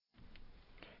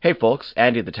Hey folks,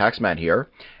 Andy the Taxman here.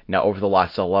 Now over the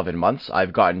last 11 months,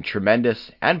 I've gotten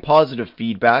tremendous and positive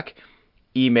feedback,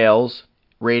 emails,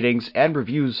 ratings, and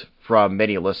reviews from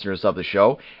many listeners of the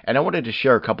show, and I wanted to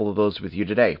share a couple of those with you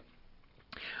today.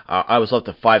 I was left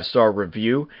a 5-star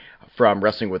review from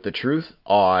Wrestling with the Truth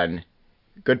on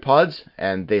Good Pods,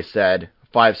 and they said,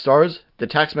 5 stars, the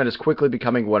Taxman is quickly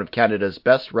becoming one of Canada's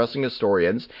best wrestling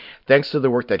historians, thanks to the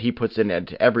work that he puts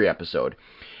into every episode.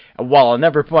 While I'll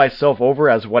never put myself over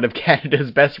as one of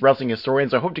Canada's best wrestling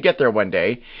historians, I hope to get there one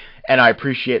day, and I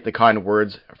appreciate the kind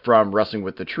words from Wrestling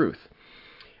with the Truth.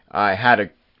 I had a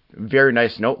very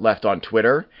nice note left on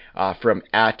Twitter from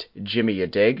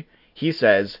 @JimmyADig. He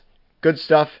says, good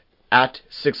stuff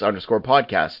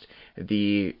 @6_podcast,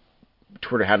 the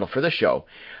Twitter handle for this show.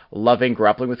 Loving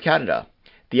Grappling with Canada.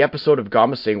 The episode of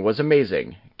Singh was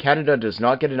amazing. Canada does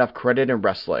not get enough credit in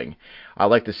wrestling. I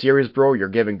like the series, bro. You're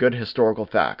giving good historical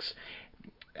facts.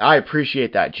 I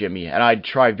appreciate that, Jimmy, and I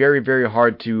try very, very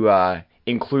hard to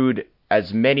include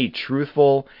as many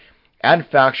truthful and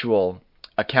factual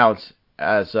accounts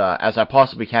as I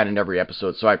possibly can in every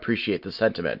episode, so I appreciate the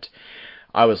sentiment.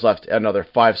 I was left another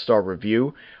 5-star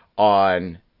review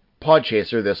on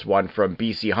Podchaser, this one from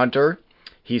BC Hunter.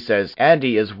 He says,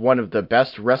 Andy is one of the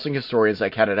best wrestling historians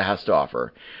that Canada has to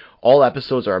offer. All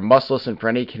episodes are a must-listen for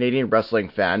any Canadian wrestling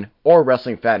fan, or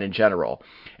wrestling fan in general.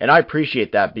 And I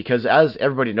appreciate that, because as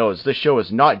everybody knows, this show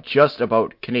is not just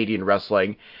about Canadian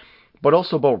wrestling, but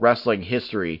also about wrestling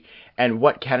history, and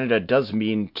what Canada does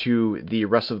mean to the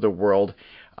rest of the world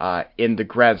in the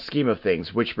grand scheme of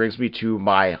things, which brings me to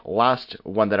my last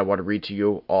one that I want to read to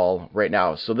you all right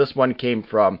now. So this one came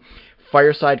from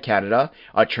Fireside Canada,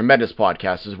 a tremendous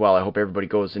podcast as well. I hope everybody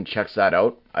goes and checks that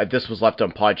out. This was left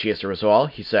on Podchaser as well.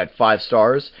 He said, 5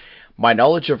 stars. My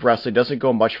knowledge of wrestling doesn't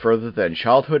go much further than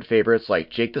childhood favorites like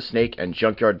Jake the Snake and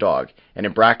Junkyard Dog. And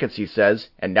in brackets he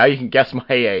says, and now you can guess my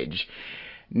age.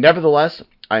 Nevertheless,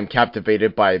 I'm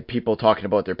captivated by people talking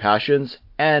about their passions,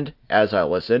 and as I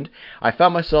listened, I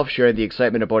found myself sharing the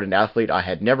excitement about an athlete I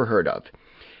had never heard of.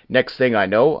 Next thing I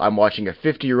know, I'm watching a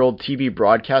 50-year-old TV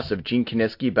broadcast of Gene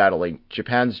Kiniski battling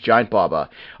Japan's Giant Baba,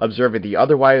 observing the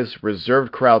otherwise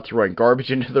reserved crowd throwing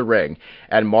garbage into the ring,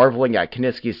 and marveling at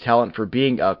Kiniski's talent for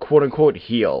being a quote-unquote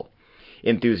heel.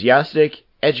 Enthusiastic,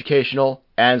 educational,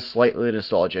 and slightly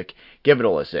nostalgic. Give it a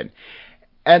listen.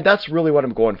 And that's really what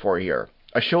I'm going for here.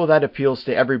 A show that appeals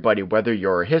to everybody, whether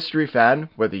you're a history fan,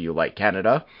 whether you like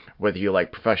Canada, whether you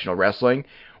like professional wrestling,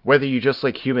 whether you just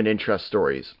like human interest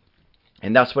stories.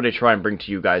 And that's what I try and bring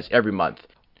to you guys every month.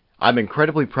 I'm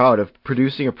incredibly proud of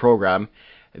producing a program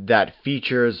that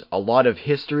features a lot of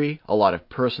history, a lot of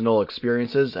personal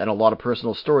experiences, and a lot of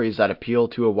personal stories that appeal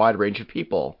to a wide range of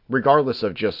people, regardless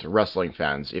of just wrestling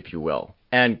fans, if you will.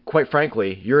 And quite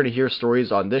frankly, you're going to hear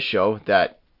stories on this show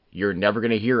that you're never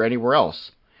going to hear anywhere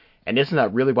else. And isn't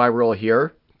that really why we're all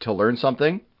here? To learn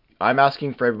something? I'm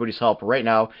asking for everybody's help right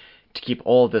now to keep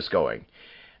all of this going.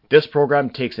 This program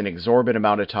takes an exorbitant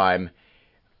amount of time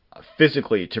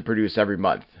physically to produce every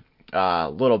month. A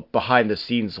little behind the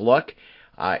scenes look.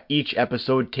 Each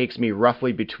episode takes me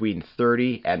roughly between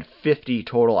 30 and 50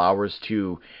 total hours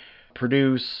to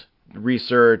produce,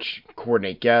 research,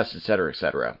 coordinate guests, etc.,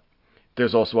 etc.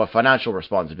 There's also a financial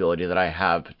responsibility that I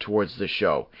have towards the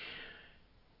show.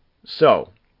 So,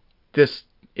 this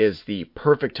is the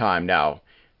perfect time now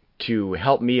to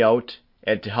help me out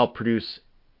and to help produce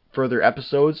further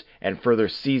episodes and further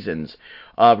seasons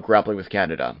of Grappling with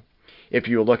Canada. If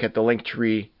you look at the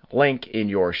Linktree link in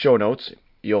your show notes,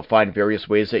 you'll find various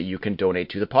ways that you can donate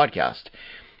to the podcast.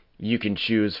 You can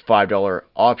choose $5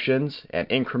 options and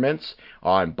increments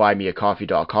on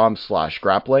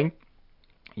buymeacoffee.com/grappling.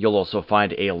 You'll also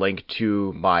find a link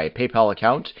to my PayPal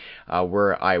account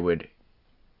where I would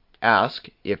ask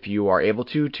if you are able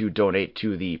to donate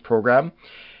to the program.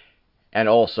 And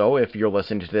also, if you're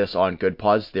listening to this on Good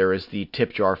Pods, there is the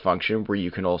tip jar function where you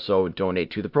can also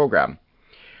donate to the program.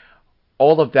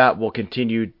 All of that will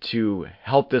continue to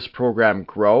help this program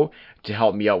grow, to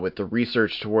help me out with the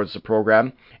research towards the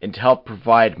program, and to help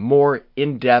provide more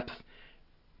in-depth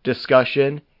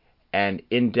discussion and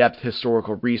in-depth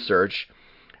historical research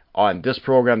on this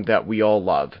program that we all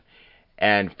love.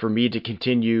 And for me to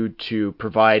continue to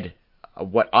provide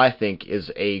what I think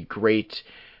is a great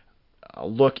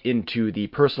look into the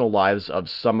personal lives of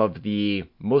some of the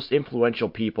most influential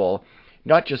people,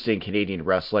 not just in Canadian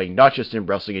wrestling, not just in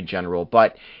wrestling in general,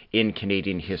 but in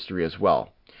Canadian history as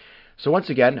well. So once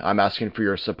again, I'm asking for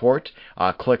your support.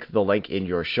 Click the link in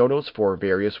your show notes for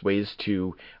various ways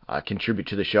to contribute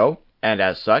to the show. And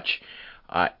as such,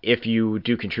 If you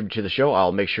do contribute to the show,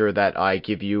 I'll make sure that I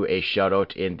give you a shout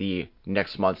out in the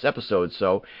next month's episode.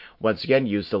 So once again,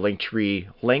 use the Linktree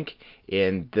link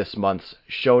in this month's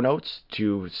show notes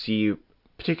to see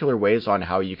particular ways on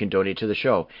how you can donate to the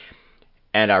show.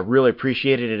 And I really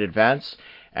appreciate it in advance,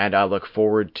 and I look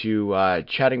forward to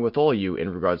chatting with all of you in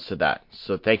regards to that.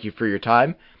 So thank you for your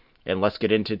time, and let's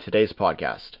get into today's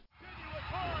podcast.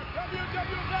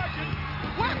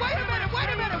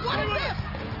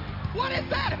 What is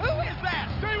that? Who is that?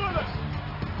 Stay with us.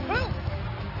 Who?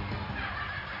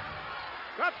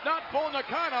 That's not Bull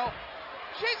Nakano.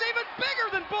 She's even bigger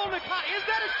than Bull Nakano. Is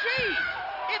that a she?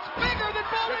 It's bigger than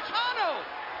Bull Nakano.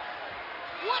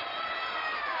 What?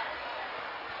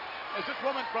 Is this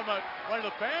woman from one of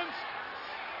the fans?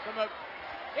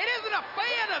 It isn't a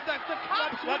fan of the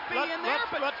cops would be in there,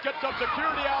 but let's get some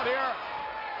security out here.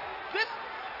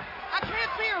 I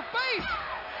can't see her face.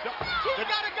 She's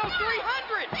got to go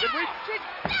 300. Did we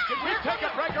take a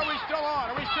break? Are we still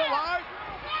on? Are we still live?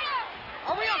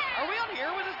 Are we on here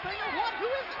with this thing or what? Who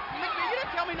is it? You didn't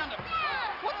tell me nothing.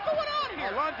 What's going on here?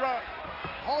 Alundra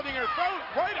holding her phone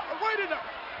right in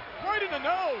the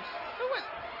nose. Who is?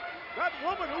 That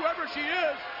woman, whoever she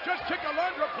is, just kicked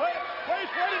Alundra place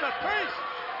right in the face.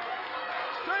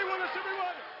 Stay with us,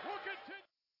 everyone. We'll continue.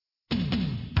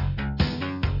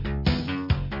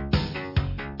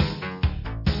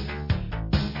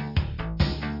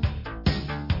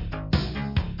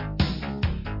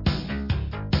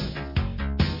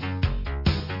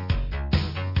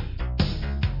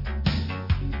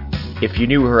 If you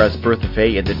knew her as Bertha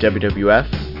Faye in the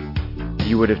WWF,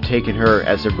 you would have taken her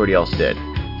as everybody else did.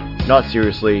 Not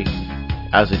seriously,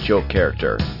 as a joke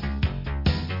character.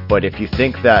 But if you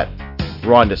think that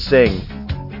Rhonda Singh,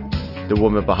 the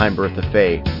woman behind Bertha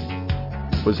Faye,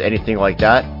 was anything like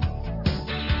that,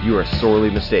 you are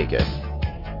sorely mistaken.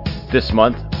 This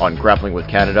month on Grappling with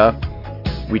Canada,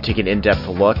 we take an in-depth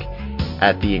look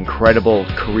at the incredible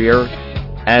career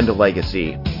and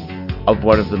legacy of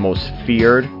one of the most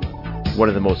feared, one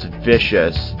of the most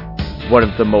vicious, one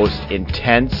of the most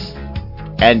intense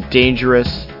and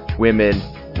dangerous women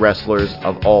wrestlers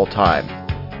of all time,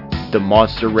 the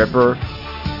Monster Ripper,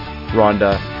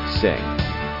 Rhonda Singh.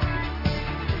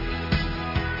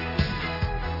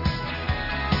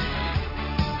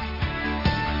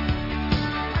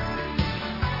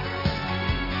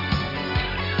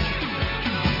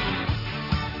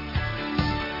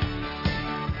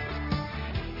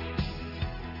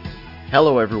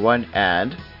 Hello everyone,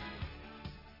 and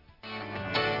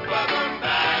Welcome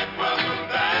back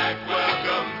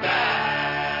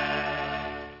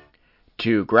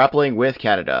to Grappling with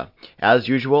Canada. As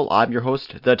usual, I'm your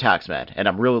host, the Taxman, and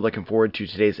I'm really looking forward to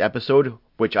today's episode,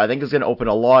 which I think is going to open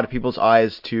a lot of people's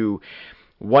eyes to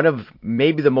one of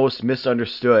maybe the most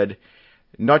misunderstood,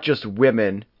 not just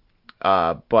women,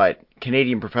 but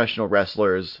Canadian professional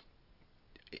wrestlers,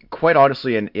 quite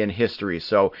honestly, in history.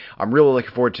 So I'm really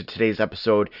looking forward to today's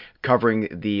episode covering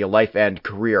the life and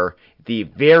career, the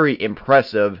very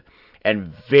impressive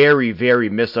and very, very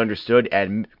misunderstood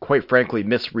and, quite frankly,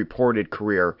 misreported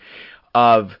career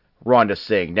of Rhonda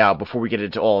Singh. Now, before we get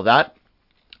into all of that,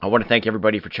 I want to thank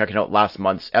everybody for checking out last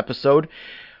month's episode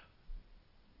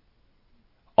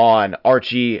on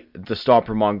Archie the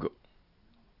Stomper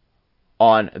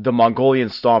on the Mongolian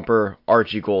Stomper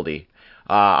Archie Goldie.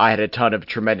 I had a ton of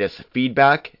tremendous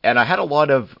feedback, and I had a lot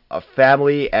of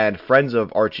family and friends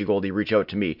of Archie Goldie reach out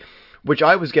to me, which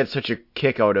I always get such a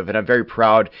kick out of, and I'm very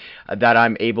proud that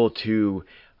I'm able to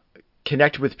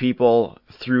connect with people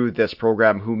through this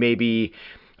program who maybe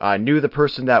knew the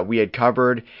person that we had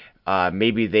covered,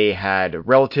 maybe they had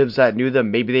relatives that knew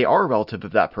them, maybe they are a relative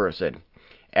of that person,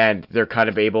 and they're kind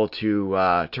of able to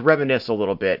reminisce a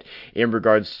little bit in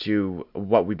regards to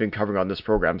what we've been covering on this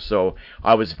program. So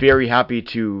I was very happy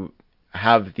to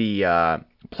have the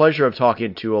pleasure of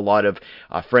talking to a lot of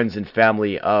friends and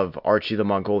family of Archie the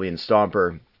Mongolian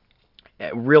Stomper.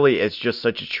 Really, it's just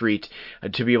such a treat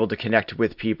to be able to connect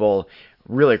with people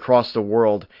really across the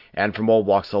world and from all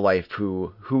walks of life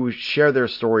who share their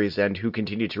stories and who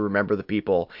continue to remember the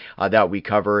people that we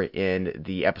cover in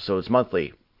the episodes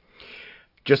monthly.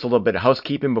 Just a little bit of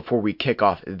housekeeping before we kick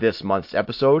off this month's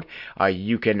episode.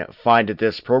 You can find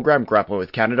this program, Grappling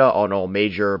with Canada, on all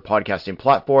major podcasting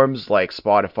platforms like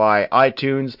Spotify,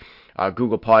 iTunes,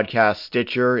 Google Podcasts,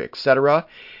 Stitcher, etc.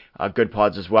 Good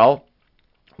Pods as well.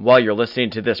 While you're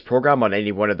listening to this program on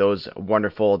any one of those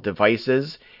wonderful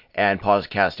devices and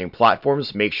podcasting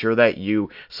platforms, make sure that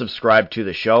you subscribe to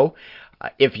the show.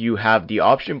 If you have the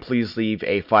option, please leave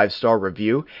a 5-star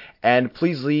review, and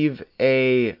please leave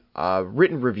a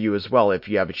written review as well if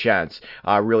you have a chance.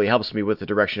 Really helps me with the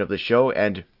direction of the show,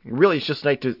 and really it's just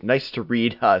nice to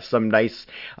read some nice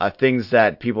things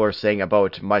that people are saying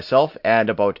about myself and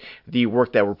about the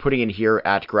work that we're putting in here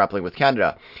at Grappling with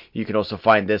Canada. You can also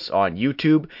find this on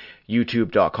YouTube,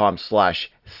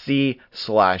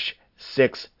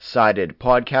 youtube.com/C/6sided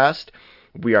podcast.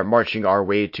 We are marching our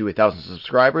way to 1,000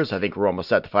 subscribers. I think we're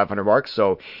almost at the 500 mark.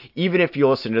 So even if you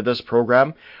listen to this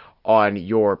program on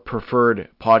your preferred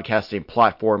podcasting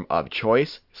platform of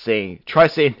choice, try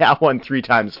saying that one 3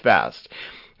 times fast.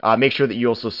 Make sure that you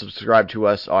also subscribe to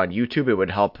us on YouTube. It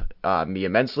would help me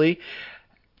immensely.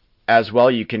 As well,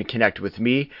 you can connect with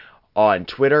me on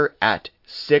Twitter at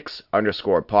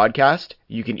 6_podcast.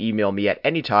 You can email me at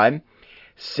any time,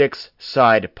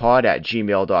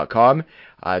 6sidepod@gmail.com.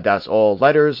 That's all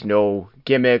letters, no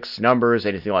gimmicks, numbers,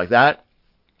 anything like that.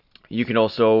 You can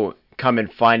also come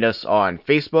and find us on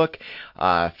Facebook,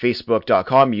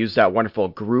 facebook.com. Use that wonderful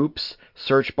groups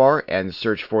search bar and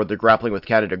search for the Grappling with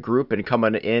Canada group and come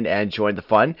on in and join the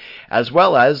fun. As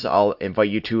well as I'll invite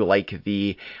you to like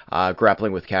the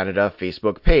Grappling with Canada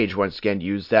Facebook page. Once again,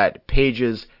 use that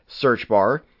page's search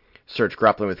bar, search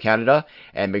Grappling with Canada,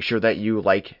 and make sure that you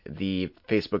like the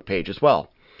Facebook page as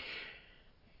well.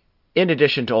 In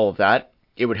addition to all of that,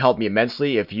 it would help me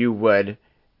immensely if you would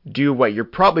do what you're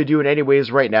probably doing anyways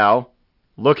right now,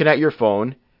 looking at your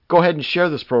phone. Go ahead and share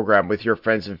this program with your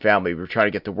friends and family. We're trying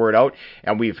to get the word out,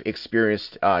 and we've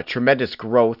experienced tremendous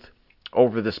growth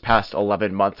over this past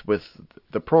 11 months with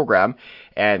the program,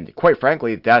 and quite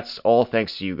frankly, that's all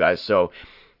thanks to you guys. So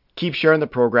keep sharing the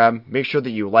program. Make sure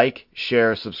that you like,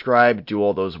 share, subscribe, do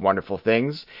all those wonderful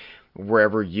things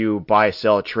wherever you buy,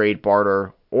 sell, trade,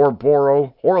 barter, or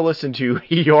borrow, or listen to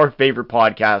your favorite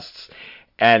podcasts,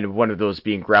 and one of those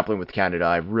being Grappling with Canada.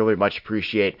 I really much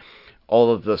appreciate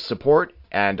all of the support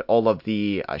and all of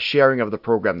the sharing of the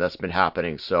program that's been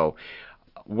happening. So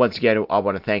once again, I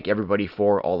want to thank everybody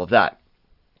for all of that.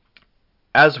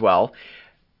 As well,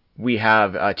 we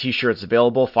have t-shirts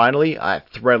available finally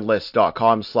at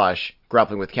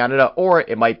threadless.com/grapplingwithcanada, or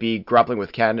it might be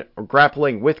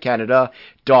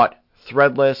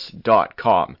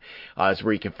grapplingwithcanada.threadless.com is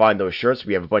where you can find those shirts.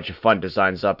 We have a bunch of fun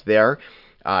designs up there.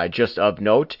 Just of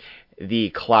note, the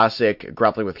classic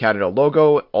Grappling with Canada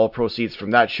logo, all proceeds from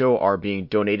that show are being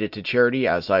donated to charity,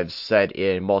 as I've said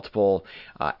in multiple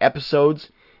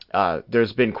episodes.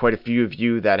 There's been quite a few of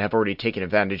you that have already taken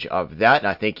advantage of that, and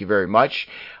I thank you very much.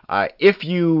 If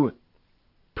you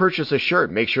purchase a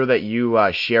shirt, make sure that you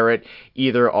share it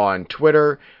either on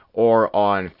Twitter or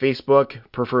on Facebook,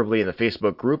 preferably in the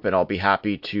Facebook group, and I'll be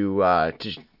happy to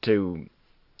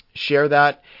share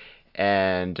that.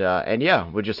 And yeah,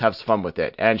 we'll just have some fun with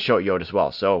it and show it you out as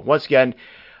well. So once again,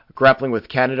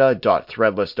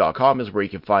 grapplingwithcanada.threadless.com is where you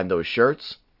can find those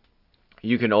shirts.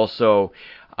 You can also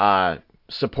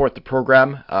support the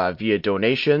program via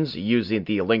donations using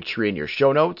the link tree in your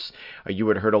show notes. You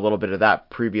would have heard a little bit of that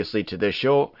previously to this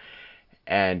show.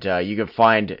 And you can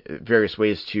find various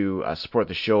ways to support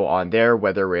the show on there,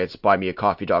 whether it's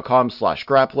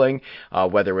buymeacoffee.com/grappling,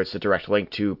 whether it's a direct link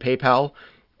to PayPal,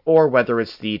 or whether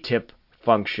it's the tip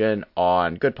function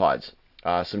on GoodPods.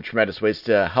 Some tremendous ways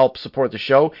to help support the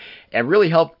show and really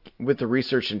help with the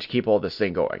research and to keep all this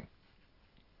thing going.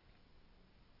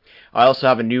 I also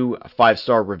have a new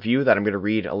 5-star review that I'm going to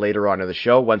read later on in the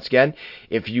show. Once again,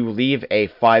 if you leave a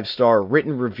 5-star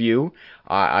written review,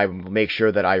 I will make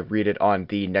sure that I read it on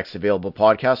the next available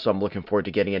podcast, so I'm looking forward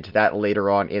to getting into that later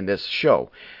on in this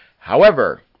show.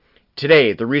 However,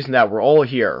 today, the reason that we're all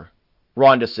here,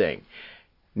 Rhonda Singh.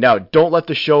 Now, don't let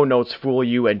the show notes fool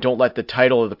you, and don't let the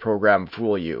title of the program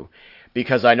fool you,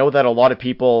 because I know that a lot of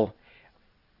people,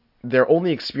 their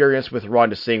only experience with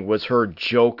Rhonda Singh was her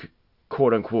joke,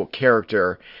 quote-unquote,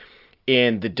 character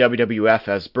in the WWF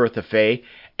as Bertha Faye,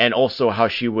 and also how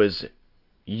she was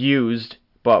used,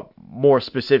 but more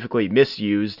specifically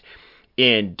misused,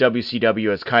 in WCW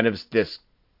as kind of this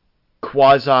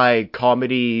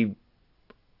quasi-comedy.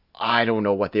 I don't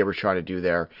know what they were trying to do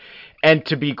there. And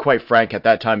to be quite frank, at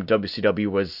that time, WCW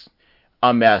was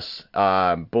a mess,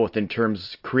 both in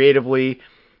terms creatively.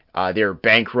 They were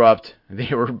bankrupt.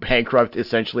 They were bankrupt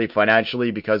essentially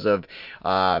financially because of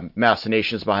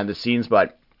machinations behind the scenes.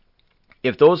 But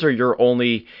if those are your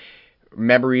only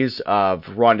memories of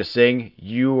Rhonda Singh,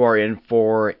 you are in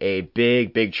for a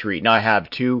big, big treat. Now, I have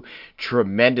two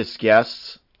tremendous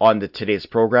guests on today's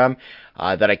program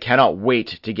that I cannot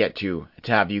wait to get to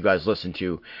have you guys listen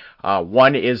to.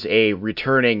 One is a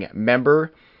returning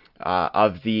member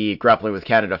of the Grappling with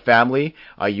Canada family.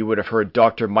 You would have heard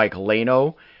Dr. Mike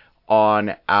Leno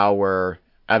on our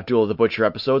Abdullah the Butcher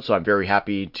episode, so I'm very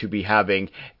happy to be having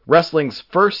wrestling's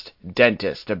first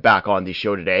dentist back on the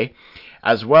show today,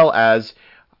 as well as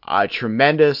a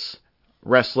tremendous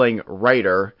wrestling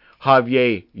writer,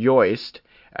 Javier Yoist,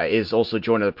 is also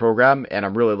joining the program, and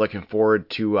I'm really looking forward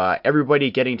to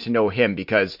everybody getting to know him,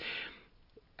 because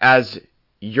as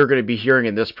you're going to be hearing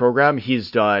in this program, he's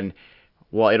done,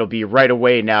 well, it'll be right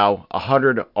away now,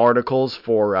 100 articles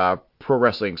for Pro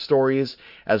Wrestling Stories,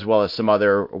 as well as some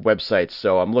other websites.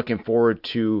 So I'm looking forward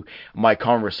to my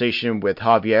conversation with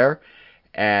Javier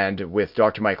and with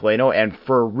Dr. Mike Leno, and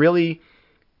for really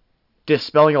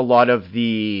dispelling a lot of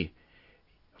the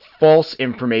false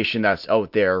information that's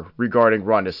out there regarding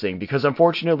Rhonda Singh, because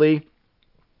unfortunately,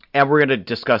 and we're going to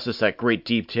discuss this at great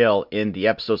detail in the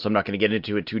episode, so I'm not going to get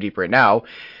into it too deep right now,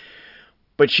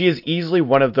 but she is easily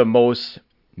one of the most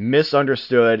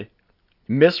misunderstood,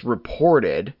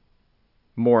 misreported,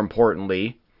 more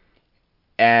importantly,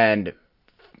 and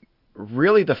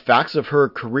really the facts of her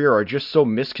career are just so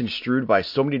misconstrued by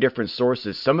so many different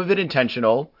sources, some of it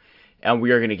intentional, and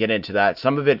we are going to get into that,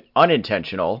 some of it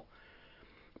unintentional.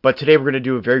 But today we're going to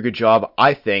do a very good job,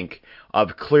 I think,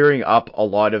 of clearing up a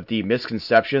lot of the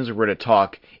misconceptions. We're going to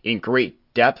talk in great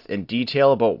depth and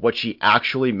detail about what she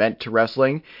actually meant to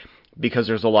wrestling, because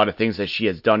there's a lot of things that she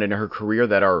has done in her career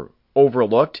that are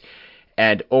overlooked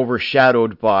and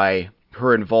overshadowed by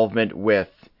her involvement with,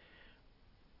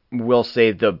 we'll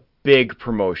say, the big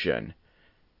promotion,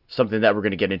 something that we're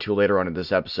going to get into later on in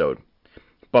this episode.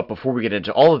 But before we get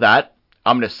into all of that,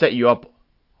 I'm going to set you up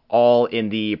all in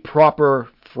the proper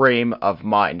frame of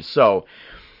mind. So,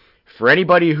 for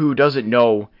anybody who doesn't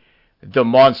know the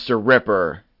Monster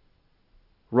Ripper,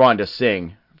 Rhonda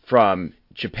Singh, from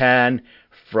Japan,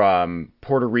 from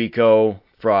Puerto Rico,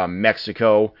 from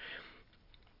Mexico,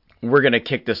 we're going to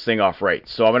kick this thing off right.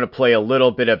 So I'm going to play a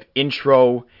little bit of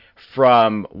intro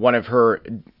from one of her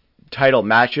title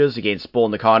matches against Bull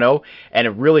Nakano, and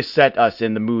it really set us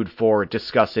in the mood for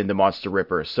discussing the Monster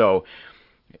Ripper. So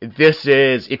this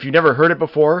is, if you've never heard it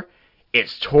before,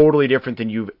 it's totally different than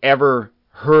you've ever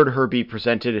heard her be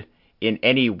presented in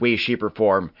any way, shape, or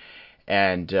form.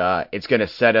 And it's going to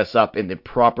set us up in the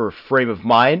proper frame of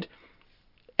mind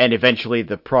and eventually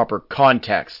the proper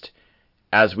context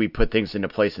as we put things into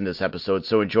place in this episode.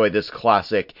 So enjoy this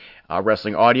classic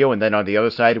wrestling audio. And then on the other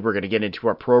side, we're going to get into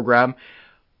our program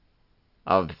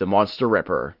of the Monster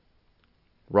Ripper,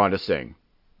 Rhonda Singh.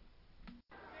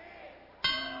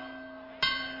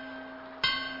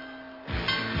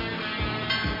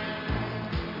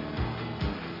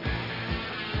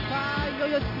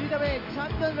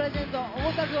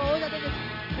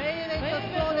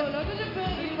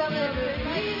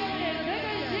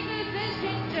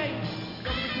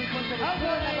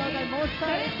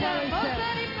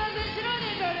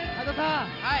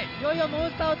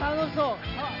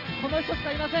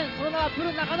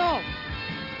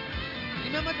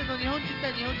今までの日本人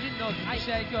対日本人の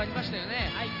試合今日ありましたよ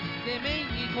ね、でメイン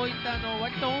にこういった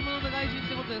割と大物の外人っ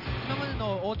てことです。今まで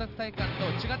の大田区体育館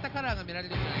と違ったカラーが見られ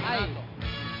るんじゃないかなと、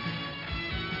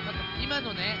また今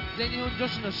のね全日本女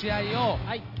子の試合を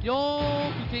よ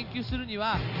ーく研究するに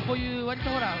はこういう割と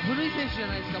ほら古い選手じゃ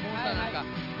ないですか、モンスターなんか、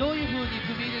どういう風に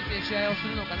組み入れて試合をす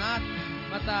るのかな、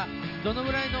またどの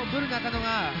ぐらいのブル中野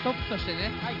がトップとして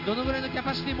ね、どのぐらいのキャ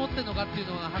パシティ持ってるのかっていう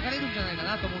のが測れるんじゃないか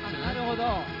なと思うんですよね。なるほ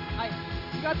ど、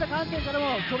違った観点から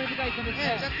も興味深い戦です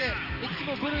ね。だっていつ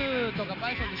もブルとか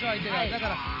バイソンでしょ相手が、だか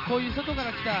らこういう外か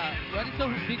ら来た割と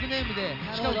ビッグネームで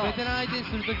しかもベテラン相手に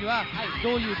するときは、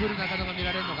どういうブル中野が見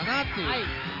られるのかなっていう、そう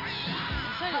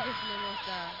ですね。モンス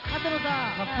ター加藤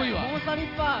さん、かっこいいわ。モンスターリ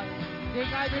ッパーで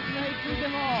かいですね。いつ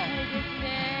でもいいです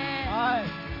ね。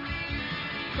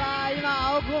さあ今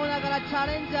青コーナーからチャ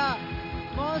レンジャー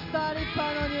モンスターリッ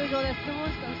パーの入場です。モ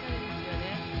ンスターおしゃれですよ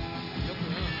ね。よく、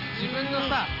自分の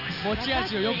さ持ち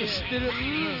味をよく知ってる、知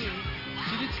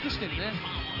り尽くしてるね。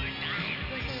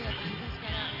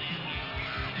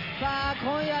さあ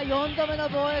今夜4度目の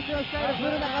防衛戦を控えるブ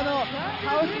ル中野、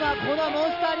倒すのはこのモ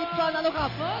ンスターリッパーなのか。モン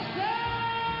スター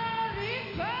リ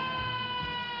ッパー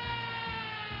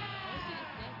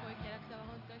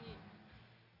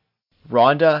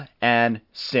Rhonda Ann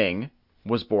Singh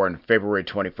was born February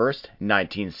 21st,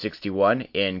 1961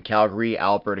 in Calgary,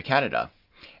 Alberta, Canada.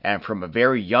 And from a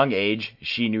very young age,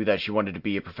 she knew that she wanted to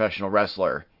be a professional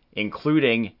wrestler,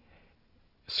 including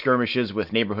skirmishes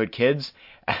with neighborhood kids,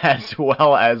 as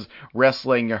well as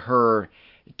wrestling her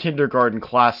kindergarten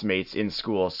classmates in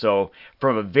school. So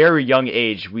from a very young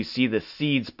age, we see the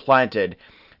seeds planted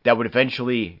that would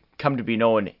eventually come to be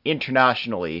known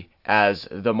internationally as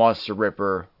the Monster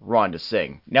Ripper, Rhonda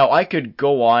Singh. Now, I could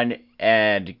go on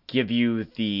and give you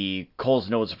the Cole's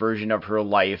Notes version of her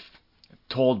life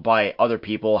told by other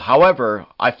people. However,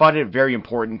 I find it very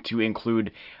important to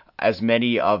include as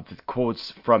many of the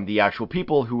quotes from the actual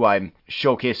people who I'm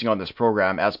showcasing on this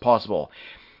program as possible.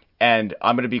 And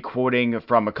I'm going to be quoting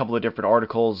from a couple of different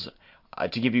articles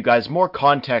to give you guys more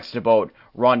context about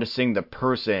Rhonda Singh, the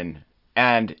person,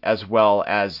 and as well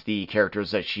as the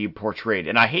characters that she portrayed.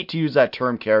 And I hate to use that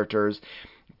term characters,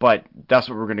 but that's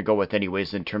what we're going to go with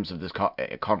anyways in terms of this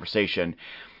conversation.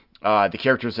 The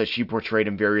characters that she portrayed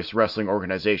in various wrestling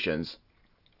organizations.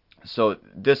 So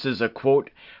this is a quote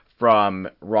from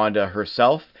Rhonda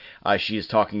herself. She's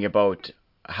talking about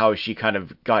how she kind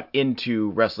of got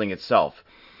into wrestling itself.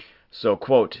 So,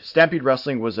 quote, Stampede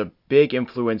Wrestling was a big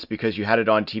influence because you had it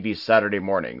on TV Saturday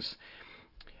mornings.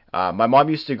 My mom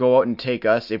used to go out and take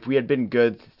us if we had been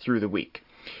good through the week.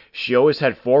 She always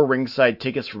had 4 ringside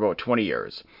tickets for about 20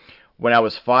 years. When I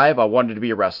was 5, I wanted to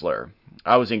be a wrestler.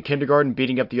 I was in kindergarten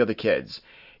beating up the other kids.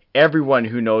 Everyone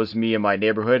who knows me in my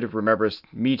neighborhood remembers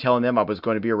me telling them I was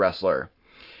going to be a wrestler.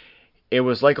 It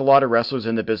was like a lot of wrestlers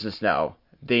in the business now.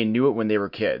 They knew it when they were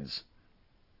kids.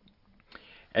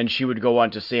 And she would go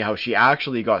on to say how she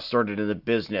actually got started in the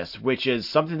business, which is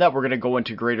something that we're going to go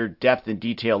into greater depth and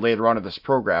detail later on in this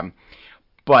program.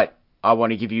 But I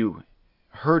want to give you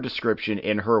her description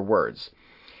in her words.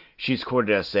 She's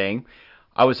quoted as saying,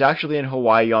 I was actually in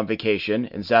Hawaii on vacation,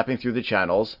 and zapping through the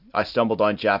channels, I stumbled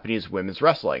on Japanese women's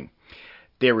wrestling.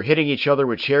 They were hitting each other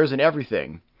with chairs and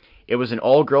everything. It was an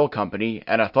all-girl company,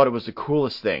 and I thought it was the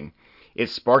coolest thing. It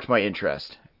sparked my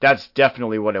interest. That's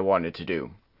definitely what I wanted to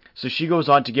do. So she goes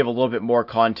on to give a little bit more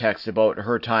context about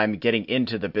her time getting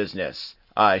into the business.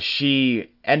 She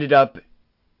ended up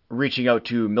reaching out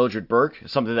to Mildred Burke,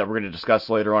 something that we're going to discuss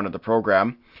later on in the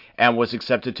program, and was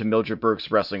accepted to Mildred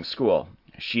Burke's wrestling school.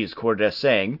 She's quoted as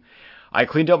saying, I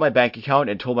cleaned out my bank account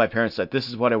and told my parents that this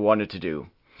is what I wanted to do.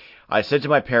 I said to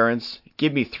my parents,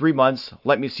 give me 3 months,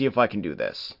 let me see if I can do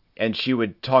this. And she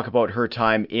would talk about her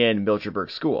time in Mildred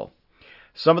Burke's school.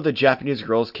 Some of the Japanese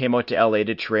girls came out to LA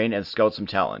to train and scout some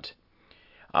talent.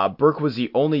 Burke was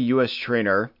the only U.S.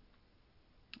 trainer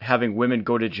having women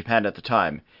go to Japan at the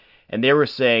time. And they were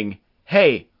saying,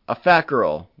 hey, a fat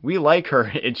girl, we like her.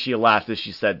 And she laughed as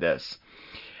she said this.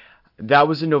 That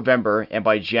was in November, and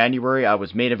by January I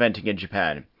was main eventing in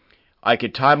Japan. I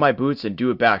could tie my boots and do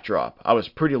a backdrop. I was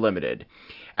pretty limited.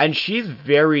 And she's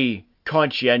very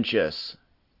conscientious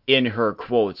in her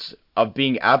quotes of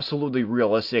being absolutely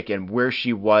realistic and where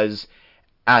she was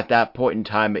at that point in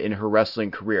time in her wrestling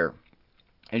career.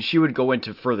 And she would go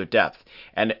into further depth.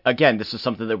 And again, this is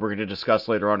something that we're going to discuss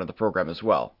later on in the program as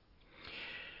well.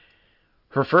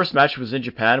 Her first match was in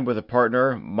Japan with a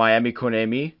partner, Mayumi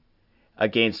Konami,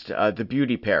 against the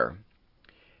Beauty Pair.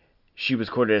 She was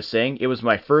quoted as saying, it was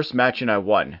my first match and I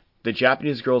won. The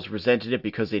Japanese girls resented it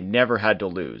because they never had to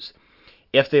lose.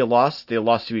 If they lost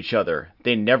to each other.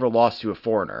 They never lost to a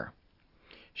foreigner.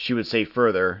 She would say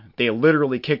further, they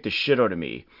literally kicked the shit out of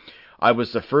me. I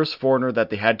was the first foreigner that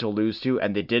they had to lose to,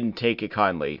 and they didn't take it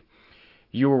kindly.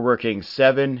 You were working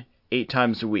 7-8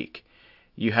 times a week.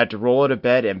 You had to roll out of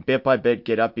bed and bit by bit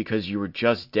get up because you were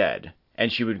just dead.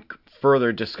 And she would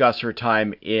further discuss her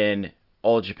time in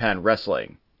All Japan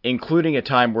Wrestling, including a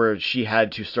time where she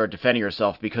had to start defending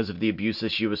herself because of the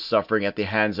abuses she was suffering at the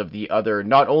hands of the other,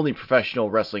 not only professional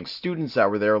wrestling students that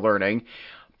were there learning,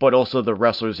 but also the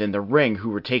wrestlers in the ring who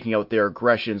were taking out their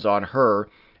aggressions on her,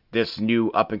 this new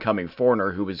up-and-coming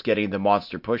foreigner who was getting the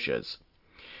monster pushes.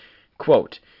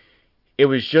 Quote, it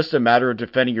was just a matter of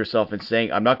defending yourself and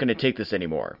saying, I'm not going to take this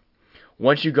anymore.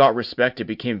 Once you got respect, it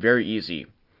became very easy.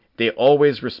 They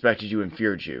always respected you and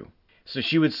feared you. So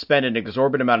she would spend an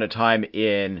exorbitant amount of time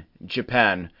in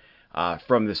Japan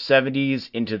from the 70s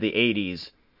into the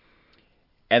 80s.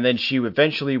 And then she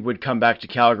eventually would come back to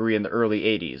Calgary in the early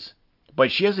 80s.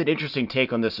 But she has an interesting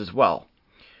take on this as well.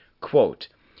 Quote,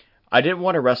 I didn't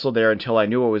want to wrestle there until I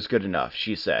knew I was good enough,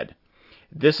 she said.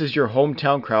 This is your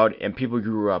hometown crowd and people you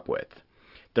grew up with.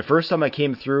 The first time I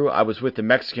came through, I was with the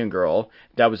Mexican girl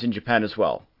that was in Japan as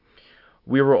well.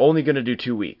 We were only going to do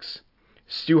 2 weeks.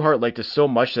 Stu Hart liked us so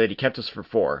much that he kept us for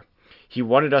 4. He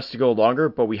wanted us to go longer,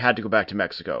 but we had to go back to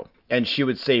Mexico. And she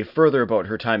would say further about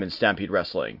her time in Stampede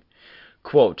Wrestling.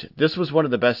 Quote, this was one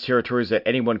of the best territories that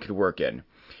anyone could work in.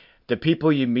 The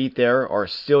people you meet there are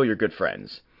still your good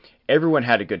friends. Everyone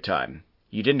had a good time.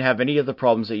 You didn't have any of the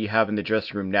problems that you have in the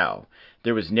dressing room now.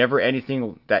 There was never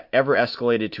anything that ever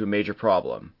escalated to a major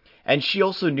problem. And she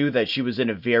also knew that she was in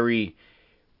a very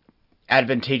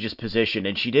advantageous position,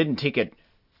 and she didn't take it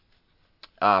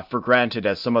for granted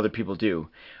as some other people do.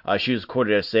 She was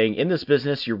quoted as saying, "In this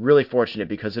business, you're really fortunate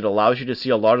because it allows you to see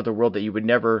a lot of the world that you would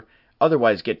never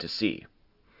otherwise get to see."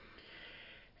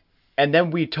 And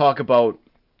then we talk about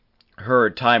her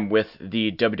time with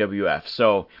the WWF.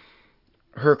 So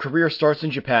her career starts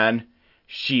in Japan.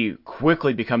 She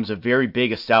quickly becomes a very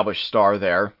big established star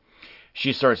there.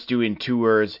 She starts doing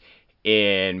tours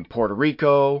in Puerto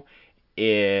Rico,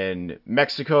 in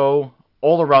Mexico,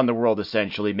 all around the world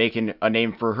essentially, making a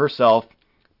name for herself,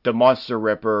 the Monster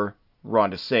Ripper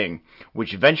Rhonda Singh,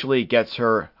 which eventually gets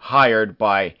her hired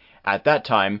by, at that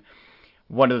time,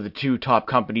 one of the two top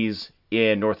companies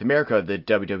in North America, the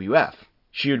WWF.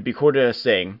 She would be quoted as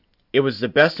saying, "It was the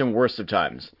best and worst of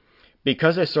times.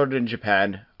 Because I started in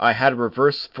Japan, I had a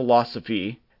reverse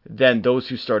philosophy than those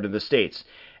who started in the States,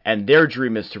 and their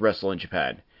dream is to wrestle in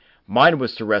Japan. Mine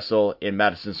was to wrestle in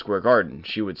Madison Square Garden,"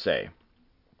 she would say.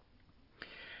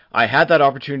 "I had that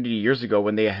opportunity years ago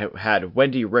when they had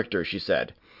Wendy Richter," she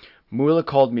said. "Moolah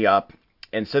called me up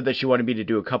and said that she wanted me to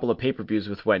do a couple of pay-per-views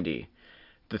with Wendy.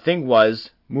 The thing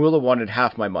was, Moolah wanted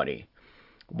half my money.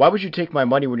 Why would you take my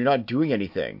money when you're not doing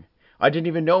anything? I didn't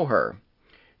even know her.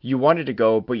 You wanted to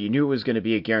go, but you knew it was going to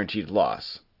be a guaranteed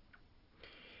loss."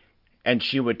 And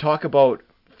she would talk about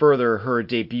further her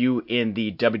debut in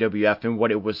the WWF and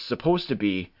what it was supposed to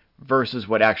be versus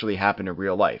what actually happened in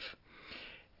real life.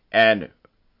 And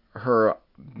her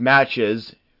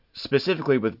matches,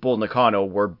 specifically with Bull Nakano,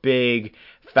 were big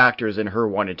factors in her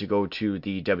wanting to go to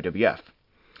the WWF.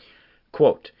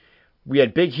 Quote, "We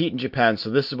had big heat in Japan, so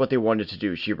this is what they wanted to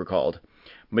do," she recalled.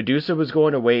 "Medusa was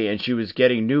going away and she was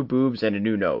getting new boobs and a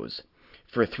new nose.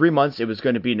 For 3 months it was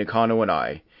going to be Nakano and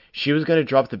I. She was going to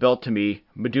drop the belt to me,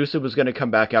 Medusa was going to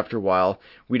come back after a while,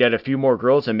 we'd add a few more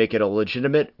girls and make it a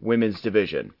legitimate women's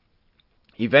division.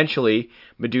 Eventually,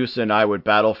 Medusa and I would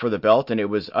battle for the belt and it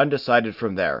was undecided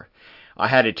from there. I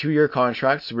had a 2-year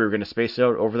contract, so we were going to space it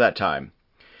out over that time."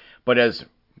 But as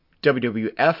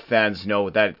WWF fans know,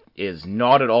 that is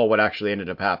not at all what actually ended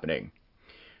up happening.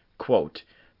 Quote,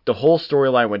 "The whole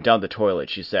storyline went down the toilet,"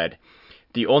 she said.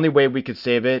 "The only way we could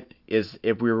save it is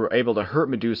if we were able to hurt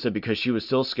Medusa because she was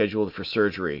still scheduled for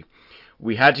surgery.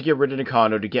 We had to get rid of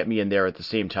Nakano to get me in there at the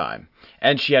same time."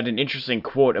 And she had an interesting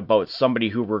quote about somebody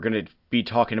who we're going to be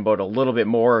talking about a little bit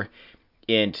more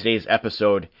in today's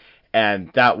episode,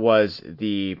 and that was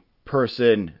the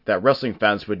person that wrestling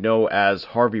fans would know as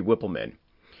Harvey Whippleman.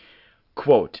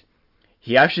 Quote,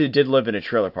 "He actually did live in a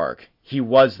trailer park. He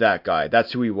was that guy.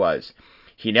 That's who he was.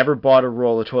 He never bought a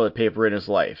roll of toilet paper in his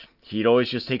life. He'd always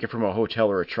just take it from a hotel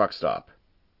or a truck stop."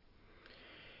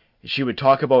 She would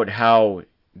talk about how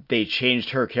they changed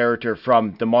her character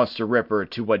from the Monster Ripper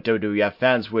to what WWF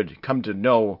fans would come to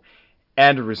know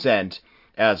and resent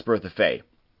as Bertha Faye.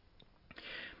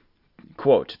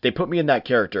 Quote, "They put me in that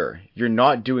character. You're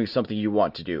not doing something you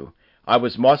want to do. I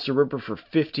was Monster Ripper for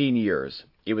 15 years.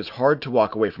 It was hard to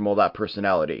walk away from all that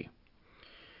personality."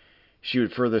 She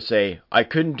would further say, "I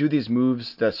couldn't do these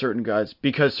moves that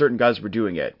because certain guys were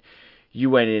doing it. You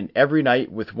went in every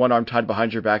night with one arm tied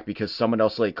behind your back because someone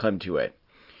else laid claim to it.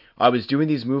 I was doing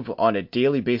these moves on a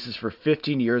daily basis for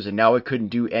 15 years and now I couldn't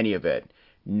do any of it.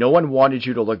 No one wanted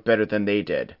you to look better than they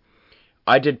did.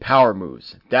 I did power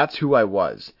moves. That's who I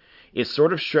was. It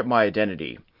sort of stripped my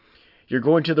identity. You're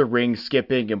going to the ring,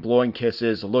 skipping and blowing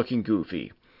kisses, looking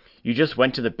goofy. You just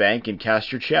went to the bank and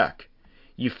cashed your check.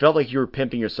 You felt like you were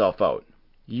pimping yourself out.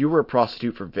 You were a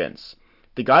prostitute for Vince.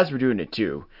 The guys were doing it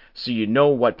too, so you know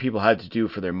what people had to do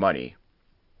for their money."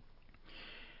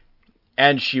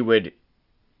 And she would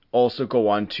also go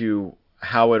on to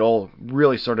how it all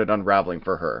really started unraveling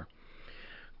for her.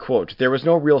 Quote, "There was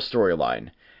no real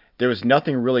storyline. There was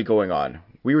nothing really going on.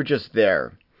 We were just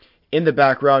there. In the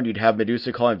background, you'd have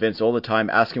Medusa calling Vince all the time,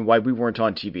 asking why we weren't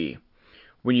on TV.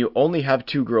 When you only have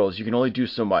 2 girls, you can only do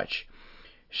so much.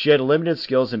 She had limited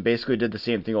skills and basically did the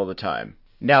same thing all the time."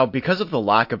 Now, because of the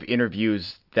lack of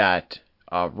interviews that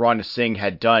Rhonda Singh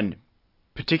had done,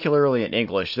 particularly in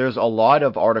English, there's a lot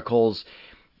of articles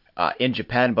in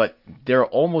Japan, but they're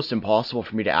almost impossible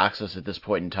for me to access at this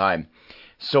point in time.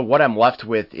 So what I'm left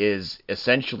with is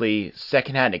essentially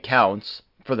secondhand accounts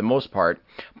for the most part,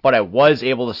 but I was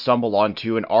able to stumble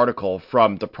onto an article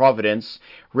from the Providence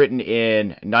written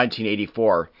in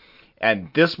 1984. And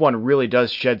this one really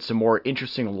does shed some more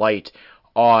interesting light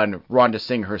on Rhonda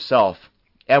Singh herself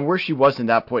and where she was in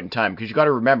that point in time. Because you got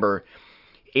to remember,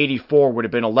 84 would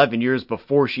have been 11 years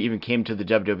before she even came to the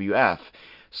WWF.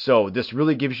 So this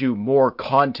really gives you more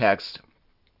context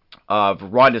of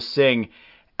Rhonda Singh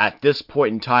at this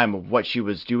point in time of what she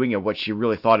was doing and what she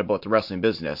really thought about the wrestling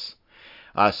business.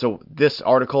 So this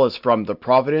article is from the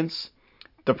Providence.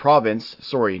 The Province,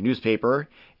 newspaper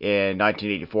in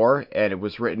 1984, and it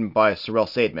was written by Sorrel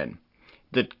Saidman.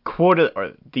 The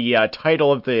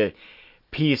title of the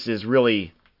piece is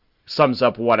really sums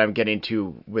up what I'm getting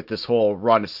to with this whole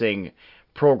Rhonda Singh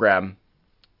program,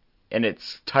 and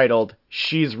it's titled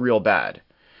 "She's Real Bad."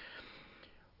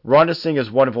 Rhonda Singh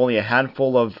is one of only a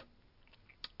handful of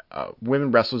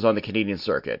women wrestlers on the Canadian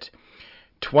circuit.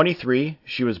 23,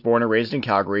 she was born and raised in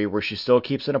Calgary, where she still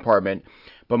keeps an apartment,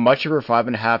 but much of her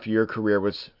 5.5-year career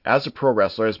as a pro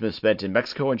wrestler has been spent in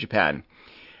Mexico and Japan.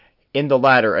 In the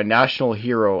latter, a national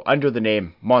hero under the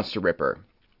name Monster Ripper.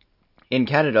 In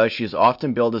Canada, she is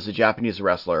often billed as a Japanese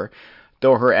wrestler,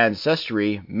 though her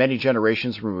ancestry, many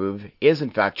generations removed, is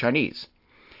in fact Chinese.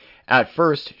 At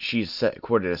first, she's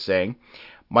quoted as saying,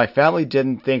 "My family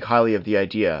didn't think highly of the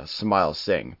idea," smiles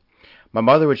Singh. "My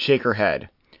mother would shake her head.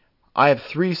 I have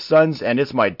 3 sons and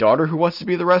it's my daughter who wants to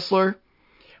be the wrestler?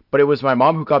 But it was my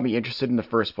mom who got me interested in the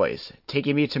first place,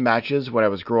 taking me to matches when I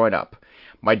was growing up.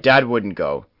 My dad wouldn't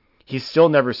go. He's still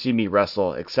never seen me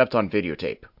wrestle except on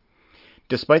videotape."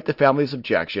 Despite the family's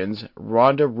objections,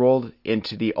 Rhonda rolled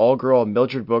into the all-girl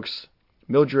Mildred Brooks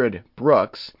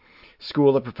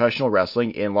School of Professional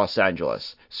Wrestling in Los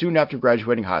Angeles, soon after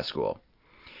graduating high school.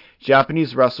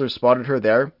 Japanese wrestlers spotted her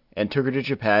there and took her to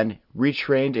Japan,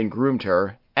 retrained and groomed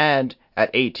her, and,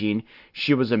 at 18,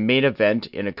 she was a main event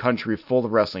in a country full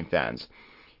of wrestling fans.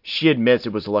 She admits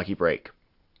it was a lucky break.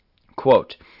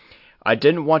 Quote, "I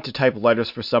didn't want to type letters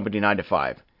for somebody 9 to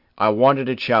 5. I wanted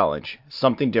a challenge,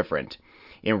 something different.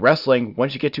 In wrestling,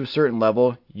 once you get to a certain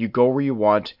level, you go where you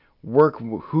want, work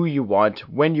who you want,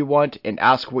 when you want, and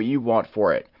ask what you want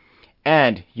for it.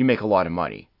 And you make a lot of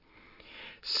money."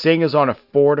 Singh is on a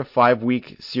 4 to 5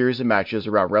 week series of matches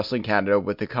around Wrestling Canada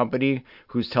with the company,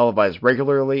 who's televised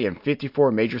regularly in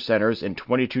 54 major centers in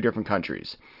 22 different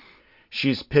countries.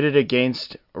 She's pitted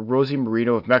against Rosie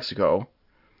Marino of Mexico,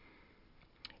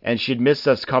 and she admits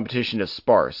that competition is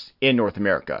sparse in North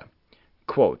America.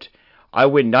 Quote, "I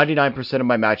win 99% of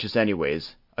my matches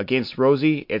anyways. Against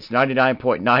Rosie, it's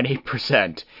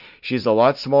 99.98%. She's a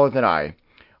lot smaller than I.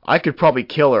 I could probably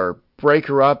kill her, break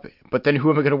her up, but then who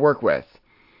am I going to work with?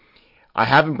 I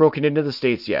haven't broken into the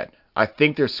States yet. I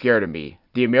think they're scared of me.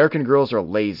 The American girls are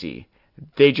lazy.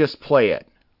 They just play it.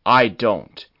 I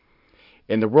don't."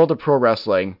 In the world of pro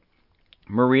wrestling,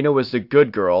 Marino is the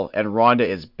good girl and Rhonda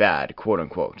is bad, quote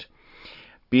unquote.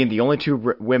 Being the only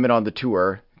 2 women on the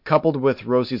tour, coupled with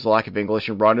Rosie's lack of English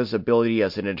and Rhonda's ability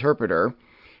as an interpreter,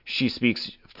 she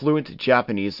speaks fluent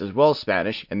Japanese as well as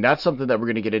Spanish, and that's something that we're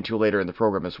going to get into later in the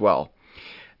program as well.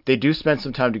 They do spend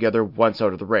some time together once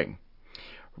out of the ring.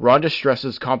 Rhonda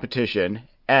stresses competition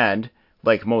and,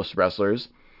 like most wrestlers,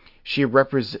 she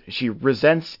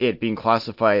resents it being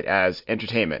classified as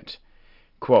entertainment.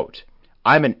 Quote,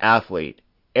 "I'm an athlete.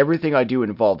 Everything I do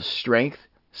involves strength,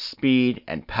 speed,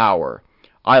 and power.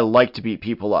 I like to beat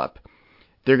people up.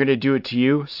 They're going to do it to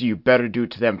you, so you better do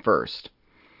it to them first.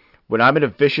 When I'm in a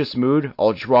vicious mood,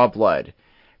 I'll draw blood.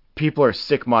 People are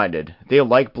sick-minded. They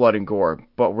like blood and gore,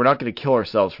 but we're not going to kill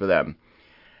ourselves for them.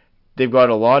 They've got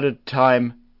a lot of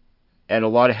time and a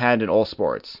lot of hand in all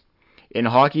sports. In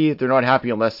hockey, they're not happy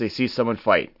unless they see someone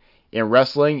fight. In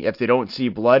wrestling, if they don't see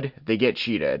blood, they get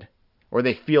cheated. Or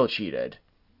they feel cheated."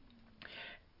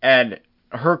 And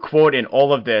her quote in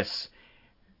all of this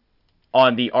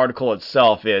on the article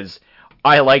itself is,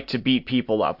 "I like to beat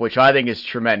people up," which I think is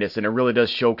tremendous, and it really does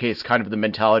showcase kind of the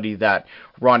mentality that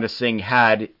Rhonda Singh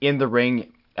had in the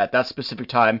ring at that specific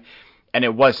time, and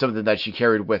it was something that she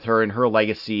carried with her in her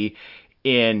legacy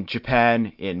in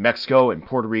Japan, in Mexico, in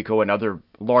Puerto Rico, and other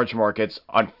large markets,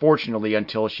 unfortunately,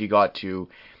 until she got to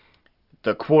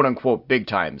the quote-unquote big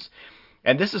times.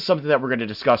 And this is something that we're going to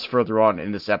discuss further on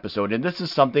in this episode, and this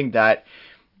is something that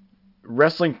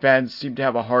wrestling fans seem to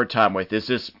have a hard time with, is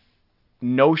this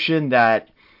notion that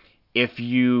if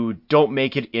you don't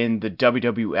make it in the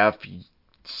WWF,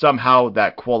 somehow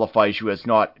that qualifies you as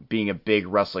not being a big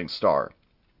wrestling star.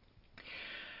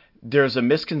 There's a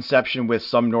misconception with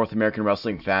some North American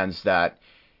wrestling fans that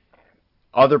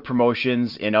other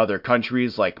promotions in other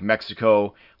countries like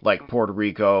Mexico, like Puerto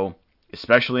Rico,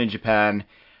 especially in Japan,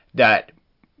 that,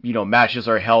 matches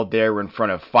are held there in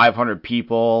front of 500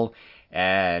 people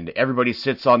and everybody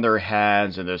sits on their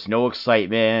hands and there's no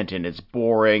excitement and it's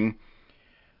boring.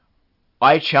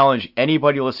 I challenge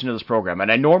anybody listening to this program,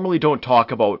 and I normally don't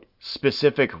talk about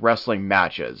specific wrestling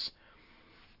matches,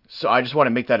 so I just want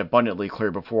to make that abundantly clear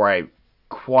before I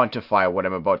quantify what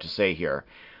I'm about to say here.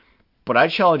 But I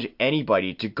challenge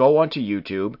anybody to go onto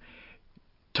YouTube,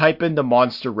 type in the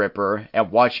Monster Ripper,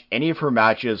 and watch any of her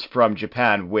matches from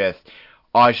Japan with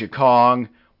Aja Kong,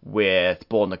 with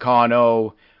Bull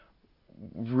Nakano,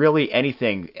 really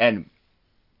anything and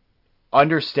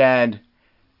understand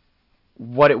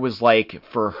what it was like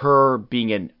for her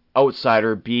being an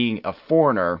outsider, being a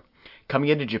foreigner, coming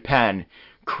into Japan,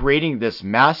 creating this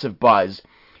massive buzz.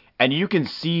 And you can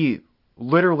see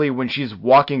literally when she's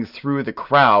walking through the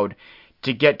crowd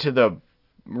to get to the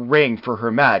ring for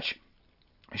her match,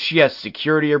 she has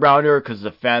security around her because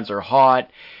the fans are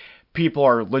hot. People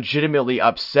are legitimately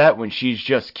upset when she's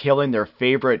just killing their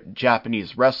favorite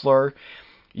Japanese wrestler.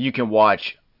 You can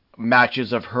watch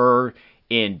matches of her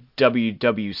in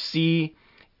WWC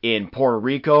in Puerto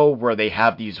Rico where they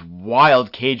have these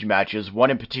wild cage matches,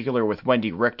 one in particular with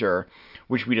Wendy Richter,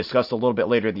 which we discussed a little bit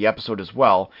later in the episode as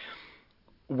well,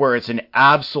 where it's an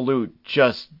absolute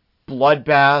just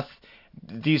bloodbath.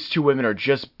 These two women are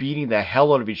just beating the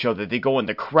hell out of each other. They go in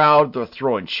the crowd, they're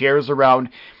throwing chairs around.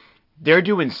 They're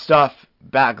doing stuff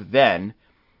back then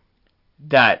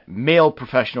that male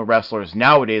professional wrestlers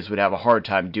nowadays would have a hard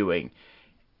time doing.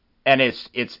 And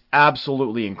it's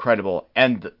absolutely incredible.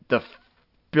 And the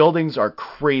buildings are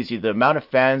crazy. The amount of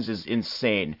fans is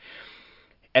insane.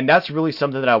 And that's really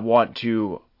something that I want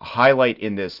to highlight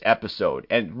in this episode.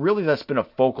 And really that's been a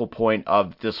focal point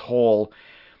of this whole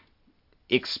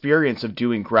experience of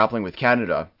doing Grappling with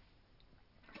Canada.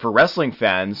 For wrestling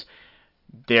fans,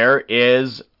 there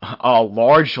is a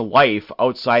large life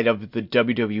outside of the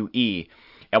WWE,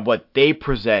 and what they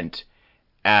present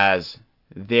as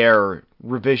their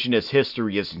revisionist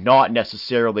history is not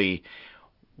necessarily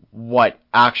what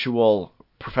actual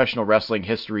professional wrestling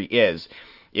history is.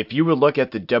 If you would look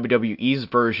at the WWE's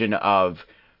version of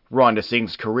Rhonda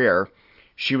Singh's career,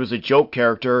 she was a joke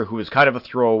character who was kind of a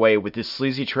throwaway with this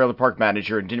sleazy trailer park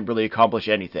manager and didn't really accomplish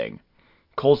anything.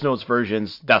 Cole's Notes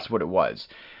versions, that's what it was.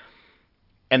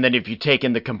 And then if you take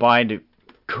in the combined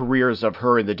careers of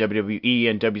her in the WWE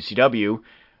and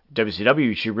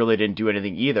WCW, she really didn't do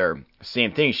anything either.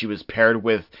 Same thing, she was paired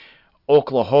with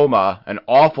Oklahoma, an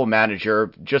awful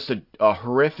manager, just a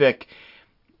horrific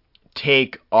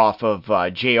take off of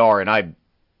JR, and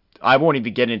I won't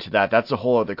even get into that. That's a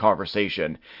whole other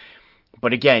conversation.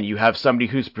 But again, you have somebody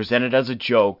who's presented as a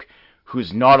joke,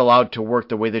 who's not allowed to work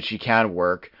the way that she can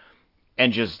work,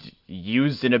 and just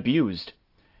used and abused.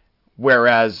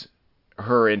 Whereas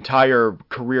her entire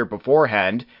career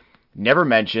beforehand, never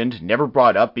mentioned, never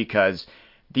brought up, because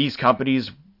these companies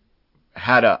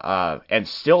had and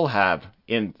still have,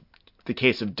 in the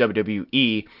case of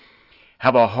WWE,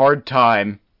 have a hard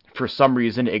time, for some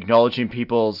reason, acknowledging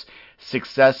people's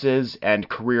successes and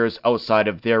careers outside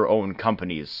of their own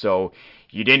companies. So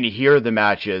you didn't hear the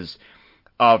matches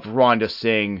of Rhonda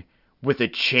Singh with a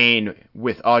chain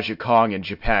with Aja Kong in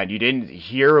Japan. You didn't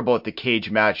hear about the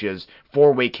cage matches,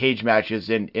 four-way cage matches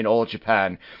in All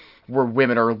Japan, where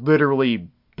women are literally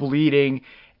bleeding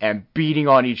and beating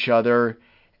on each other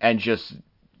and just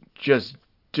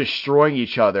destroying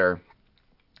each other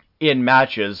in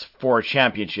matches for a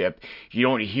championship. You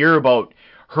don't hear about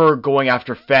her going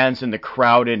after fans in the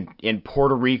crowd in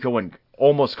Puerto Rico and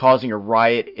almost causing a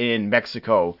riot in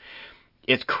Mexico.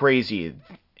 It's crazy.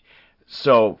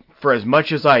 So, for as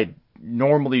much as I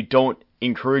normally don't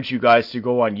encourage you guys to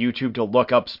go on YouTube to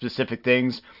look up specific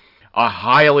things, I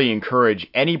highly encourage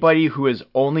anybody who has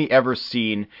only ever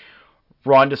seen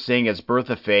Rhonda Singh as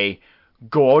Bertha Faye,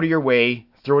 go out of your way,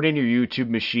 throw it in your YouTube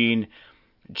machine,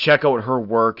 check out her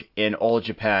work in All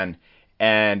Japan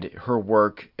and her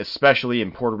work especially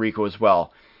in Puerto Rico as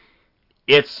well.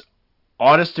 It's,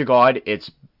 honest to God, it's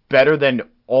better than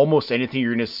almost anything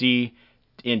you're going to see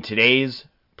in today's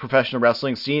professional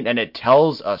wrestling scene, and it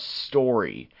tells a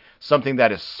story, something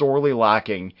that is sorely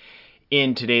lacking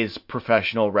in today's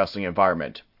professional wrestling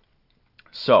environment.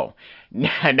 So,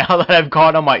 now that I've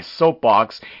gone on my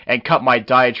soapbox and cut my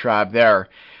diatribe there,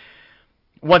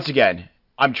 once again,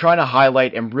 I'm trying to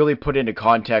highlight and really put into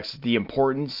context the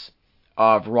importance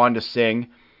of Rhonda Singh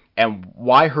and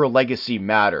why her legacy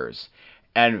matters.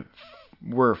 And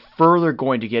we're further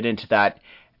going to get into that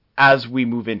as we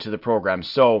move into the program.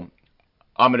 So,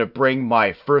 I'm going to bring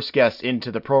my first guest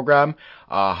into the program.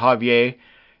 Javier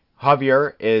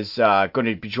is going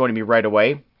to be joining me right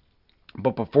away.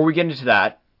 But before we get into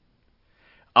that,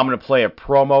 I'm going to play a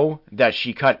promo that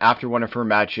she cut after one of her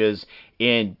matches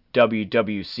in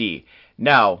WWC.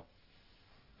 Now,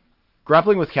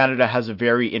 Grappling with Canada has a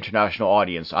very international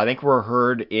audience. I think we're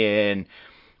heard in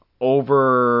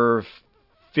over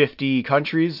 50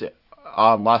 countries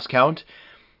on last count.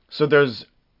 So there's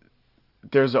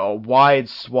a wide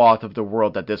swath of the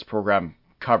world that this program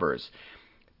covers.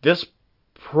 This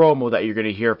promo that you're going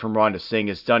to hear from Rhonda Singh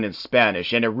is done in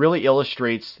Spanish, and it really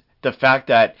illustrates the fact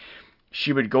that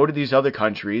she would go to these other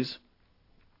countries,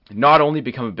 not only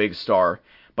become a big star,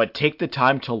 but take the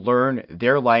time to learn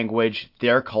their language,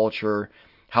 their culture,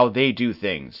 how they do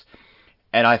things.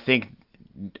 And I think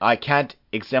I can't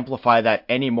exemplify that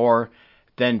any more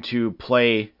than to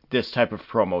play this type of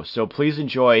promo. So please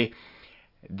enjoy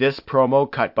this promo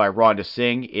cut by Rhonda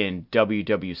Singh in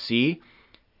WWC.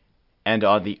 And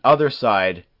on the other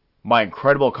side, my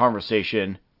incredible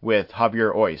conversation with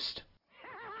Javier Oist.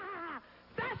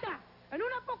 Sasha, en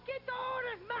unas poquitas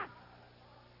horas más,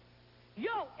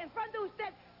 yo enfrente de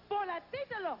usted por el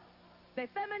título de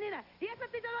femenina. Y ese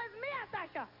título es mía,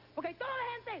 Sasha, porque toda la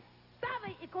gente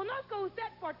sabe y conozco a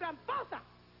usted por tramposa.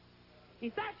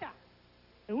 Y Sasha,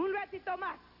 en un ratito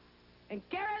más, en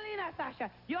Carolina,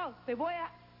 Sasha, yo te voy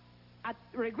a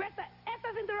regresar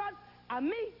este cinturón a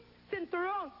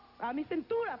mi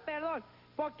cintura, perdón,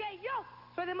 porque yo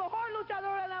soy la mejor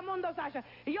luchadora del mundo, Sasha,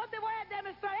 y yo te voy a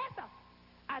demostrar eso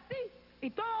a ti y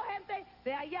toda la gente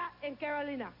de allá en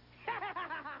Carolina.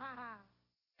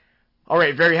 All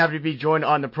right, very happy to be joined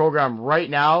on the program right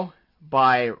now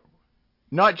by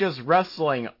not just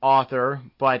wrestling author,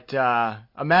 but a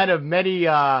man of many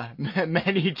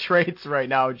many traits right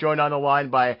now, joined on the line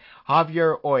by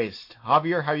Javier Oist.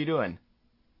 Javier, how you doing?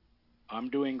 I'm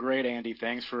doing great, Andy.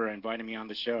 Thanks for inviting me on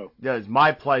the show. Yeah, it's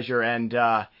my pleasure, and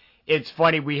it's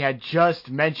funny, we had just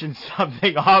mentioned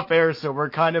something off air, so we're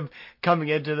kind of coming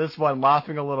into this one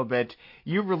laughing a little bit.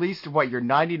 You released, your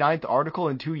 99th article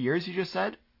in 2 years, you just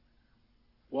said?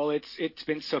 Well, it's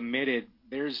been submitted.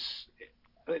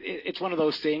 It's one of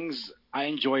those things. I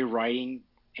enjoy writing,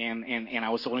 and I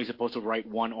was only supposed to write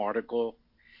one article,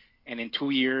 and in 2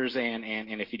 years, and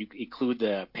if you include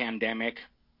the pandemic,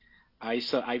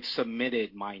 I've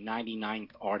submitted my 99th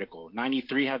article.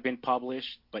 93 have been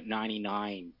published, but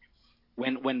 99.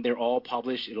 When they're all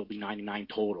published, it'll be 99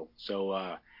 total. So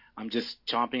I'm just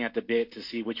chomping at the bit to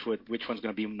see which one's going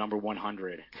to be number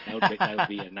 100. That would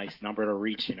be a nice number to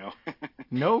reach,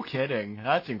 No kidding.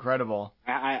 That's incredible.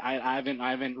 I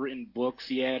haven't written books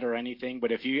yet or anything,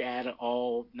 but if you add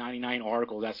all 99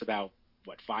 articles, that's about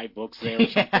 5 books there or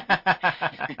something.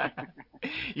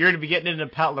 You're going to be getting into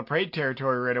Pat LaPrade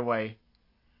territory right away.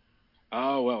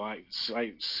 Oh well, I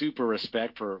super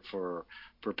respect for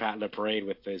Pat LaPrade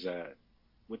with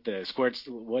the squared,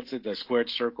 the squared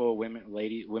circle, women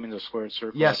of the squared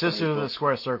circle. Yeah, Sisters of the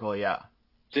Square Circle. Yeah.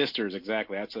 Sisters,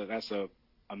 exactly. That's a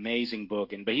amazing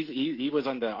book, but he was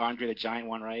on the Andre the Giant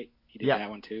one, right? He did that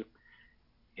one too.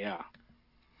 Yeah.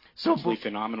 So absolutely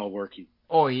phenomenal work.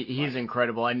 He's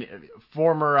incredible, and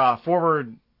former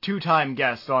two-time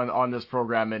guest on this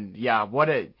program, and yeah,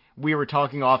 we were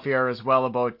talking off air as well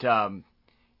about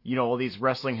all these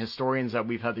wrestling historians that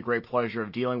we've had the great pleasure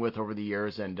of dealing with over the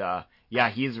years, and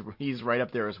he's right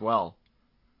up there as well.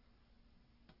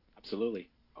 Absolutely.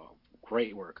 Oh,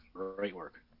 great work.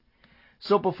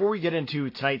 So before we get into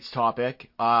tonight's topic,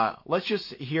 let's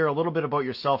just hear a little bit about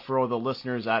yourself for all the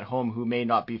listeners at home who may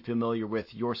not be familiar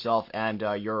with yourself and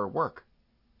your work.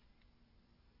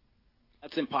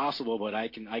 That's impossible, but I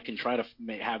can try to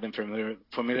have them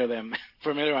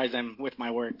familiarize them with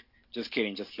my work. Just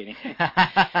kidding.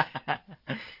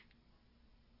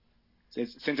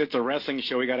 Since it's a wrestling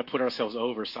show, we got to put ourselves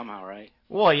over somehow, right?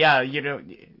 Well, yeah,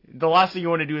 the last thing you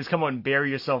want to do is come on and bury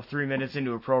yourself 3 minutes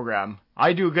into a program.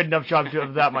 I do a good enough job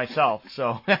of that myself,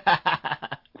 so.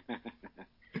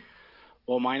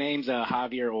 Well, my name's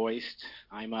Javier Oist.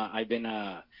 I've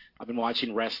been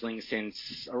watching wrestling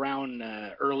since around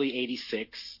early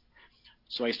 '86.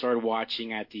 So I started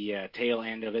watching at the tail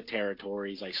end of the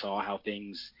territories. I saw how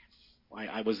things.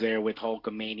 I was there with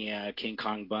Hulkamania, King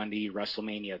Kong Bundy,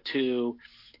 WrestleMania 2,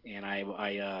 and I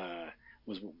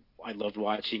loved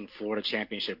watching Florida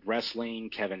Championship Wrestling,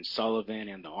 Kevin Sullivan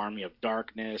and the Army of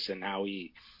Darkness, and how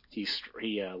he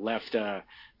left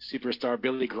superstar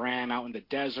Billy Graham out in the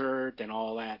desert and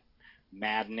all that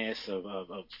madness of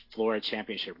Florida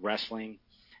Championship Wrestling.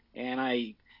 And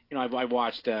I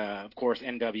watched of course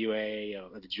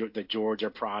NWA, the Georgia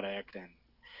product,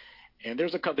 and there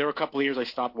were a couple of years I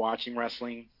stopped watching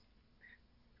wrestling.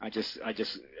 I just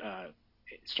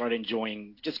started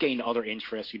enjoying, just getting other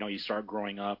interests. You start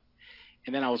growing up.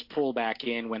 And then I was pulled back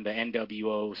in when the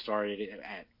NWO started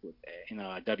in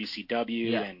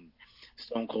WCW and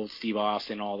Stone Cold Steve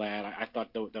Austin and all that. I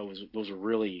thought those were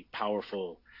really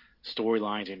powerful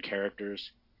storylines and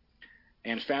characters.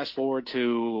 And fast forward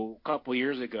to a couple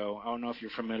years ago, I don't know if you're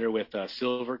familiar with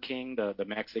Silver King, the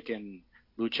Mexican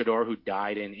luchador who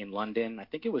died in London. I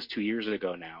think it was 2 years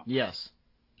ago now. Yes.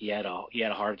 He had a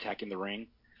heart attack in the ring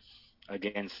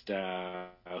against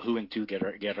Juventud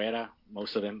Guerrera.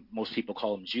 Most people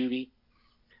call him Juvie.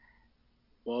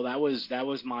 Well, that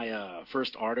was my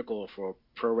first article for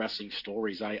Pro Wrestling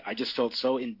Stories. I just felt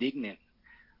so indignant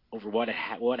over what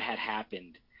had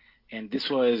happened. And this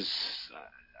was,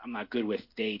 I'm not good with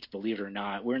dates, believe it or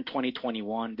not. We're in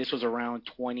 2021. This was around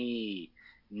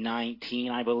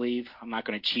 2019, I believe. I'm not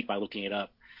going to cheat by looking it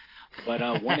up. But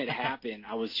when it happened,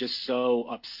 I was just so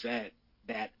upset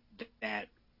that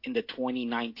in the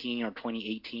 2019 or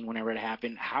 2018, whenever it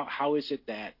happened, how is it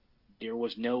that there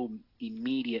was no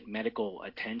immediate medical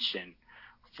attention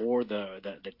for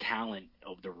the talent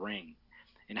of the ring?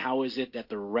 And how is it that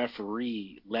the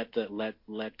referee let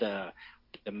the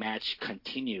match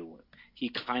continue?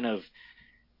 He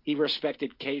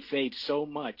respected kayfabe so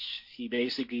much, he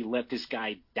basically let this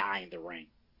guy die in the ring.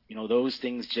 You know, those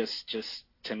things just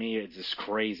to me, it's just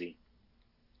crazy.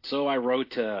 So I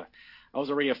was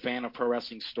already a fan of pro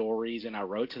wrestling stories, and I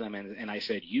wrote to them and I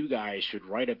said, you guys should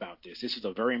write about this. This is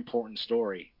a very important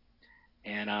story.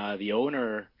 And the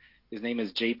owner, his name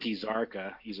is JP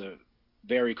Zarka. He's a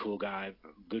very cool guy,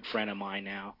 good friend of mine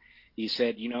now. He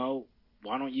said, you know,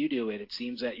 why don't you do it? It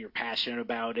seems that you're passionate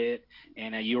about it,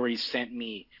 and you already sent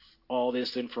me all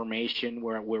this information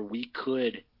where we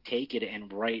could take it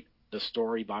and write the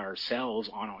story by ourselves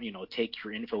on, you know, take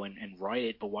your info and write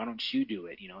it, but why don't you do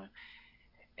it, you know?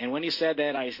 And when he said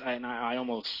that, I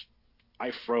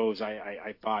froze.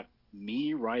 I thought,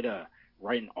 me write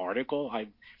an article?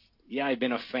 I've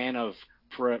been a fan of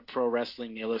Pro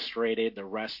Wrestling Illustrated, The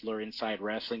Wrestler, Inside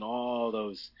Wrestling, all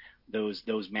those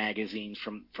magazines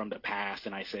from the past.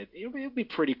 And I said, it would be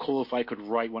pretty cool if I could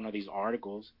write one of these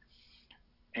articles.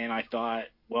 And I thought,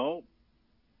 well,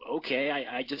 okay.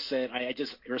 I just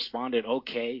responded,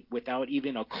 okay, without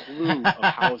even a clue of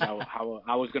how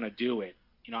I was going to do it.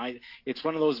 You know, it's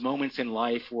one of those moments in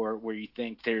life where you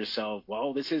think to yourself,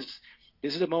 well, this is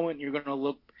the moment you're going to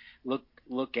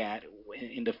look at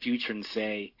in the future and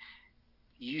say,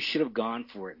 you should have gone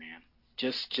for it, man.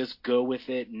 Just go with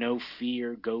it, no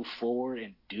fear, go forward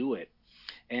and do it.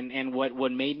 And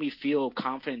what made me feel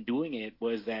confident doing it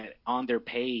was that on their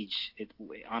page,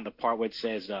 on the part where it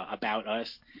says about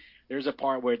us, there's a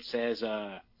part where it says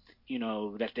you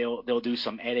know, that they'll do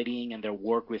some editing and they'll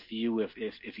work with you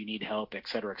if you need help, et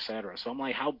cetera, et cetera. So I'm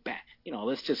like, how bad? You know,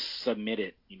 let's just submit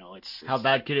it. You know, it's how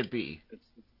bad could it be?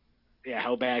 Yeah,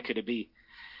 how bad could it be?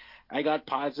 I got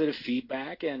positive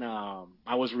feedback, and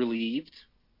I was relieved.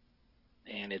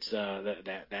 And it's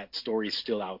that story's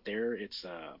still out there. It's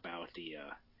about the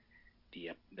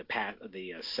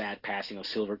sad passing of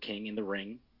Silver King in the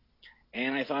ring.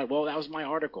 And I thought, well, that was my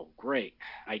article. Great,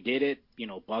 I did it. You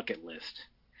know, bucket list.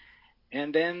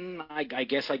 And then I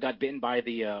guess I got bitten by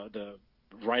the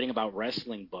writing about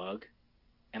wrestling bug,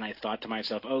 and I thought to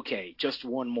myself, okay, just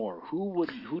one more. Who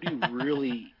do you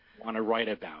really want to write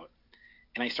about?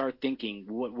 And I started thinking,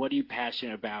 what are you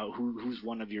passionate about? Who's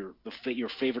one of your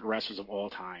favorite wrestlers of all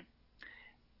time?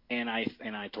 And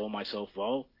I told myself,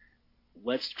 well,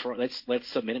 let's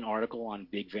submit an article on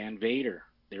Big Van Vader.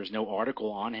 There's no article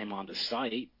on him on the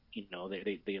site. You know,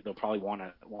 they'll probably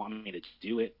want me to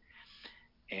do it.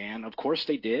 And of course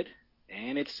they did,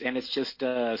 and it's just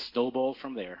snowballed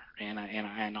from there.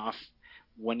 And off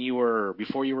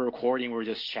before you were recording, we were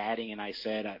just chatting, and I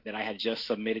said that I had just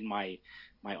submitted my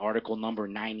article number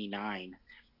 99,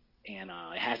 and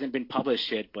it hasn't been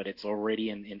published yet, but it's already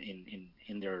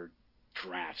in their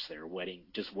drafts. They're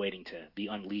just waiting to be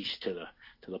unleashed to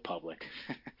the public.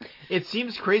 It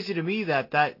seems crazy to me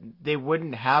that they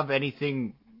wouldn't have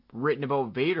anything written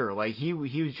about Vader. Like he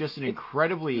was just an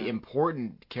incredibly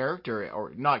important character,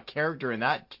 or not character in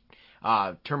that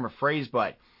term of phrase,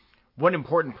 but one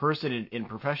important person in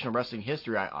professional wrestling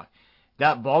history.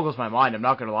 That boggles my mind. I'm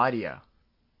not going to lie to you.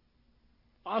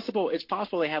 It's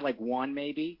possible they had like one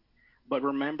maybe, but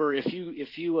remember, if you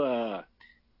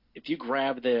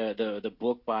grab the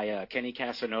book by Kenny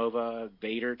Casanova,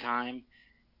 Vader Time,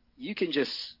 you can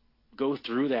just go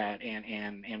through that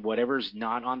and whatever's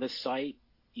not on the site,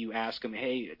 you ask them,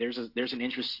 hey, there's an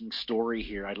interesting story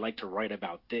here. I'd like to write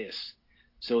about this.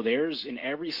 So there's, in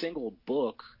every single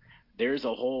book, there's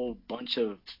a whole bunch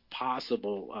of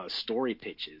possible story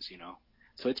pitches, you know.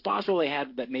 So it's possible they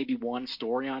had that maybe one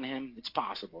story on him. It's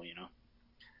possible, you know.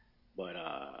 But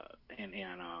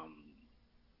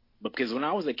but because when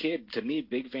I was a kid, to me,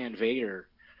 Big Van Vader,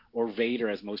 or Vader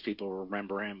as most people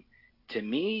remember him, to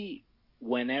me,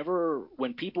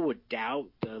 when people would doubt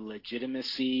the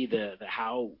legitimacy, the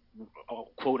how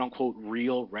quote unquote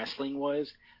real wrestling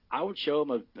was, I would show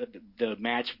them the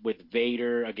match with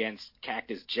Vader against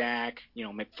Cactus Jack, you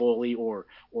know, McFoley, or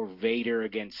Vader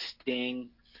against Sting.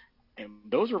 And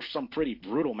those are some pretty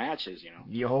brutal matches, you know.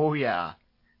 Oh yeah.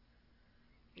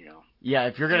 You know. Yeah,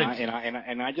 if you're gonna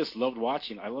and I just loved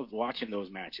watching. I loved watching those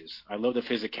matches. I love the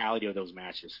physicality of those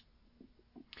matches.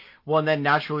 Well, and then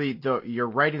naturally, your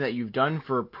writing that you've done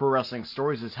for Pro Wrestling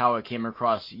Stories is how it came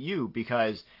across you,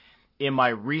 because in my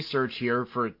research here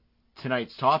for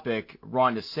tonight's topic,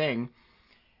 Rhonda Singh,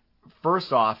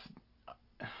 first off,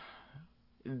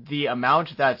 the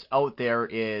amount that's out there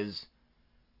is,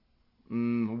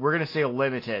 we're going to say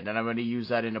limited, and I'm going to use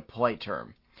that in a polite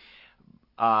term.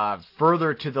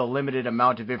 Further to the limited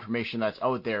amount of information that's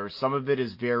out there, some of it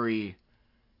is very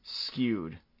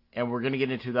skewed, and we're going to get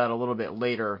into that a little bit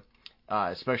later,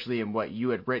 especially in what you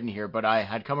had written here, but I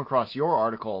had come across your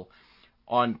article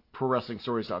on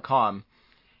ProWrestlingStories.com,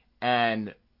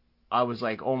 and I was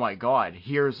like, oh my god,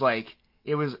 here's like,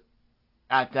 it was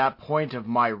at that point of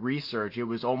my research, it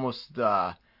was almost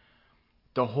the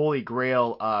holy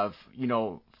grail of,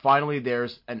 finally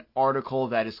there's an article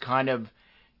that is kind of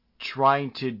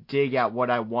trying to dig at what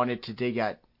I wanted to dig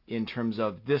at in terms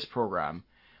of this program.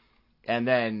 And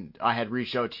then I had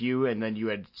reached out to you, and then you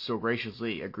had so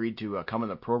graciously agreed to come on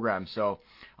the program. So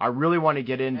I really want to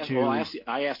get into. Well,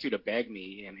 I asked you to beg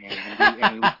me, and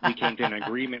we came to an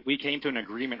agreement. We came to an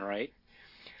agreement, right?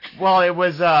 Well, it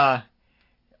was. I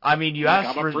mean, you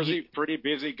asked for. I'm a pretty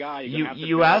busy guy.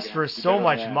 You asked for so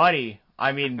much money.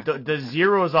 I mean, the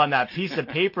zeros on that piece of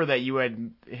paper that you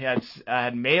had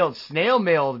mailed, snail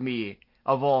mailed me,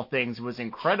 of all things, was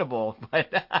incredible.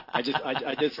 But you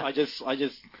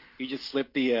just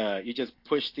slipped you just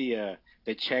pushed the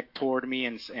check toward me,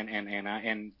 and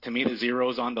to me the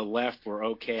zeros on the left were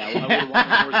okay. I would want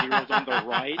more zeros on the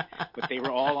right, but they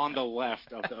were all on the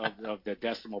left of the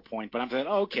decimal point. But I'm saying,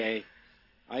 okay,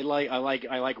 I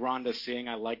like Rhonda Singh.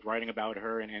 I like writing about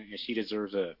her, and she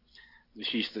deserves the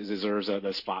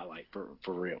spotlight for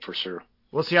real, for sure.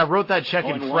 Well, see, I wrote that check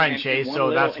in French,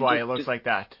 so that's why it looks like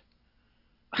that.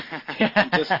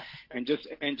 and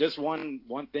just one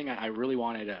thing I really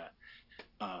wanted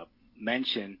to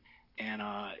mention, and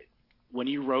when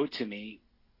you wrote to me,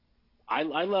 I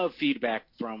love feedback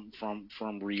from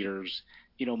readers.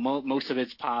 Most of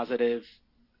it's positive,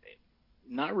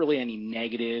 not really any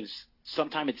negatives.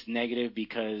 Sometimes it's negative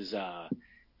because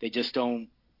they just don't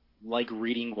like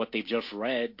reading what they've just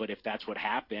read, but if that's what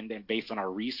happened, and based on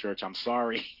our research, I'm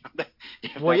sorry.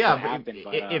 Well, yeah, happened,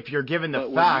 but, if you're given the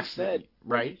facts, right?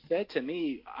 What you said to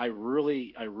me, I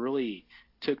really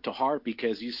took to heart,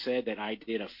 because you said that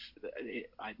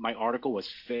my article was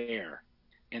fair,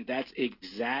 and that's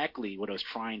exactly what I was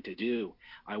trying to do.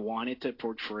 I wanted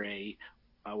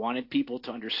people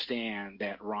to understand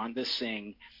that Rhonda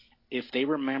Singh, if they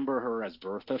remember her as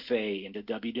Bertha Faye in the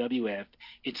WWF,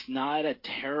 it's not a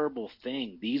terrible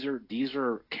thing. These are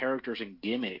characters and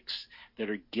gimmicks that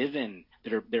are given,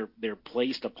 they're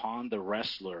placed upon the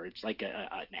wrestler. It's like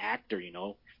an actor, in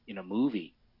a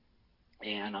movie.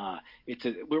 And I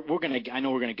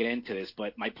know we're gonna get into this,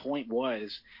 but my point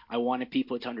was, I wanted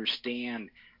people to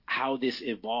understand how this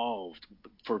evolved,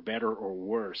 for better or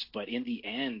worse. But in the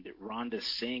end, Rhonda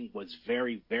Singh was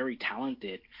very, very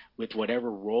talented with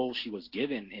whatever role she was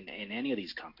given in any of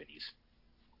these companies.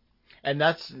 And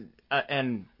that's I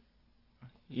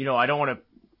don't want to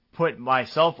put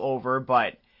myself over,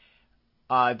 but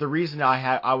the reason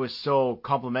I was so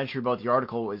complimentary about the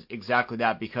article was exactly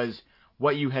that, because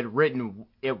what you had written,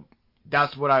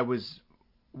 that's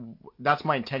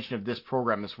my intention of this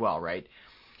program as well, right?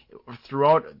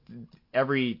 Throughout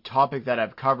every topic that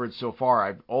I've covered so far,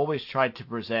 I've always tried to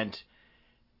present,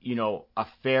 a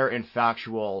fair and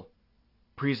factual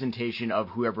presentation of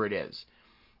whoever it is.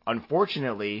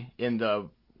 Unfortunately, in the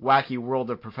wacky world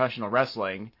of professional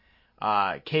wrestling,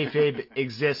 kayfabe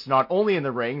exists not only in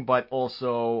the ring, but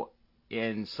also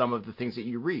in some of the things that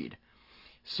you read.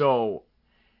 So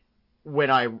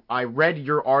when I read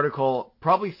your article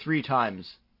probably 3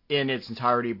 times in its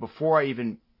entirety before I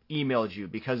even emailed you,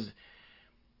 because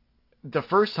the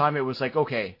first time it was like,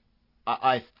 okay,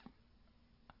 I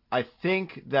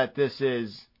think that this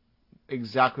is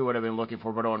exactly what I've been looking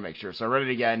for, but I want to make sure. So I read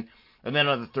it again, and then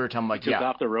on the third time, I'm like, took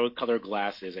off the rose-colored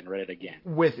glasses and read it again.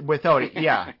 Without it,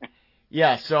 yeah,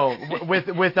 yeah. So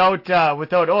without,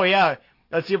 oh yeah,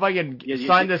 let's see if I can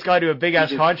sign this guy to a big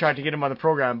ass contract to get him on the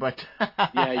program. But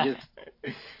yeah,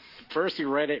 first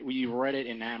you read it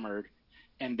enamored.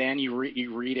 And then you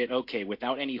read it, okay,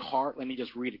 without any heart. Let me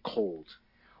just read it cold.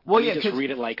 Well, just read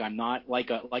it like I'm not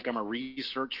like I'm a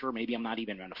researcher. Maybe I'm not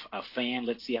even a fan.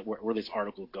 Let's see where this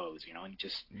article goes, and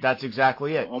just. That's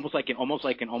exactly it. Almost like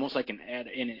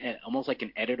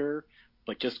an editor,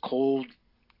 but just cold,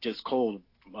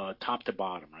 top to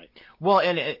bottom, right? Well,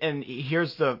 and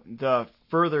here's the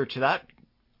further to that.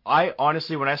 I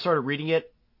honestly, when I started reading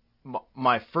it,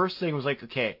 my first thing was like,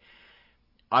 okay,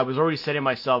 I was already setting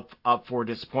myself up for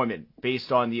disappointment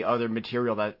based on the other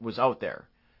material that was out there.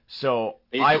 So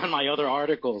based on my other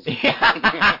articles.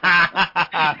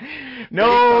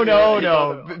 No.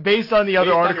 Based on the other Based on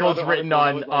your articles other written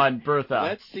articles, on Bertha.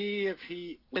 Let's see if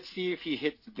he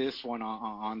hits this one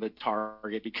on the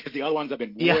target, because the other ones have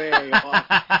been Yeah. way off.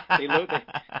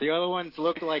 The other ones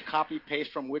look like copy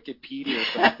paste from Wikipedia or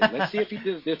something. Let's see if he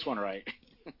does this one right.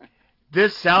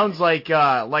 This sounds like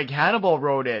Hannibal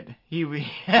wrote it.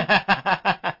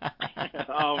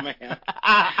 Oh man,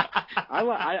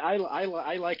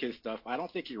 I like his stuff. I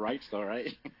don't think he writes though,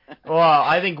 right? Well,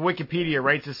 I think Wikipedia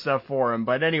writes his stuff for him.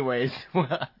 But anyways,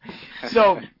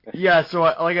 so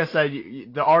like I said,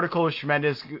 the article is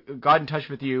tremendous. Got in touch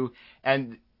with you,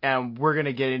 and we're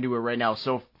gonna get into it right now.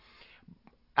 So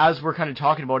as we're kind of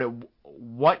talking about it,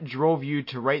 what drove you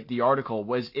to write the article?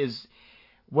 Was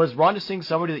Rhonda Singh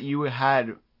somebody that you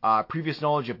had previous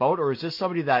knowledge about, or is this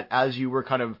somebody that, as you were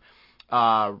kind of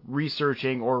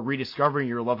researching or rediscovering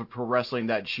your love of pro wrestling,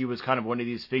 that she was kind of one of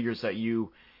these figures that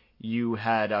you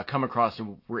had come across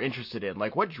and were interested in?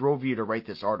 Like, what drove you to write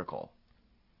this article?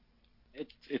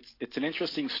 It's an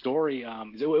interesting story.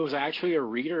 It was actually a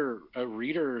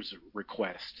reader's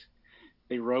request.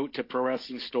 They wrote to Pro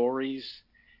Wrestling Stories,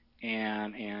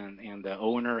 and the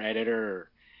owner editor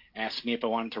asked me if I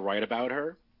wanted to write about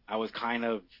her. I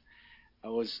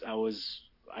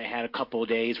had a couple of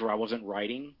days where I wasn't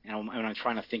writing, and I'm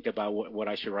trying to think about what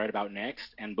I should write about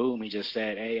next. And boom, he just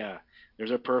said, "Hey,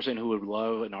 there's a person who would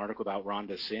love an article about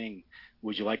Rhonda Singh.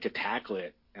 Would you like to tackle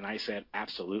it?" And I said,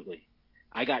 "Absolutely."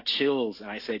 I got chills, and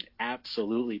I said,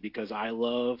 "Absolutely," because I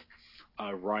love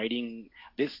writing.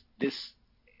 This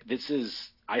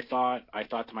is. I thought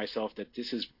to myself that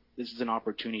this is an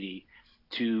opportunity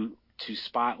to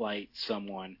spotlight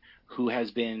someone who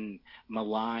has been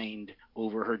maligned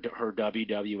over her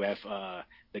WWF,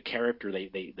 the character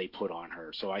they put on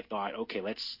her. So I thought, okay,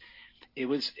 it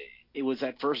was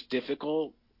at first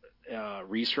difficult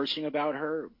researching about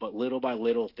her, but little by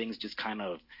little things just kind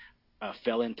of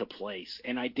fell into place.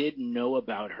 And I did know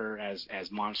about her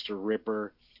as Monster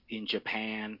Ripper in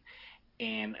Japan,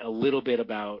 and a little bit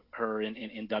about her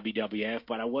in WWF,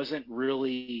 but I wasn't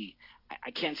really,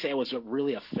 I can't say I was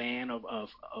really a fan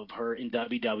of her in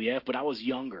WWF, but I was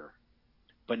younger.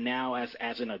 But now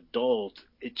as an adult,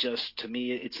 it just, to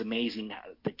me, it's amazing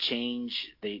the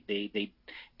change they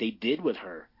did with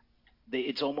her.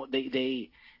 To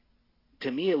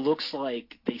me, it looks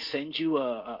like they send you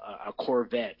a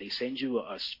Corvette, they send you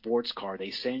a sports car,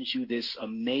 they send you this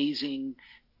amazing,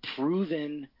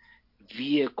 proven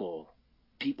vehicle.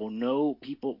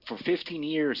 People for 15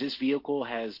 years, this vehicle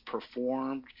has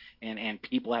performed, and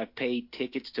people have paid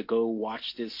tickets to go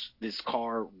watch this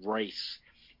car race.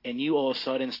 And you all of a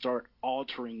sudden start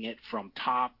altering it from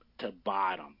top to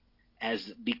bottom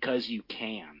because you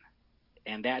can.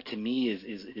 And that to me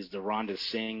is the Rhonda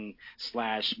Singh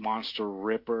 / Monster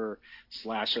Ripper /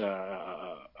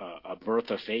 a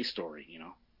Bertha Faye story. You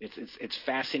know, it's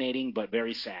fascinating but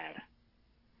very sad.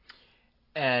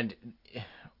 And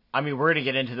I mean, we're gonna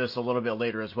get into this a little bit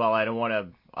later as well. I don't want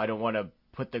to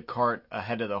put the cart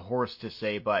ahead of the horse to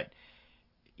say, but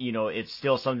you know, it's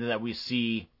still something that we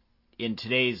see in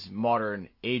today's modern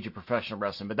age of professional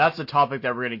wrestling. But that's a topic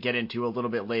that we're gonna get into a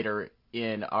little bit later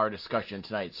in our discussion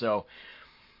tonight. So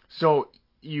it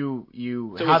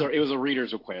was a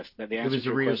reader's request. The answer to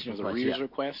your question was a reader's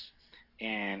request,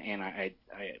 and I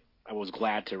was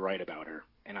glad to write about her.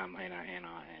 And I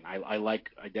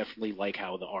definitely like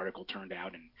how the article turned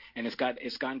out, and it's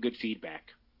gotten good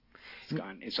feedback.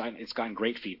 It's gotten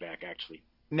great feedback, actually.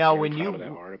 Now, when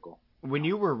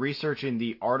you were researching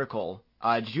the article,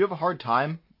 did you have a hard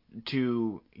time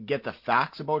to get the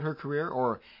facts about her career,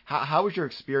 or how was your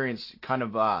experience kind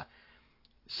of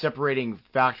separating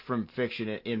fact from fiction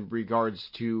in regards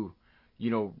to,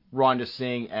 you know, Rhonda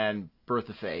Singh and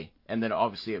Bertha Faye, and then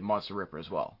obviously at Monster Ripper as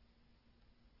well?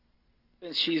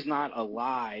 Since she's not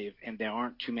alive and there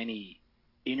aren't too many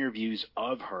interviews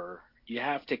of her, you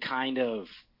have to kind of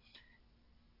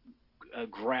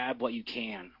grab what you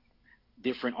can,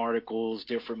 different articles,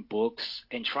 different books,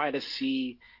 and try to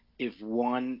see if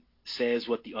one says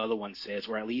what the other one says,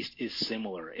 or at least is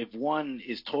similar. If one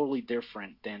is totally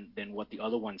different than what the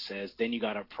other one says, then you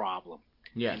got a problem.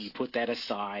 Yes. And you put that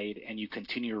aside and you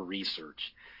continue your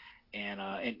research. And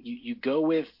you go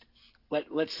with,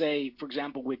 let's say, for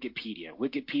example, Wikipedia.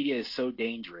 Wikipedia is so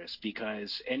dangerous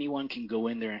because anyone can go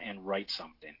in there and write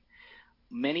something.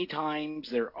 Many times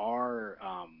there's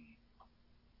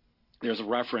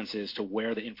references to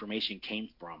where the information came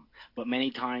from, but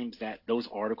many times that those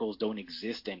articles don't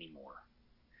exist anymore.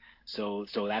 So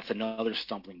that's another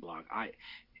stumbling block.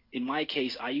 in my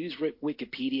case, I use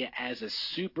Wikipedia as a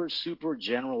super, super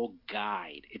general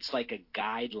guide. It's like a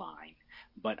guideline,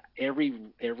 but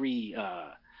every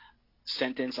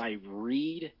sentence I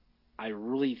read, I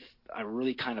really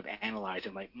kind of analyze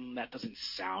it. Like, that doesn't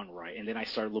sound right. And then I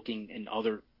start looking in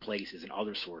other places and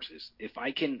other sources. If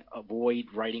I can avoid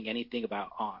writing anything about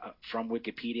from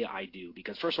Wikipedia, I do,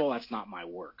 because first of all, that's not my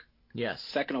work. Yes.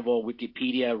 Second of all,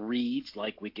 Wikipedia reads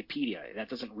like Wikipedia. That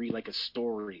doesn't read like a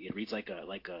story. It reads like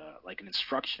an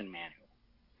instruction manual.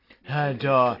 And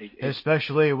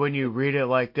especially when you read it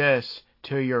like this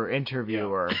to your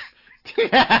interviewer.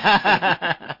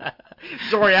 Yeah.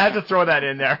 Sorry, I had to throw that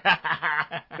in there.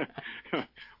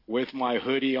 With my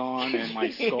hoodie on and my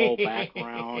skull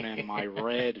background and my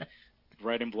red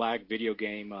and black video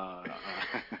game chair.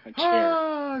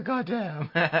 Oh, goddamn.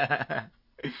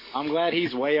 I'm glad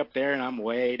he's way up there and I'm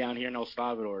way down here in El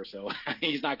Salvador, so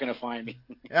he's not going to find me.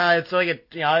 It's like I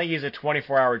think he's a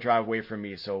 24-hour drive away from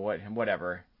me, so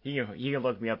whatever. He can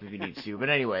look me up if he needs to. But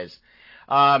anyways,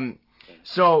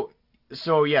 so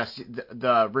yes,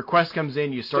 the request comes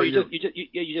in. You start. So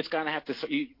you just kind of have to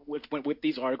with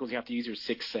these articles. You have to use your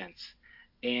sixth sense,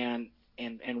 and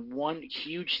one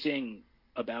huge thing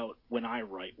about when I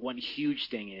write, one huge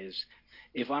thing is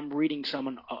if I'm reading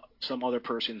some other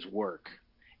person's work,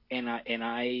 and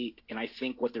I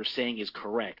think what they're saying is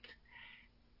correct,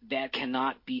 that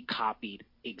cannot be copied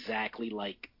exactly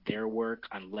like their work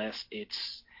unless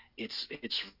it's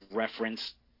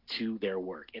referenced to their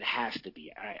work. It has to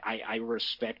be. I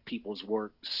respect people's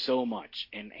work so much,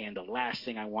 and the last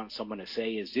thing I want someone to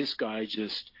say is this guy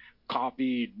just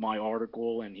copied my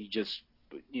article and he just,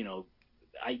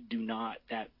 I do not.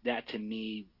 That to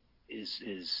me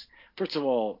is first of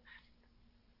all,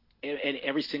 and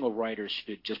every single writer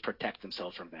should just protect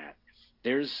themselves from that.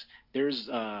 There's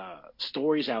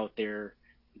stories out there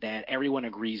that everyone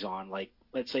agrees on, like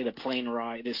let's say the plane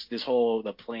ride,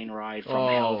 the plane ride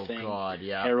from hell thing. Oh God,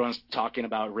 yeah. Everyone's talking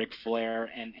about Ric Flair,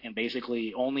 and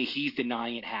basically only he's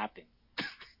denying it happened.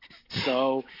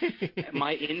 So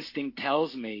my instinct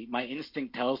tells me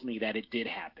that it did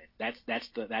happen. That's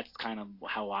kind of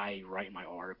how I write my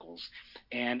articles,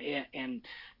 and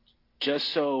just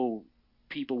so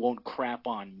people won't crap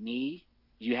on me,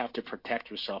 you have to protect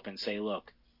yourself and say,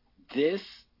 look, this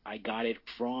I got it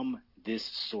from this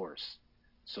source.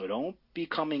 So don't be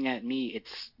coming at me.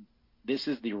 This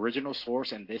is the original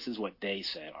source, and this is what they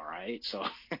said. All right. So,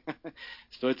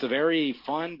 so it's a very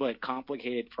fun but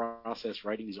complicated process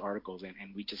writing these articles, and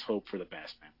we just hope for the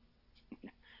best,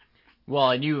 man.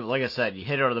 Well, and you, like I said, you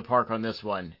hit it out of the park on this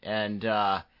one. And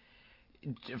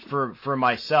for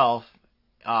myself,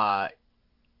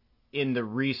 in the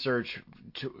research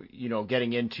to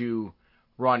getting into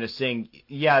Rhonda Singh,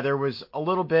 yeah, there was a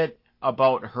little bit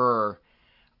about her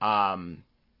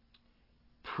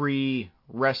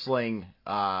pre-wrestling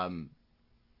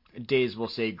days, we'll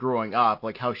say, growing up,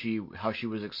 like how she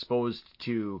was exposed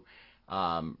to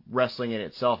wrestling in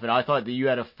itself. And I thought that you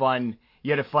had a fun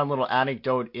little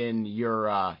anecdote in your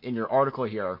article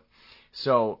here.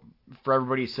 So for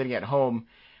everybody sitting at home,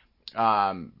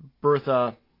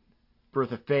 Bertha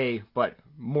Faye, but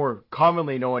more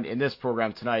commonly known in this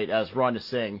program tonight as Rhonda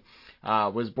Singh,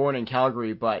 was born in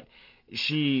Calgary, but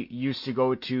she used to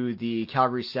go to the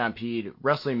Calgary Stampede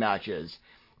wrestling matches.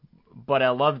 But I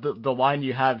love the line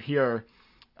you have here,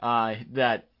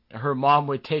 that her mom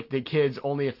would take the kids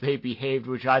only if they behaved,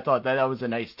 which I thought that was a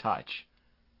nice touch.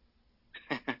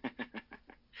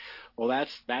 Well,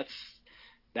 that's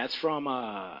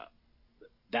from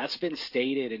that's been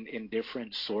stated in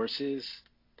different sources.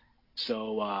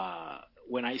 So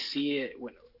when I see it,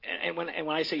 when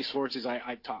I say sources,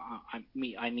 I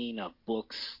mean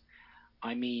books.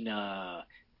 I mean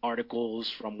articles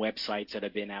from websites that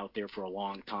have been out there for a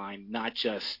long time, not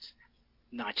just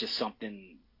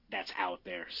something that's out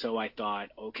there. So I thought,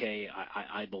 okay,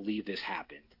 I believe this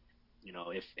happened.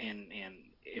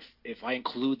 If I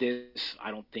include this,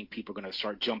 I don't think people are going to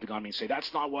start jumping on me and say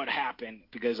that's not what happened,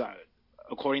 because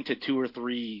according to 2 or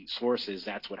 3 sources,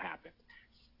 that's what happened.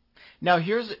 Now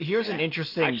here's an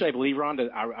interesting. Actually, I believe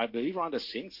Rhonda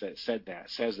Singh says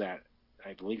that.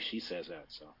 I believe she says that.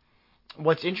 So.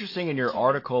 What's interesting in your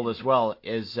article as well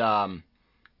is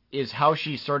how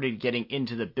she started getting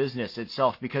into the business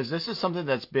itself, because this is something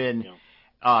that's been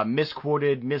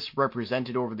misquoted,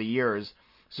 misrepresented over the years.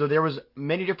 So there was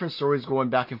many different stories going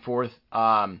back and forth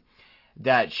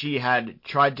that she had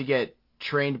tried to get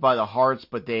trained by the Hearts,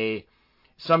 but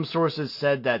some sources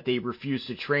said that they refused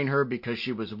to train her because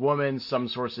she was a woman. Some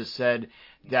sources said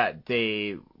that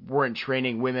they weren't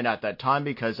training women at that time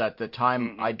because at the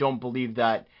time I don't believe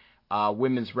that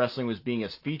women's wrestling was being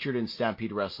as featured in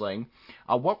Stampede Wrestling.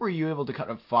 What were you able to kind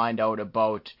of find out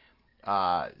about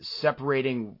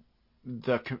separating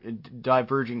the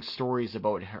diverging stories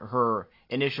about her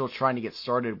initial trying to get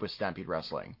started with Stampede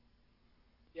Wrestling?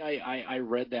 Yeah, I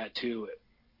read that too.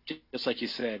 Just like you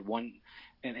said,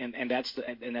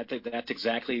 that's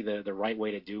exactly the right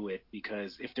way to do it,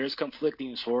 because if there's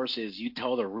conflicting sources, you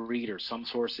tell the reader some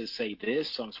sources say this,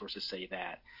 some sources say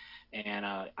that. And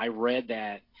I read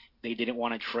that they didn't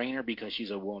want to train her because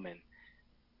she's a woman.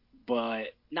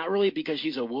 But not really because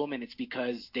she's a woman, it's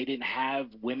because they didn't have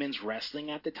women's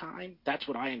wrestling at the time. That's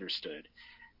what I understood.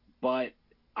 But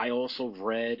I also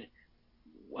read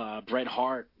Bret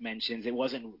Hart mentions it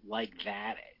wasn't like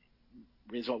that.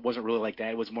 It wasn't really like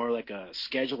that. It was more like a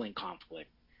scheduling conflict.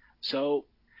 So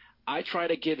I try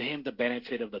to give him the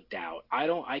benefit of the doubt.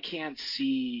 I can't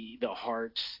see the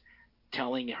Harts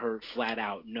telling her flat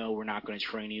out, no, we're not going to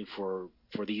train you for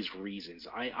these reasons.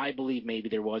 I believe maybe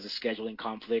there was a scheduling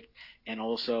conflict, and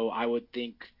also I would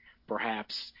think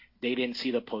perhaps they didn't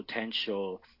see the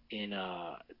potential in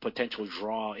potential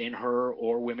draw in her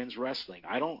or women's wrestling.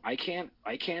 I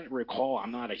can't recall.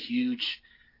 I'm not a huge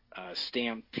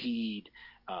Stampede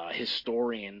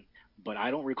historian, but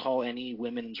I don't recall any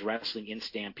women's wrestling in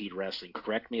Stampede Wrestling.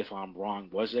 Correct me if I'm wrong.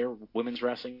 Was there women's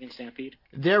wrestling in Stampede?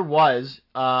 There was.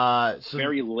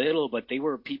 Very little, but they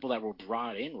were people that were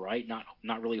brought in, right?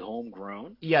 Not really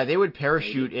homegrown. Yeah, they would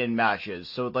parachute in matches.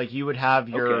 So like you would have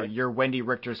your Okay. your Wendy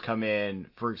Richters come in,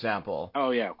 for example.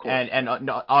 Oh yeah, cool. And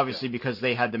obviously because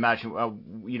they had the match,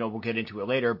 we'll get into it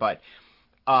later, but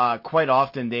quite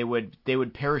often they would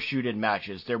parachute in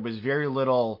matches. There was very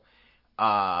little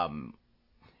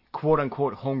quote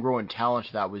unquote homegrown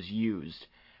talent that was used.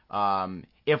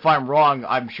 If I'm wrong,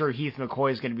 I'm sure Heath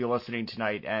McCoy is going to be listening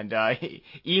tonight, and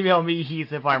email me,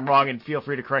 Heath, if I'm wrong, and feel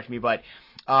free to correct me. But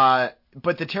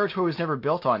the territory was never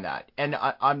built on that, and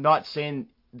I'm not saying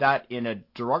that in a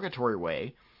derogatory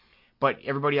way, but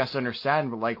everybody has to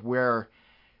understand, like we're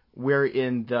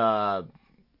in the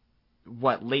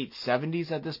late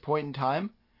 70s at this point in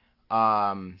time.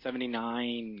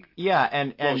 79. Yeah,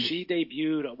 and well, she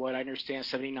debuted, what I understand,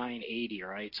 79, 80,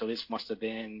 right? So this must have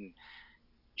been.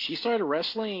 She started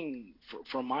wrestling.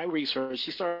 From my research,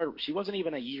 she wasn't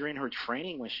even a year in her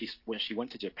training when she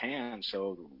went to Japan.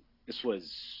 So this was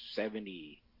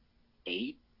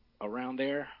 78, around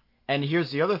there. And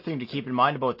here's the other thing to keep in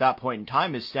mind about that point in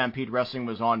time is Stampede Wrestling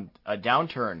was on a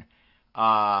downturn.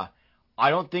 I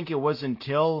don't think it was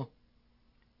until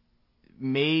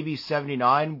maybe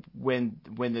 79 when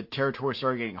the territory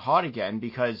started getting hot again,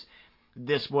 because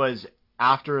this was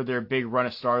after their big run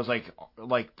of stars, like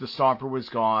the Stomper was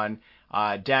gone,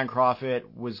 Dan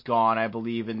Crawford was gone, I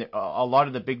believe, and a lot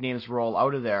of the big names were all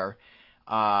out of there.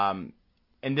 And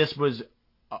this was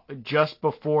just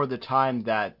before the time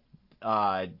that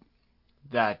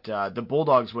the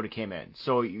Bulldogs would have came in.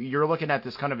 So you're looking at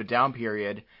this kind of a down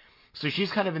period. So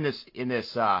she's kind of in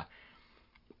this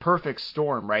perfect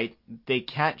storm, right? They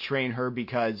can't train her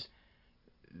because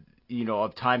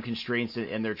of time constraints,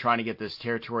 and they're trying to get this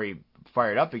territory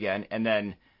fired up again. And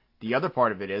then the other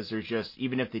part of it is there's just,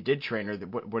 even if they did train her,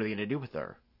 what are they going to do with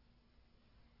her?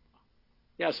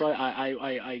 Yeah, so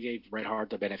I gave Bret Hart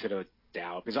the benefit of the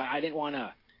doubt because I didn't want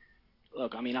to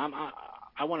look. I mean, I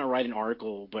want to write an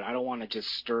article, but I don't want to just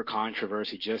stir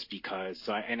controversy just because.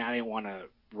 And I didn't want to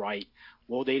write,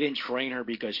 well, they didn't train her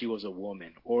because she was a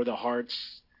woman, or the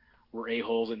Harts were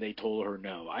a-holes and they told her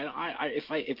no.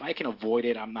 If I can avoid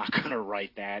it, I'm not going to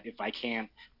write that if I can't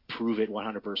prove it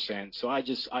 100%. So I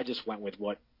just went with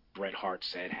what Bret Hart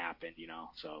said happened,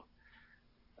 So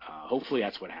hopefully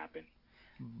that's what happened.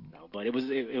 But it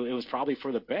was probably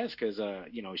for the best because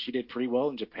she did pretty well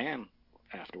in Japan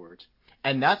afterwards.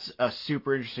 And that's a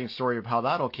super interesting story of how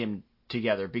that all came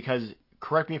together, because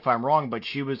correct me if I'm wrong, but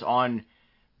she was on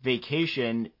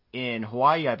vacation in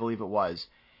Hawaii, I believe it was,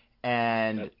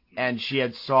 and she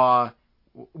had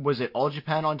was it All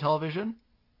Japan on television?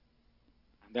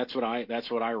 That's what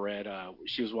I read.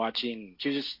 She was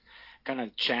just kind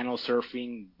of channel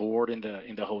surfing, bored in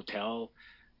the hotel,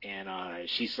 and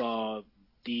she saw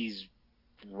these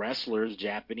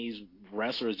Japanese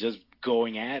wrestlers, just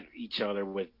going at each other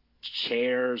with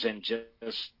chairs and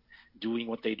just doing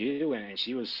what they do, and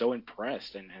she was so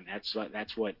impressed, and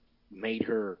that's what made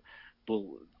her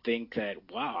think that,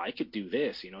 wow, I could do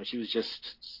this. She was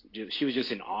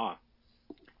just in awe.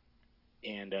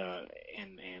 And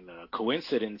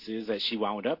coincidence is that she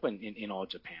wound up in All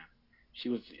Japan. She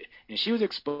was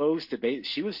exposed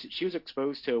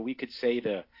to, we could say,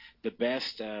 the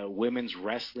best women's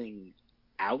wrestling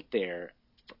out there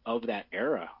of that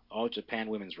era, All Japan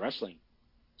Women's Wrestling.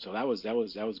 So that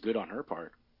was good on her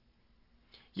part.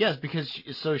 Yes, because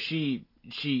I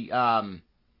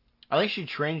think she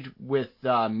trained with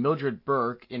Mildred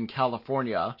Burke in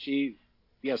California.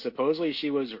 Supposedly she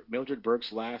was Mildred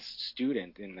Burke's last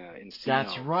student in Singh,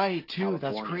 That's right too.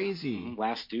 California. That's crazy.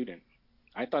 Last student.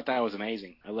 I thought that was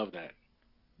amazing. I love that.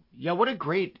 Yeah, what a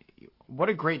great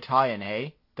tie-in,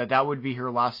 hey? That would be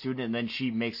her last student, and then she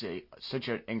makes such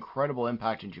an incredible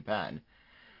impact in Japan.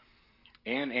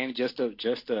 And just a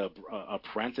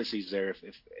parenthesis there.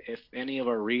 If any of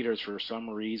our readers for some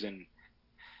reason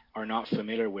are not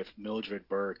familiar with Mildred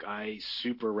Burke, I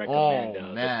super recommend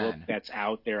the book that's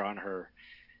out there on her.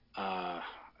 I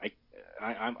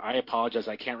apologize,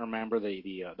 I can't remember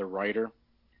the writer,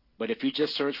 but if you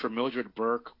just search for Mildred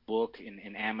Burke book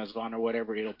in Amazon or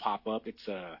whatever, it'll pop up. It's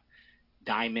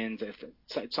Diamonds, it's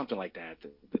something like that.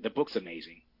 The book's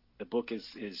amazing. The book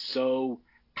is so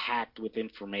packed with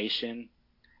information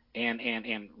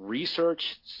and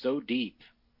research so deep.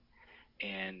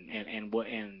 And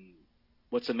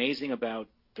what's amazing about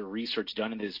the research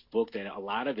done in this book, that a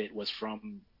lot of it was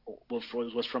from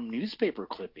newspaper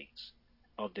clippings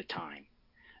of the time.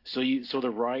 So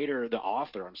the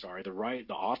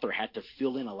author had to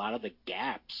fill in a lot of the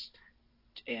gaps,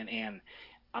 and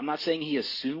I'm not saying he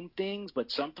assumed things, but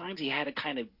sometimes he had to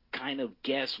kind of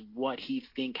guess what he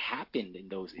think happened in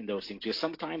those things, because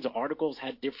sometimes the articles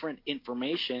had different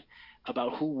information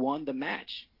about who won the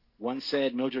match. One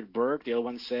said Mildred Burke, the other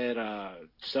one said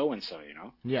so and so,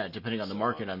 Yeah, depending on the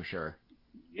market, I'm sure.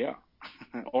 Yeah.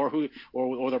 or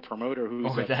the promoter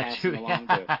who's passing along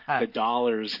the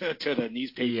dollars to the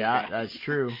newspaper. Yeah, guy. That's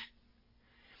true.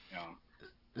 Yeah.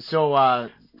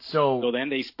 So then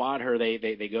they spot her.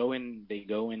 They go in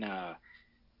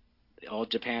All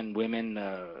Japan women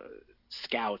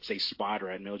scouts. They spot her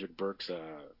at Mildred Burke's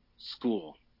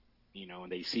school,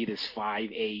 and they see this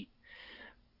 5'8"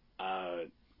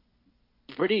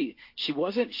 pretty. She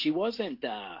wasn't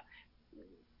the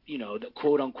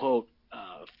quote unquote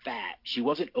fat. She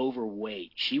wasn't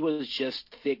overweight. She was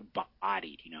just thick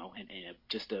bodied, and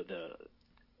just a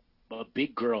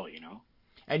big girl,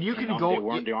 And you can go.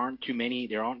 There weren't too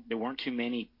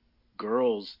many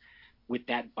girls with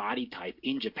that body type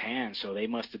in Japan, so they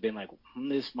must have been like,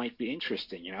 this might be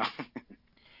interesting,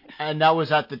 And that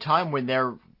was at the time when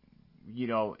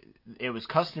it was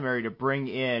customary to bring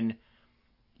in,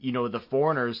 the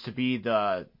foreigners to be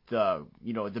the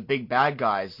big bad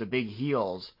guys, the big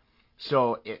heels.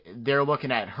 So they're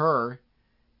looking at her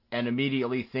and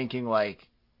immediately thinking like,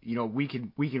 we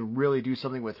can really do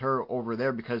something with her over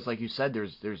there, because like you said,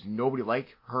 there's nobody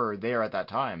like her there at that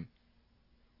time.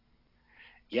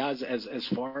 Yeah, as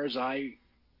far as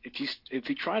if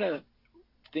you try to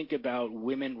think about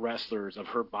women wrestlers of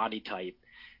her body type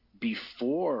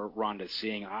before Rhonda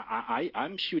Singh,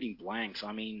 I'm shooting blanks.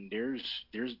 I mean,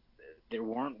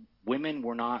 women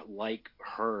were not like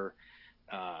her,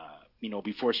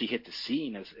 before she hit the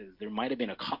scene. As there might have been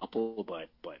a couple, but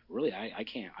really, I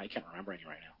can't remember any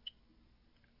right now.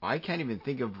 I can't even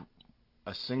think of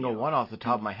a single one off the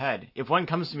top of my head. If one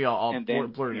comes to me, I'll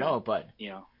blurt it out. But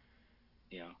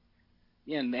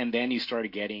and then you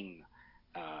started getting,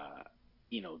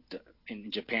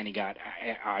 in Japan you got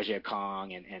Aja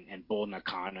Kong and Bull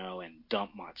Nakano and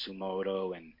Dump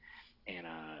Matsumoto and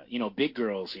big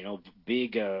girls,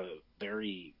 big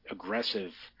very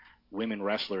aggressive women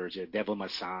wrestlers, Devil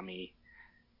Masami,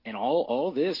 and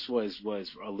all this was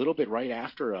a little bit right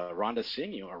after Rhonda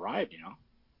Singh arrived,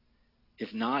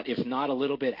 If not a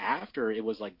little bit after, it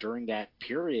was like during that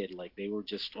period, like they were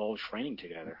just all training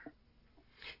together.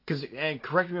 And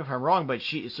correct me if I'm wrong, but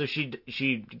she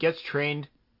gets trained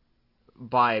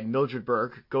by Mildred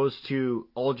Burke, goes to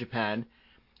All Japan.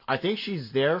 I think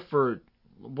she's there for,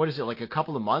 what is it, like a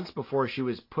couple of months before she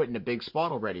was put in a big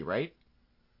spot already, right?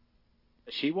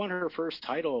 She won her first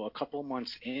title a couple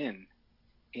months in,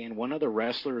 and one of the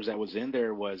wrestlers that was in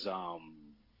there was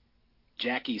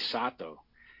Jackie Sato.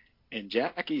 And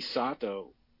Jackie Sato,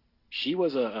 she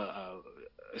was a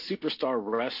superstar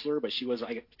wrestler, but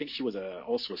I think she was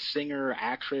also a singer,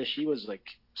 actress. She was like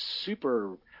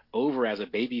super over as a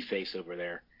baby face over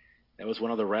there. That was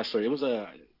one of the wrestlers. It was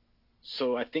I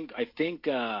think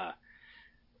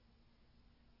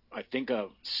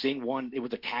Singh won. It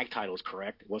was the tag titles,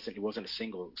 correct? It wasn't a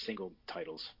single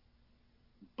titles,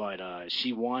 but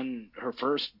she won her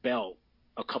first belt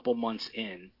a couple months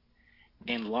in,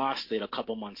 and lost it a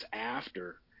couple months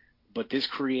after. But this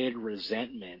created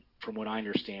resentment, from what I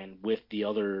understand, with the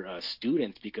other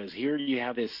students, because here you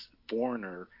have this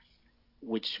foreigner,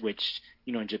 which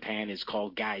in Japan is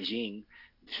called gaijin,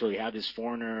 So you have this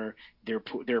foreigner.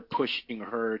 They're pushing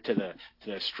her to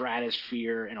the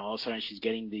stratosphere, and all of a sudden she's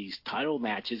getting these title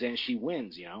matches and she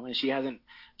wins. And she hasn't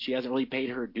really paid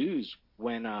her dues.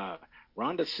 When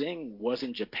Rhonda Singh was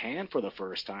in Japan for the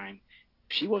first time,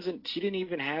 she didn't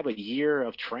even have a year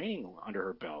of training under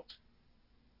her belt.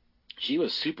 She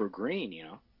was super green.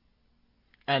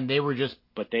 And they were just,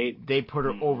 but they put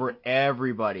her over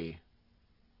everybody.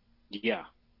 Yeah.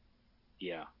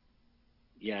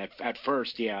 At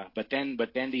first, yeah, but then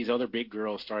these other big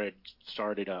girls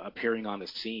started appearing on the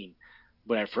scene.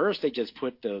 But at first, they just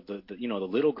put the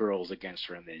little girls against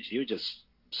her, and then she was just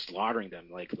slaughtering them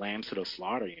like lambs to the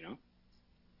slaughter.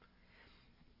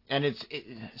 And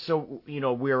so we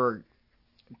were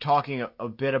talking a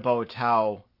bit about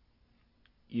how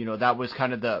that was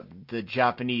kind of the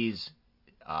Japanese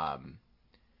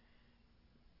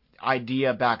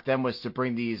idea back then, was to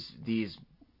bring these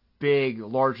big,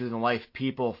 larger than life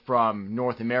people from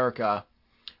North America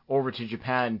over to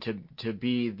Japan to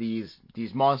be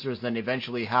these monsters, then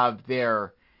eventually have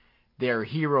their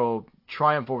hero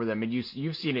triumph over them. And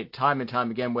you've seen it time and time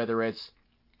again, whether it's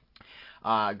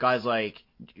guys like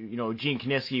Gene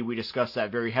Kiniski. We discussed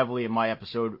that very heavily in my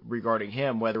episode regarding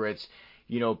him. Whether it's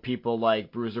people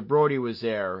like Bruiser Brody was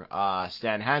there,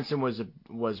 Stan Hansen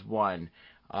was one.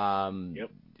 Yep.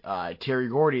 Terry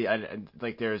Gordy, and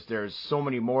like there's so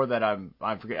many more that I'm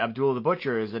forgetting. Abdullah the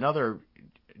Butcher is another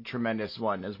tremendous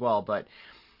one as well. But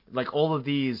like all of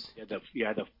these,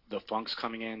 the Funks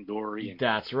coming in, Dory. And,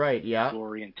 that's right, yeah.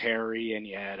 Dory and Terry, and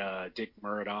you had Dick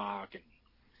Murdoch,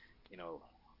 and a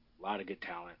lot of good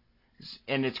talent.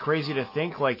 And it's crazy to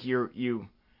think like you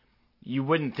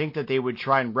wouldn't think that they would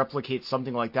try and replicate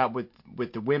something like that with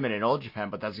the women in All Japan,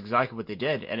 but that's exactly what they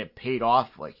did, and it paid off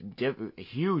like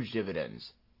huge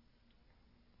dividends.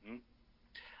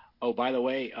 Oh, by the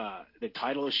way, the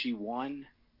title she won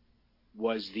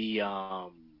was it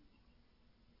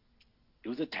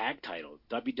was a tag title,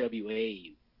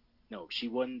 WWA. No, she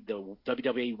won the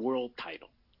WWA World title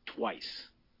twice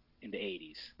in the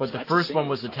 80s. But the first one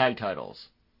was the tag titles.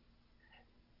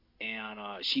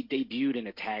 And she debuted in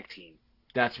a tag team.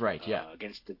 That's right, yeah.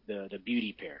 Against the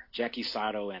beauty pair, Jackie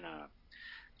Sato and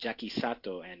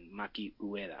Maki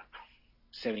Ueda,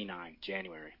 79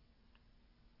 January.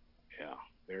 Yeah.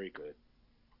 Very good.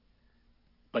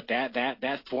 But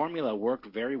that formula worked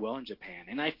very well in Japan,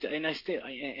 and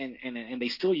they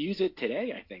still use it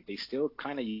today. I think they still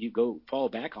kind of fall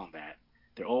back on that.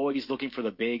 They're always looking for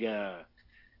the big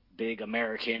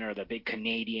American or the big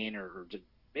Canadian or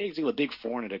basically a big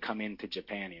foreigner to come into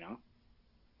Japan.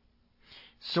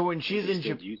 So when she's in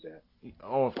Japan,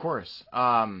 oh, of course.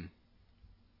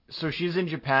 So she's in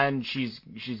Japan. She's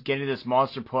getting this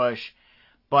monster push,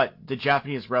 but the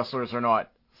Japanese wrestlers are not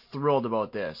thrilled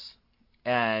about this.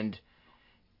 And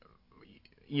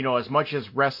as much as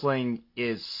wrestling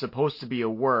is supposed to be a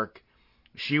work,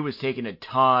 she was taking a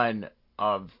ton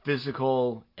of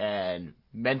physical and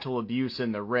mental abuse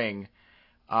in the ring.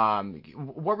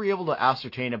 What were you able to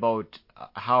ascertain about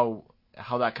how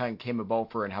that kind of came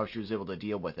about for her and how she was able to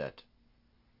deal with it?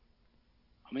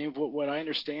 I mean, what I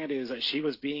understand is that she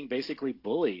was being basically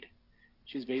bullied.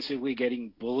 She was basically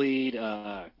getting bullied,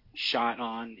 shot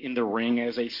on in the ring,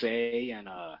 as they say, and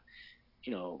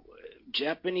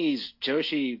Japanese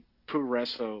Joshi Pro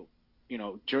wrestle,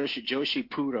 Joshi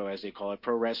Puro, as they call it,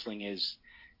 pro wrestling is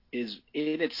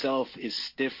in itself is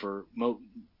stiffer.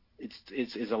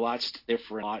 It's a lot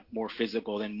stiffer, a lot more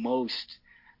physical than most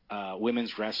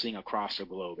women's wrestling across the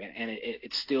globe, and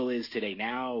it still is today.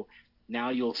 Now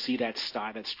you'll see that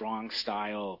style, that strong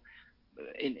style,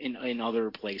 in other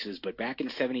places, but back in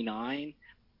 '79.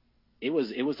 It was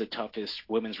the toughest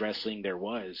women's wrestling there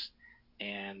was,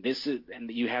 and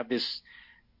you have this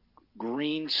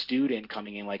green student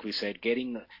coming in, like we said,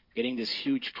 getting this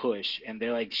huge push, and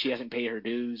they're like, she hasn't paid her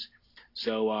dues,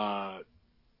 so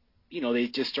they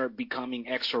just start becoming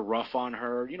extra rough on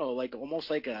her, like almost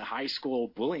like a high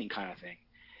school bullying kind of thing.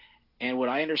 And what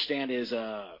I understand is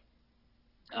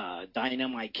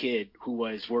Dynamite Kid, who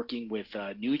was working with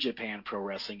New Japan Pro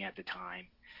Wrestling at the time.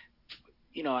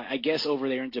 I guess over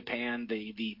there in Japan,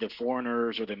 the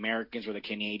foreigners or the Americans or the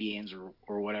Canadians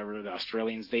or whatever, the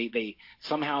Australians, they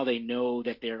somehow they know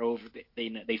that they're over.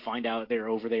 They find out they're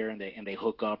over there and they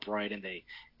hook up, right, and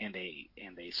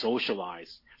they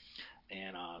socialize.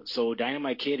 And so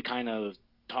Dynamite Kid kind of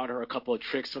taught her a couple of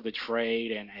tricks of the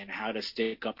trade and how to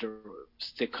stick up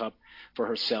for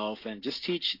herself, and just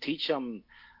teach them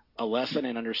a lesson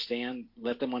and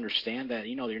let them understand that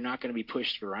they're not going to be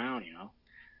pushed around.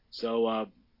 So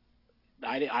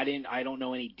I don't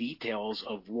know any details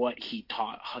of what he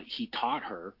taught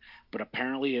her, but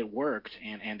apparently it worked,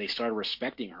 and they started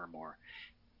respecting her more.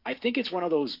 I think it's one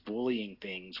of those bullying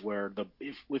things where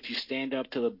if you stand up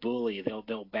to the bully,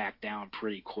 they'll back down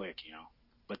pretty quick, you know.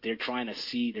 But they're trying to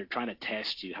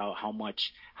test you how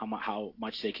much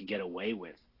they can get away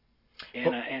with.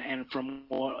 And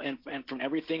from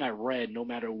everything I read, no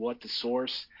matter what the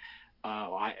source,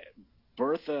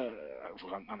 Bertha,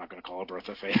 I'm not going to call her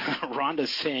Bertha, Faye, Rhonda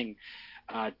Singh,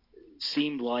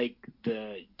 seemed like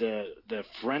the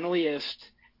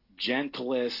friendliest,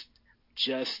 gentlest,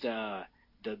 just the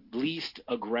least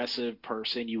aggressive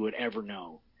person you would ever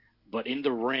know. But in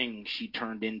the ring, she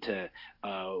turned into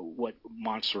what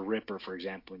Monster Ripper, for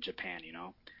example, in Japan, you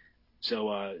know.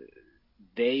 So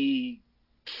they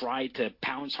tried to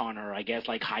pounce on her, I guess,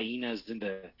 like hyenas in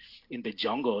the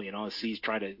jungle, you know.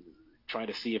 Try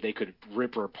to see if they could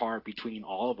rip her apart between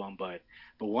all of them. But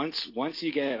once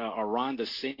you get a Rhonda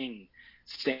Singh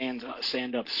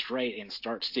stand up straight and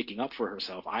start sticking up for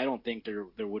herself, I don't think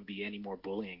there would be any more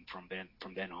bullying from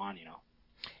then on, you know.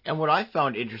 And what I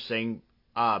found interesting,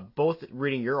 both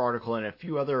reading your article and a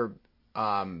few other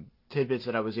tidbits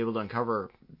that I was able to uncover,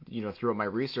 you know, throughout my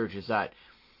research, is that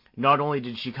not only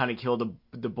did she kind of kill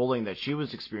the bullying that she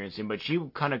was experiencing, but she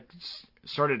kind of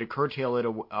started to curtail it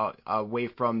away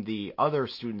from the other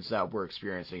students that were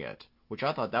experiencing it, which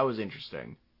I thought that was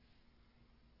interesting.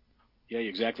 Yeah, you're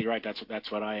exactly right.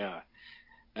 That's what I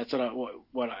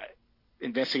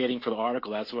investigating for the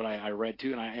article. That's what I read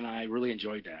too, and I really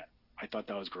enjoyed that. I thought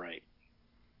that was great.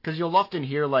 Because you'll often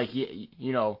hear like you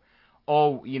know,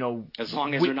 oh, you know, as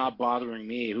long as they're not bothering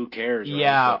me, who cares? Right?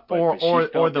 Yeah, but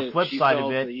or the flip side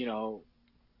of it, you know,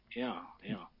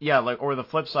 yeah, like, or the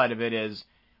flip side of it is,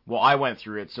 well, I went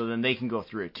through it, so then they can go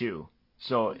through it too.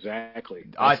 So exactly.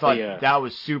 I thought that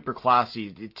was super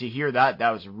classy to hear that.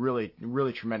 That was really,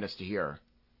 really tremendous to hear.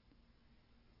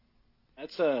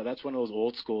 That's one of those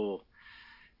old school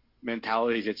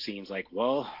mentalities. It seems like,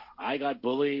 well, I got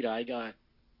bullied,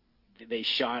 they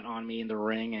shot on me in the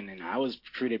ring, and I was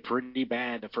treated pretty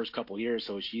bad the first couple of years.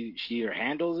 So she either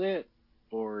handles it,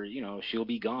 or you know, she'll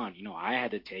be gone. You know, I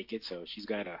had to take it, so she's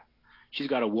got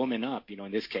to woman up. You know,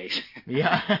 in this case.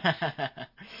 Yeah.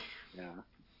 Yeah.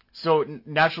 So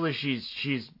naturally,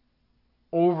 she's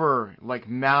over like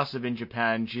massive in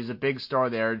Japan. She's a big star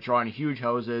there, drawing huge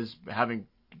houses, having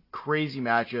crazy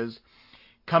matches.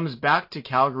 Comes back to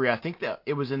Calgary. I think that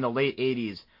it was in the late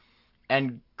 '80s.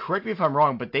 And correct me if I'm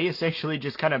wrong, but they essentially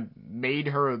just kind of made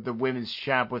her the women's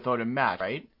champ without a match,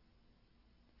 right?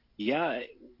 Yeah.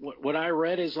 What I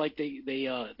read is like they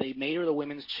made her the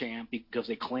women's champ because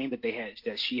they claimed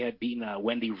that she had beaten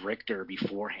Wendy Richter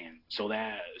beforehand, so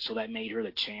that made her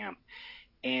the champ.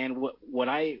 And when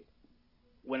I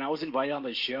was invited on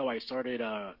the show, I started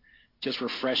just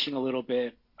refreshing a little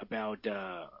bit about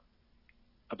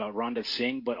Rhonda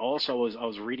Singh, but also I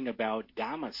was reading about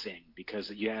Gama Singh, because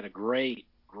you had a great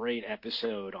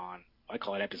episode on, I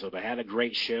call it episode, but I had a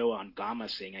great show on Gama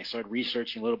Singh. I started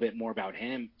researching a little bit more about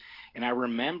him, and I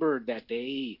remembered that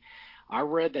I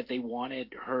read that they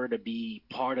wanted her to be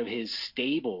part of his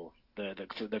stable,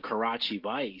 the Karachi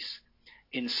Vice.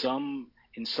 In some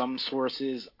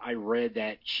sources, I read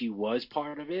that she was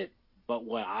part of it, but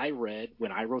what I read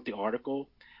when I wrote the article,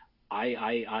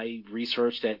 I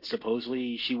researched that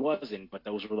supposedly she wasn't, but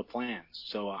those were the plans.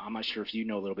 So I'm not sure if you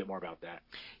know a little bit more about that.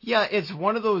 Yeah, it's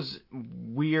one of those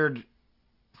weird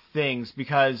things,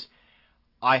 because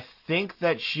I think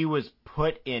that she was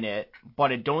put in it,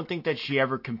 but I don't think that she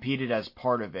ever competed as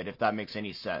part of it, if that makes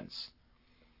any sense.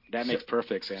 That makes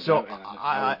perfect sense. So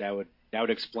that would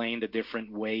explain the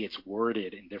different way it's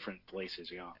worded in different places,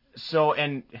 yeah. So,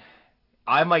 and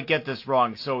I might get this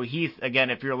wrong, so Heath, again,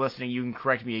 if you're listening, you can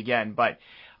correct me again, but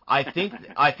I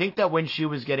think that when she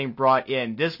was getting brought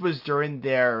in, this was during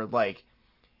their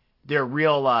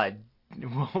real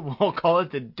we'll call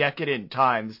it the decadent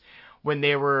times, when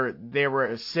they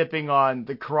were sipping on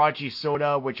the Karachi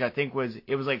soda, which I think was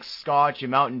like Scotch and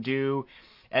Mountain Dew,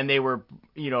 and they were,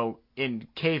 you know, in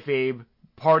kayfabe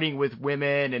partying with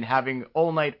women and having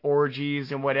all night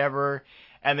orgies and whatever,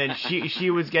 and then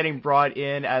she was getting brought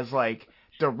in as like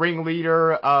the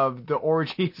ringleader of the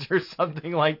orgies or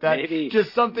something like that.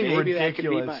 Just something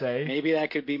ridiculous, eh? Maybe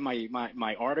that could be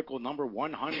my article number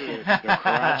 100, the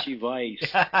Karachi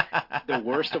Vice, the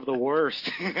worst of the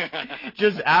worst.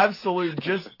 Just absolute,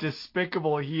 just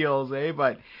despicable heels, eh?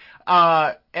 But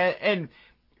and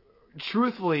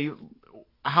truthfully,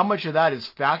 how much of that is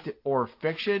fact or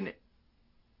fiction?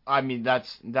 I mean,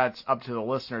 that's up to the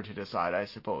listener to decide, I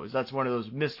suppose. That's one of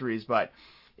those mysteries, but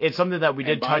it's something that we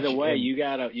did and by touch. the way, in, you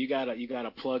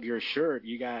gotta plug your shirt.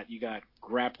 You got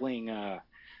grappling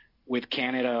with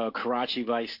Canada Karachi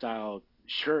Vice style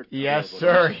shirt. Yes,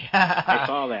 available. sir. I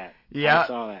saw that. Yeah. I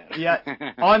saw that. Yeah.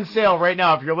 On sale right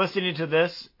now. If you're listening to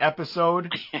this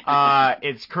episode,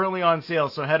 it's currently on sale.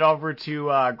 So head over to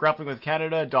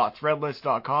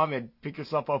grapplingwithcanada.threadless.com and pick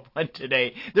yourself up one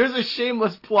today. There's a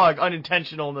shameless plug,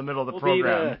 unintentional, in the middle of the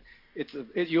program.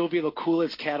 You'll be the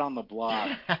coolest cat on the block.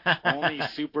 only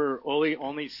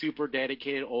super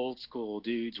dedicated old school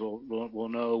dudes will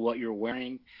know what you're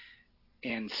wearing,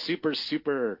 and super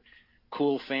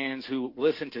cool fans who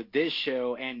listen to this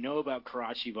show and know about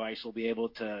Karachi Vice will be able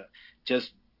to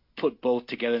just put both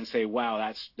together and say,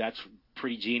 wow, that's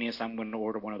pretty genius. I'm going to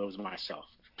order one of those myself.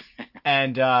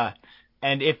 And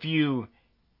if you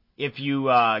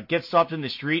get stopped in the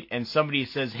street and somebody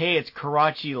says, hey, it's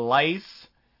Karachi Lice,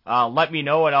 let me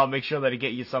know and I'll make sure that I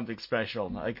get you something special,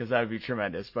 because that would be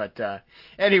tremendous. But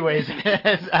anyways,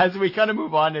 as we kind of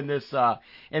move on in this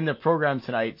in the program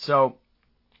tonight, so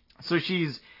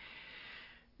she's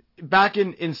back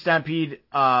in Stampede.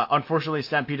 Unfortunately,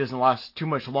 Stampede doesn't last too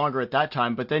much longer at that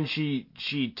time, but then she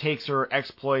takes her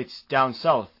exploits down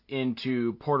south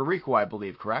into Puerto Rico, I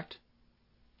believe, correct?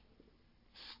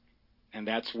 And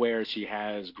that's where she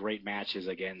has great matches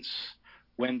against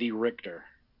Wendy Richter,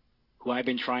 who I've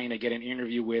been trying to get an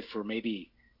interview with for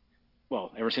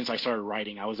ever since I started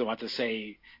writing. I was about to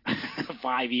say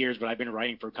 5 years, but I've been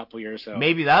writing for a couple years. So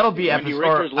maybe that'll be show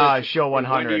 100.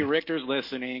 If Wendy Richter's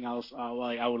listening,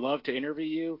 I would love to interview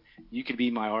you. You could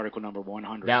be my article number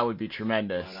 100. That would be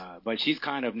tremendous. But she's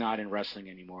kind of not in wrestling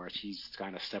anymore. She's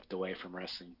kind of stepped away from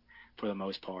wrestling for the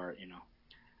most part,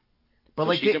 But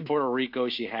so she's in Puerto Rico.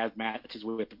 She has matches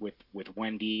with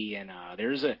Wendy, and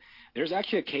there's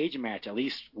actually a cage match. At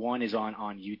least one is on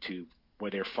YouTube where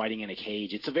they're fighting in a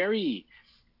cage. It's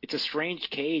a strange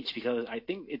cage because I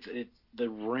think it's the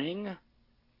ring.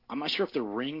 I'm not sure if the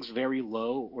ring's very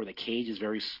low or the cage is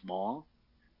very small.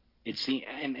 I think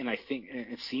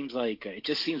it seems like it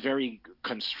just seems very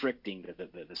constricting,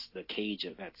 the cage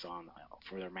that's on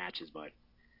for their matches. But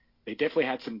they definitely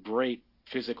had some great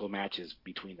physical matches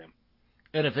between them.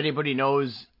 And if anybody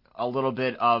knows a little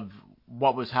bit of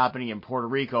what was happening in Puerto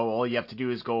Rico, all you have to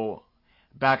do is go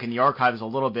back in the archives a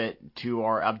little bit to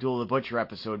our Abdullah the Butcher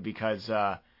episode, because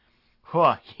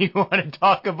you want to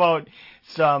talk about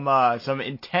some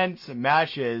intense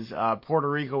matches. Puerto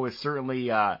Rico was certainly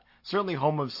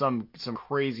home of some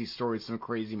crazy stories, some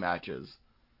crazy matches.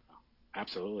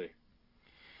 Absolutely.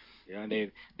 Yeah, and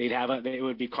it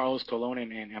would be Carlos Colon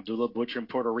and Abdullah Butcher in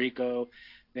Puerto Rico.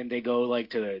 Then they go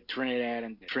to Trinidad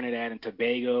and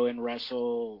Tobago and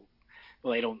wrestle.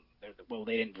 Well, they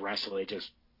didn't wrestle. They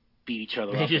just beat each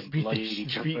other up and bloodied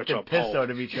each other to a piss pulp. out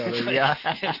of each other. Yeah.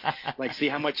 Let's see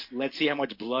how much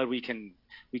blood we can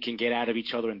get out of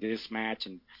each other in this match.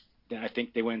 And then I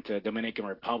think they went to Dominican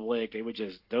Republic. They would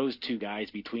those two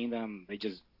guys between them. They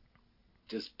just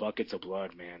buckets of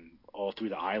blood, man, all through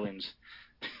the islands.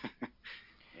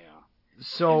 Yeah.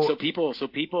 So people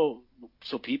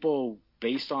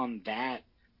based on that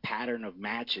pattern of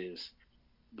matches,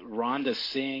 Rhonda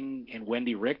Singh and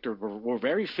Wendy Richter were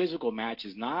very physical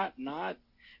matches, not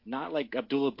like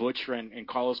Abdullah Butcher and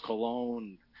Carlos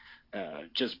Colon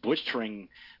just butchering,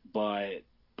 but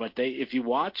they if you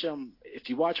watch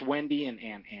Wendy and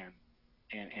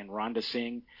Rhonda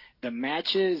Singh, the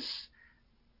matches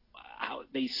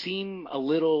they seem a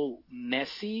little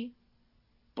messy.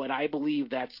 But I believe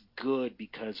that's good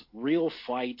because real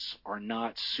fights are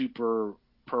not super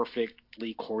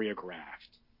perfectly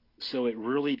choreographed. So it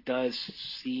really does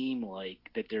seem like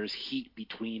that there's heat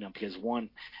between them because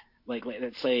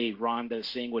let's say Rhonda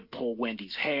Singh would pull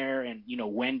Wendy's hair, and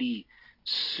Wendy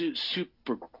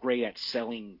super great at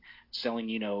selling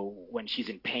when she's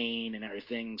in pain and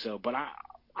everything. So, but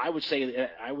I would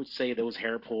say those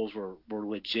hair pulls were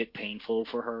legit painful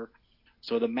for her.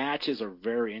 So the matches are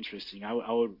very interesting.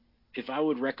 If I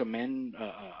would recommend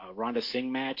a Rhonda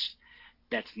Singh match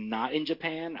that's not in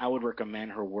Japan, I would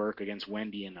recommend her work against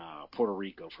Wendy in Puerto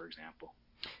Rico, for example.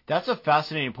 That's a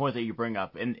fascinating point that you bring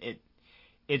up, and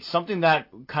it's something that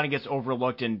kind of gets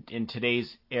overlooked in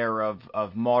today's era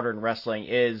of modern wrestling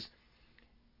is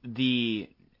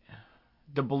the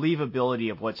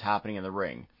believability of what's happening in the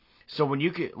ring. So when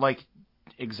you could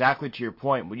exactly to your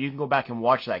point, when you can go back and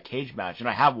watch that cage match, and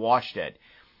I have watched it,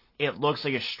 it looks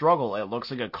like a struggle. It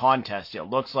looks like a contest. It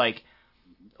looks like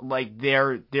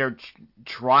they're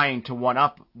trying to one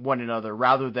up one another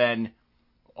rather than,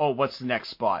 oh, what's the next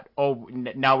spot? Oh,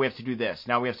 now we have to do this.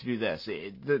 Now we have to do this.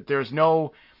 There's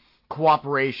no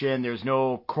cooperation. There's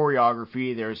no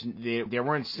choreography. They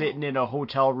weren't sitting in a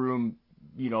hotel room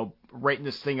writing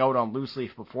this thing out on loose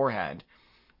leaf beforehand.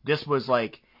 This was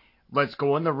like, let's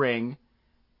go in the ring,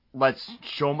 let's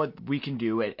show them what we can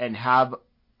do, and have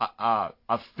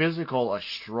a physical, a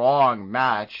strong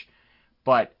match,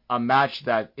 but a match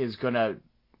that is going to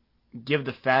give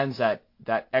the fans that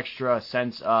extra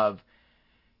sense of,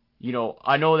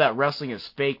 I know that wrestling is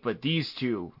fake, but these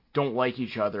two don't like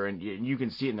each other, and you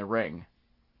can see it in the ring.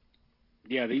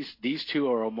 Yeah, these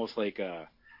two are almost like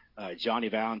Johnny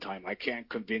Valentine. I can't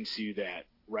convince you that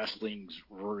wrestling's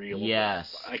real.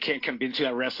 Yes. I can't convince you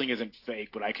that wrestling isn't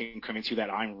fake, but I can convince you that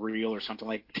I'm real or something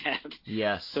like that.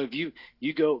 Yes. So if you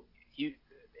go,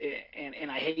 and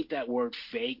I hate that word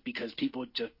fake because people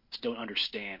just don't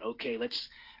understand. Okay, let's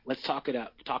talk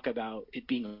about it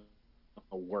being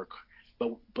a work.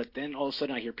 But then all of a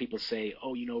sudden I hear people say,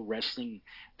 oh, wrestling,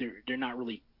 they're not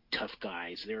really tough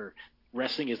guys.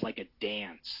 Wrestling is like a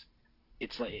dance.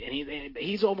 It's like, and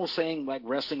he's almost saying like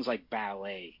wrestling's like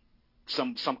ballet.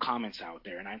 Some comments out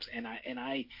there, and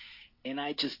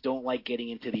I just don't like getting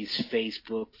into these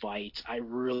Facebook fights. I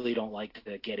really don't like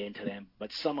to get into them.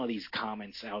 But some of these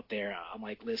comments out there, I'm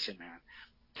like, listen, man,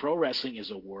 pro wrestling is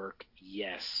a work,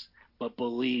 yes, but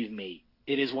believe me,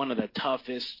 it is one of the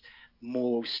toughest,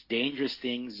 most dangerous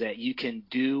things that you can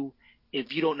do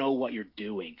if you don't know what you're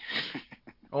doing.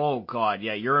 Oh God,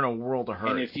 yeah, you're in a world of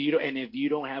hurt. And if you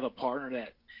don't have a partner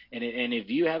that, and if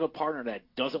you have a partner that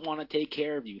doesn't want to take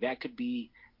care of you, that could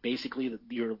be basically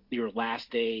your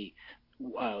last day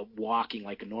walking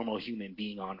like a normal human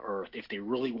being on Earth, if they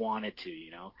really wanted to,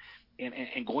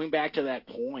 And going back to that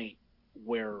point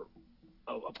where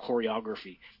of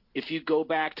choreography, if you go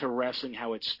back to wrestling,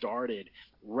 how it started,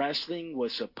 wrestling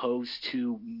was supposed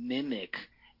to mimic,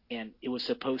 and it was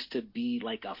supposed to be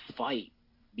like a fight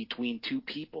between two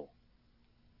people.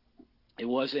 It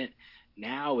wasn't.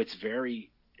 Now it's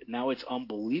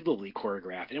unbelievably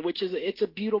choreographed, and it's a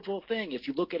beautiful thing. If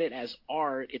you look at it as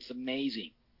art, it's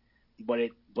amazing.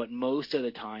 But most of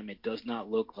the time, it does not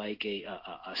look like a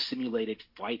simulated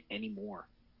fight anymore.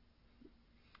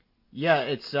 Yeah,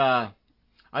 it's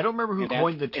I don't remember who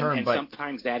coined the term, and but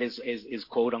sometimes that is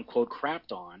quote unquote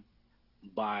crapped on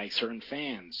by certain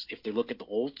fans. If they look at the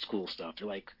old school stuff,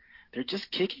 they're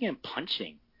just kicking and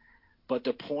punching. But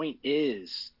the point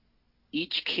is,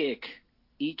 each kick,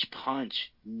 each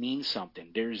punch means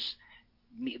something. There's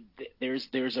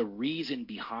a reason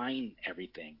behind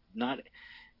everything. Not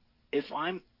if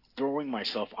I'm throwing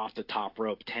myself off the top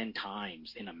rope 10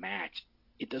 times in a match,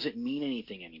 it doesn't mean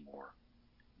anything anymore.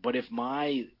 But if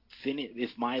my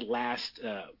last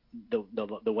the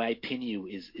way I pin you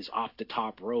is off the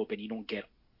top rope and you don't get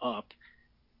up,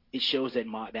 it shows that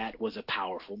that was a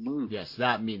powerful move. Yes,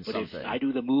 that means but something. If I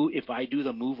do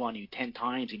the move on you 10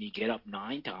 times and you get up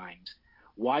 9 times,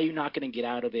 why are you not going to get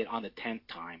out of it on the 10th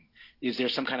time? Is there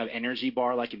some kind of energy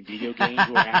bar like in video games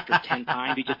where after 10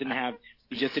 times you just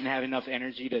didn't have enough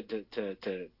energy to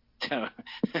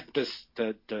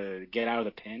get out of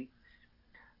the pin?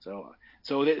 So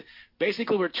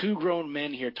basically, we're two grown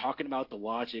men here talking about the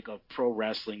logic of pro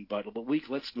wrestling, but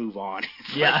let's move on.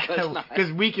 Yeah,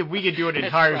 because we could do an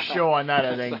entire show on that,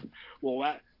 I think.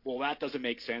 Well, that doesn't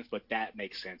make sense, but that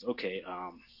makes sense. Okay,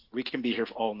 we can be here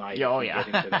all night. Yeah, Get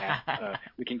into that.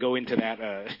 We can go into that.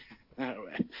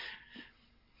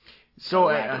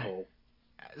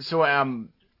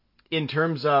 In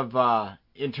terms of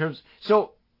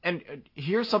and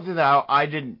here's something that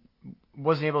I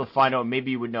wasn't able to find out.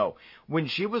 Maybe you would know. When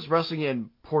she was wrestling in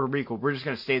Puerto Rico, we're just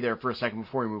going to stay there for a second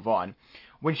before we move on.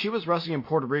 When she was wrestling in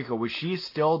Puerto Rico, was she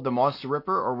still the Monster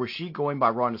Ripper, or was she going by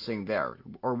Rhonda Singh there,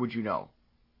 or would you know?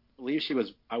 I believe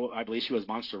she was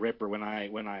Monster Ripper. When I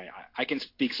can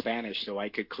speak Spanish, so I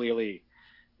could clearly,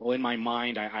 well, in my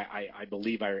mind, I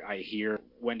believe I hear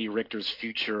Wendy Richter's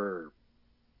future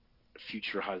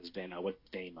husband. What's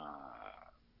his name?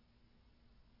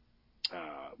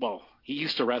 Well, he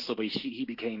used to wrestle, but he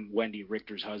became Wendy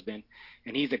Richter's husband,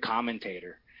 and he's a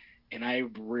commentator. And I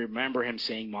remember him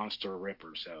saying Monster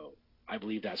Ripper, so I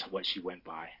believe that's what she went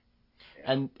by.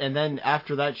 Yeah. And then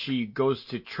after that, she goes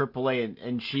to AAA,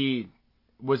 and she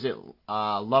was it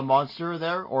La Monster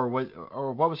there, or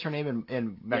what was her name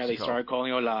in Mexico? Yeah, they started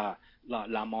calling her La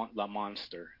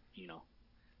Monster. So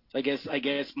I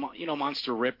guess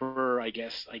Monster Ripper. I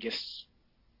guess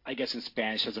in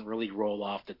Spanish doesn't really roll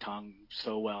off the tongue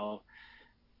so well,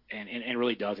 and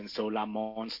really doesn't. So La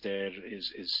Monster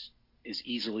is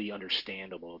easily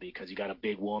understandable because you got a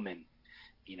big woman,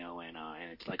 and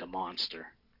it's like a monster,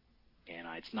 and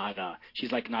it's not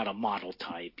she's like not a model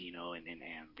type,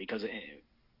 and because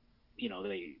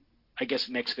I guess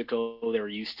Mexico, they're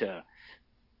used to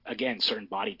again, certain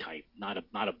body type, not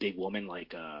a big woman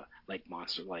like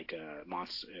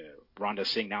Rhonda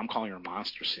Singh. Now I'm calling her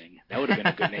Monster Singh. That would have been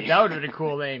a good name. That would have been a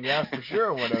cool name, yeah, for sure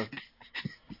it would have.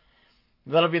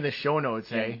 That'll be in the show notes,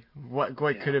 hey? What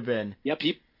could have been? Yeah,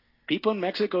 people in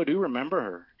Mexico do remember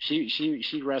her.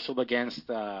 She wrestled against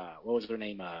what was her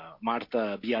name?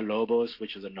 Marta Villalobos,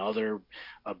 which was another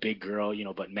a big girl,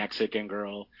 but Mexican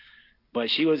girl. But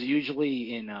she was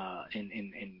usually in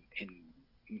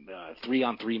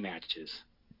 3-on-3 matches,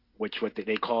 which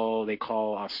they call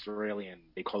Australian.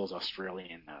 They call those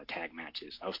Australian tag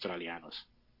matches, Australianos,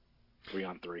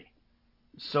 3-on-3.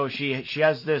 So she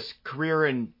has this career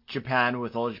in Japan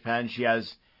with All Japan. She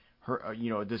has her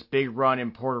this big run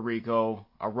in Puerto Rico,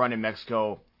 a run in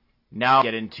Mexico. Now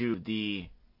get into the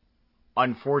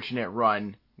unfortunate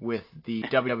run with the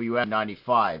WWF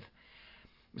 95.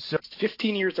 So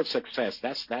 15 years of success.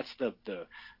 That's the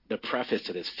preface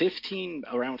to this. 15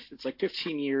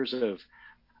 years of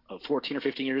 14 or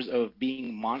 15 years of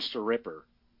being Monster Ripper,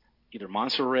 either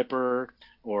Monster Ripper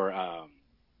or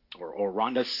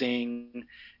Rhonda Singh,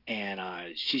 and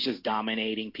she's just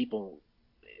dominating. People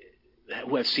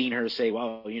who have seen her say,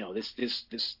 "Well, this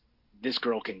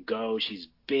girl can go. She's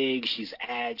big. She's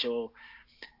agile."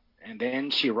 And then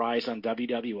she arrives on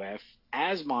WWF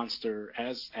as Monster,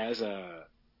 as a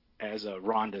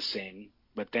Rhonda Singh,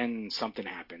 but then something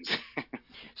happens.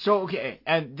 So okay,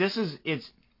 and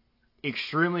it's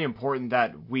extremely important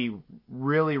that we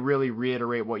really, really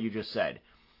reiterate what you just said.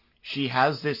 She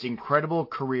has this incredible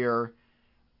career,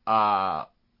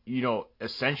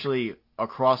 essentially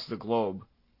across the globe,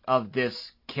 of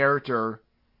this character,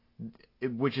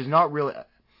 which is not really.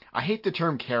 I hate the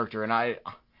term character, and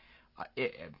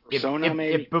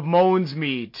it bemoans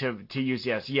me to use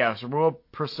yes, real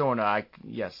persona.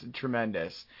 Yes,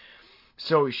 tremendous.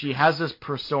 So she has this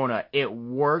persona. It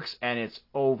works, and it's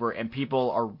over, and people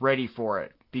are ready for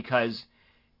it because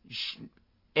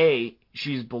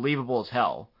she's believable as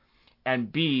hell,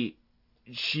 and B,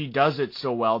 she does it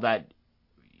so well that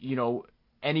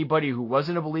anybody who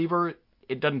wasn't a believer,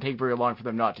 it doesn't take very long for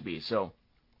them not to be. So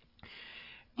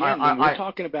yeah, we're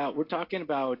talking about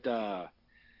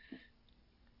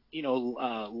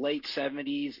late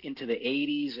 70s into the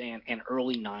 80s and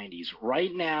early 90s.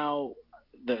 Right now,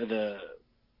 the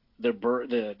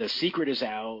secret is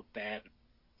out that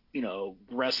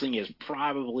wrestling is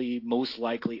probably most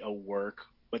likely a work,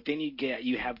 but then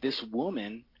you have this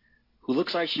woman who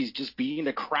looks like she's just beating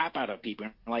the crap out of people.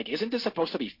 Like, isn't this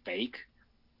supposed to be fake?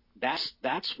 That's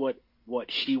what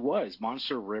she was.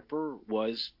 Monster Ripper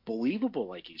was believable,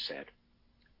 like you said,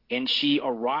 and she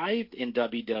arrived in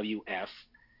WWF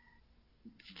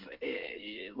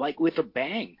like with a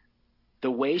bang.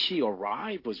 The way she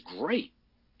arrived was great.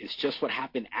 It's just what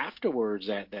happened afterwards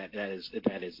that is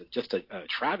just a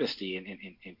travesty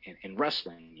in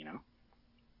wrestling,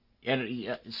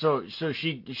 And so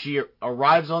she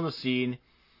arrives on the scene.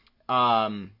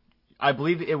 I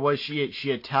believe it was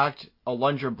she attacked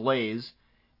Alundra Blaze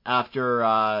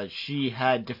after she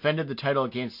had defended the title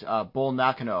against Bull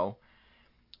Nakano.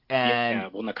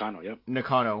 And Bull Nakano, yep.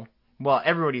 Nakano. Well,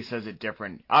 everybody says it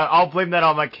different. I'll blame that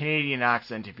on my Canadian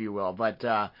accent, if you will. But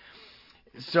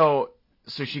so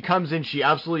she comes in, she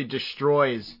absolutely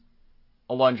destroys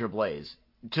Alundra Blaze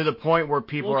to the point where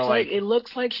people are like, it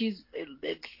looks like she's.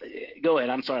 Go ahead.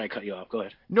 I'm sorry I cut you off. Go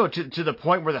ahead. No, to the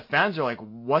point where the fans are like,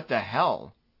 what the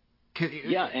hell?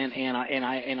 Yeah, and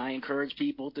I encourage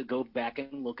people to go back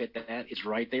and look at that. It's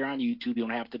right there on YouTube. You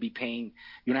don't have to be paying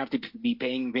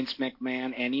Vince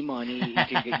McMahon any money.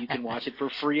 You can watch it for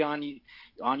free on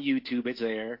YouTube. It's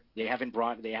there. They haven't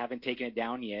taken it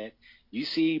down yet. You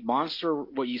see Monster.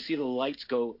 You see the lights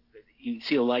go. You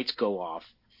see the lights go off,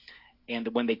 and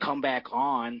when they come back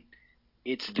on,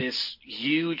 it's this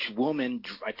huge woman.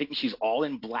 I think she's all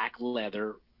in black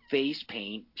leather, face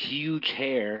paint, huge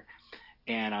hair.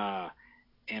 And I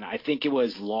think it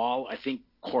was Law. I think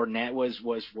Cornette was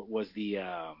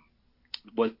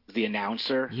the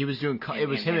announcer. He was doing. It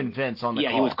was him and Vince on the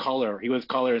call. Yeah, he was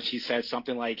color. She said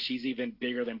something like, "She's even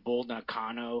bigger than Bull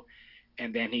Nakano,"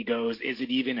 and then he goes, "Is it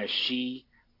even a she?"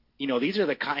 This is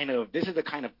the kind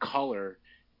of color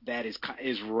that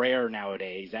is rare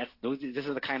nowadays. This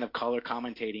is the kind of color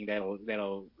commentating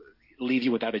that'll leave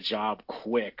you without a job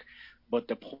quick. But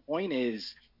the point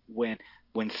is, when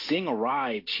Singh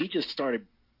arrived, she just started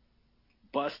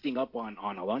busting up on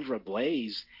Alundra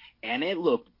Blaze, and it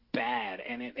looked bad.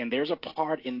 And there's a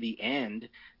part in the end.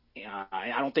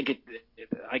 I don't think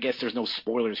I guess there's no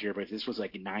spoilers here, but this was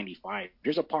like in '95.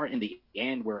 There's a part in the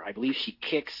end where I believe she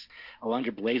kicks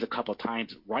Alundra Blaze a couple of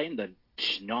times right in the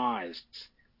schnoz,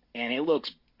 and it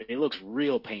looks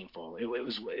real painful.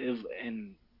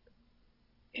 And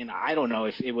I don't know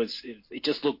if it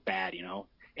just looked bad, you know.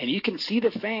 And you can see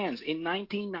the fans in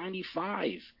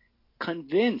 1995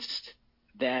 convinced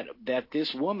that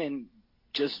this woman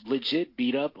just legit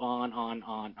beat up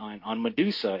on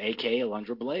Medusa, aka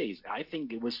Alundra Blaze. I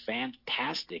think it was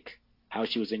fantastic how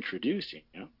she was introduced, you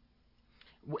know.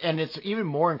 And it's even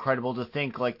more incredible to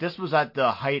think like this was at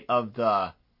the height of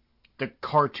the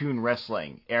cartoon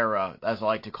wrestling era, as I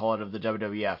like to call it, of the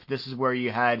WWF. This is where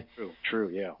you had True,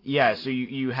 yeah. Yeah, so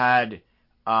you had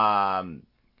guys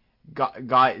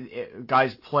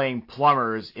playing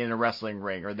plumbers in a wrestling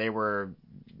ring, or they were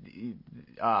you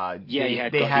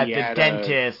had the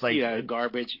dentists,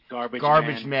 garbage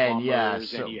men,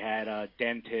 plumbers, yeah. And you had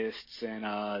dentists, and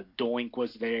Doink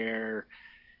was there.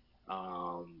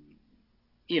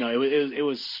 You know, it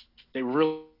was they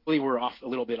really were a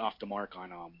little bit off the mark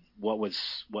on what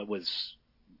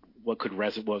could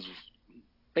resonate. Was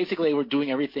basically they were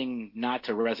doing everything not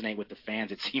to resonate with the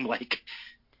fans. It seemed like.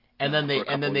 And then they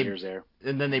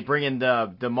bring in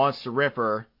the Monster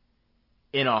Ripper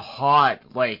in a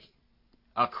hot, like,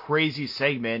 a crazy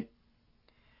segment,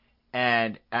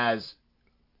 and as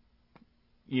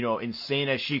you know, insane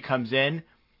as she comes in,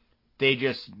 they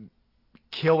just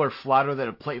kill her flatter than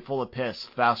a plate full of piss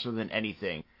faster than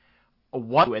anything.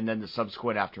 And then the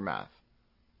subsequent aftermath.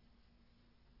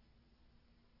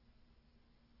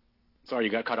 Sorry,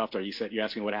 you got cut off there. You're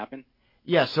asking what happened?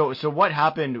 Yeah. So what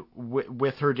happened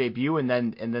with her debut, and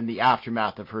then the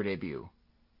aftermath of her debut?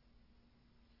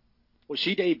 Well,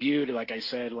 she debuted, like I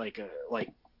said, like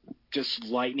just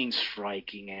lightning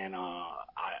striking, and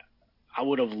I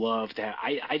would have loved that.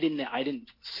 I didn't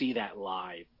see that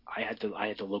live. I had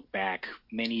to look back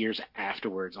many years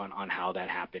afterwards on how that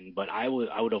happened, but I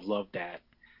would have loved that.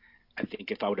 I think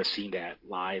if I would have seen that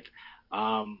live.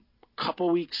 Couple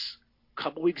weeks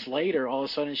later, all of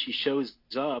a sudden she shows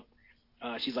up.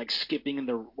 She's like skipping in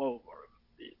the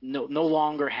no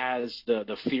longer has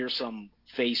the fearsome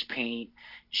face paint.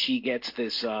 She gets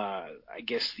this I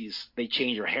guess they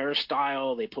change her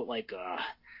hairstyle. They put like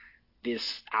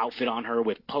this outfit on her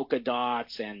with polka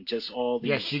dots and just all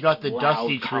these she got the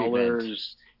dusty colors. treatment.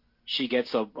 She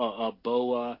gets a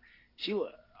boa.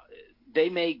 They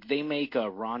make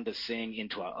Rhonda Singh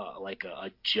into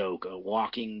a joke, a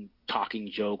walking,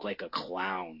 talking joke, like a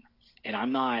clown. And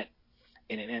I'm not,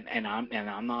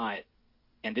 I'm not,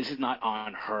 and this is not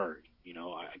on her. You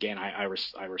know, again, I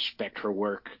respect her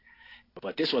work,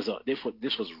 but this was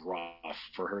rough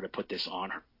for her to put this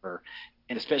on her,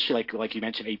 and especially like you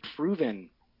mentioned, a proven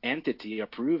entity, a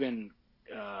proven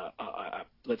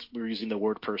we're using the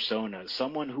word persona,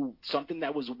 something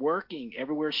that was working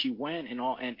everywhere she went, and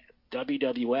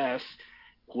WWF,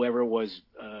 whoever was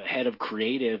head of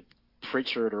creative,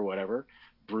 Pritchard or whatever,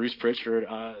 Bruce Pritchard,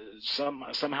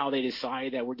 somehow they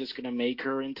decide that we're just going to make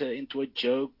her into a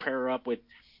joke, pair her up with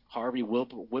Harvey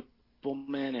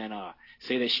Whippleman, and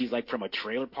say that she's like from a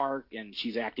trailer park and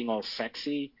she's acting all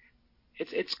sexy.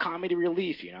 It's comedy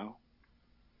relief, you know.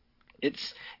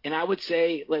 And I would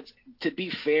say, to be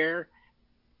fair,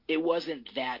 it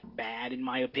wasn't that bad in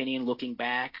my opinion looking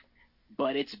back,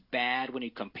 but it's bad when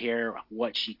you compare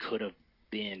what she could have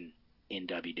been in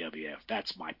WWF.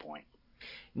 That's my point.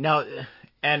 Now,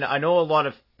 and I know a lot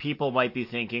of people might be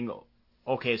thinking,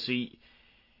 okay, so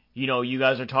you know, you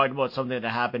guys are talking about something that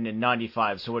happened in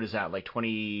 95, so what is that, like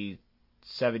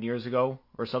 27 years ago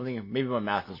or something? Maybe my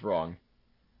math is wrong.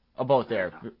 About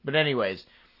there. But anyways,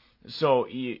 so,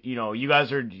 you know, you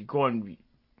guys are going,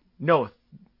 no,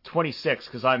 26,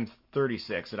 because I'm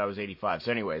 36 and I was 85.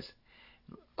 So anyways,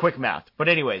 quick math. But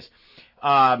anyways,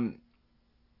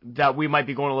 that we might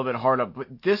be going a little bit hard up.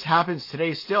 But this happens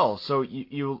today still. So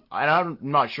and I'm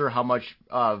not sure how much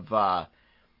of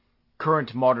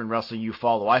current modern wrestling you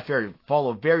follow. I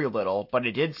follow very little, but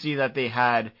I did see that they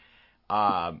had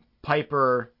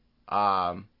Piper...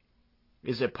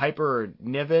 is it Piper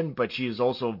Niven? But she is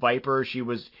also Viper.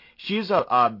 She's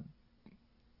a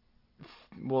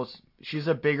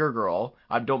bigger girl.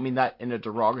 I don't mean that in a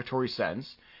derogatory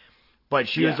sense, but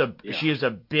she is a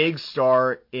big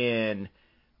star in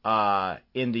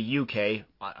the UK,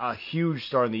 a huge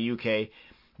star in the UK.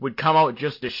 Would come out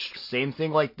just the same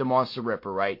thing like the Monster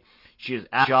Ripper, right? She is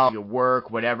agile,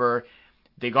 work, whatever.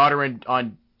 They got her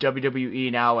on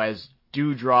WWE now as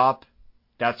Dewdrop.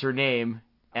 That's her name.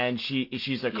 And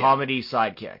she's a comedy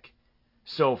sidekick.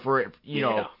 So for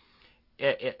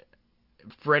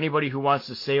for anybody who wants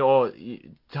to say, oh,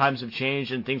 times have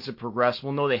changed and things have progressed,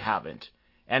 well, no, they haven't.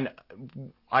 And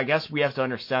I guess we have to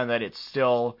understand that it's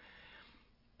still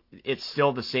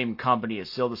the same company,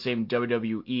 it's still the same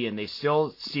WWE, and they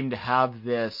still seem to have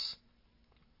this.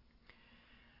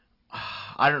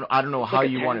 I don't know how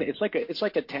you want to. It's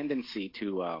like a tendency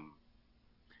to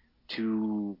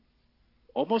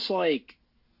almost like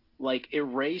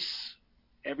erase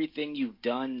everything you've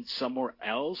done somewhere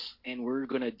else, and we're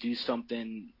gonna do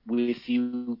something with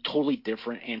you totally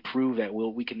different and prove that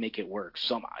we can make it work.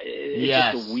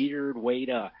 It's just a weird way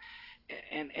to,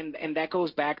 and that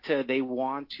goes back to they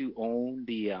want to own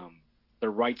the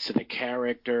rights to the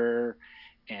character,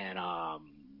 and I'm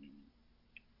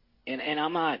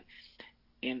not,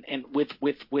 and with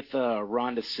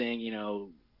Rhonda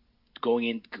Singh,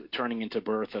 turning into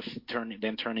Bertha,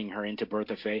 turning her into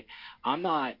Bertha Faye. I'm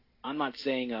not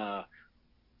saying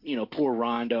poor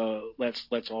Rhonda,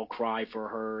 let's all cry for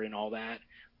her and all that.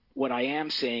 What I am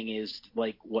saying is,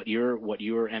 like what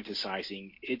you're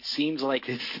emphasizing, it seems like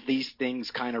these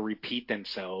things kind of repeat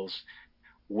themselves,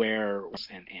 where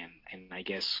and I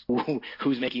guess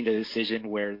who's making the decision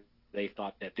where they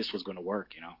thought that this was going to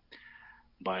work,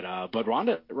 But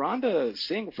Rhonda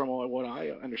Singh, from what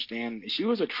I understand, she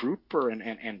was a trooper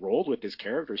and rolled with this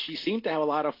character. She seemed to have a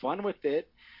lot of fun with it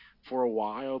for a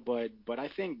while, but I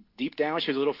think deep down she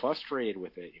was a little frustrated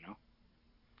with it,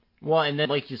 Well, and then,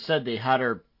 like you said, they had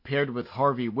her paired with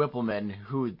Harvey Whippleman,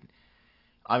 who,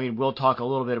 I mean, we'll talk a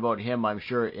little bit about him, I'm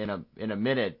sure, in a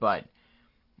minute. But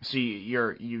see,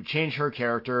 you change her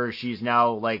character. She's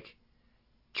now like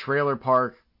trailer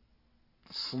park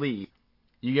sleaze.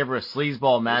 You give her a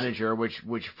sleazeball manager,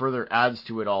 which further adds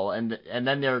to it all. And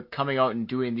then they're coming out and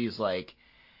doing these like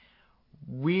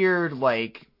weird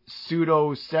like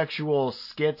pseudo-sexual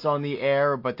skits on the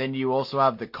air, but then you also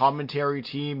have the commentary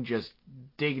team just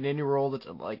digging into her all the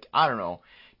time. Like, I don't know.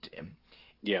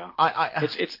 Yeah,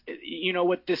 it's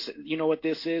what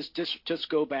this is. Just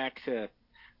go back to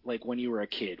like when you were a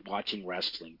kid watching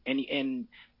wrestling, and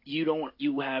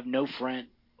you have no friend.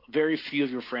 Very few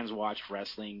of your friends watch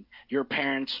wrestling. Your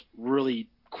parents really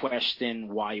question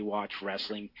why you watch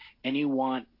wrestling, and you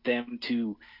want them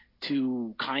to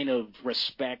kind of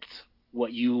respect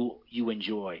what you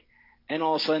enjoy. And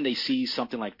all of a sudden they see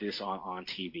something like this on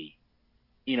TV.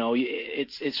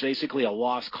 It's basically a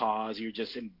lost cause. You're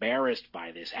just embarrassed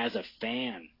by this as a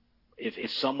fan.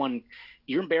 If someone,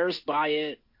 you're embarrassed by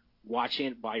it, watching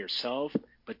it by yourself,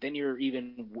 but then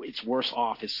it's worse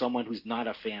off if someone who's not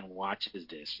a fan watches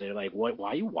this. They're like, "What? Why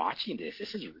are you watching this?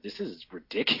 This is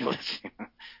ridiculous."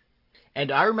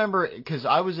 And I remember, because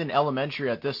I was in elementary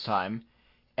at this time,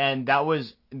 and there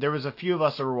was a few of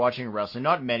us that were watching wrestling,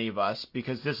 not many of us,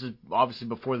 because this is obviously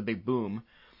before the big boom.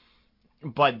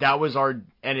 But that was and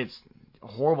it's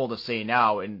horrible to say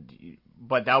now,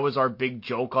 but that was our big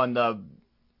joke on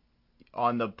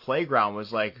the playground,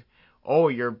 was like, "Oh,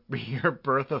 you're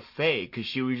Bertha Faye," because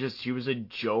she was a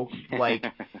joke, like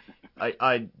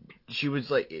she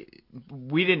was like,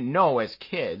 we didn't know as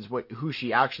kids who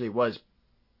she actually was,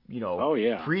 Oh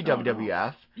yeah, pre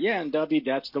WWF. Yeah, and that's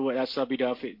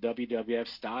WWF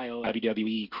style,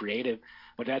 WWE creative,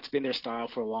 but that's been their style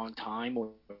for a long time,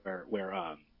 where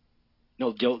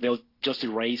they'll just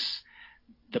erase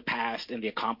the past and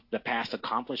the past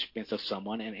accomplishments of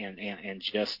someone and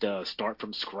just start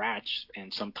from scratch,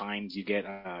 and sometimes you get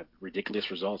ridiculous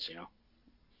results,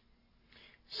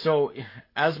 So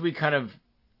as we kind of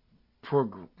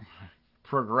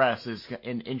progress is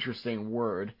an interesting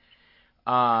word,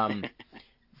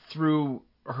 through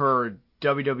her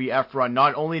WWF run,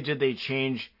 not only did they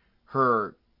change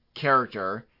her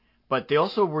character, but they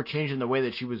also were changing the way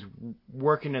that she was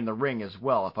working in the ring as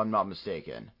well, if I'm not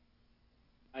mistaken.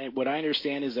 What I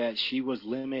understand is that she was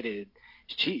limited.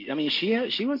 She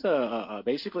was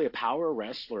basically a power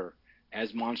wrestler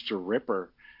as Monster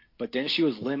Ripper, but then she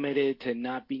was limited to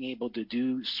not being able to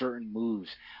do certain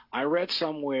moves. I read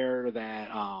somewhere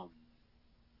that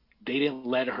they didn't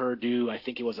let her do, I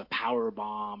think it was a power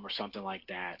bomb or something like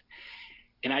that.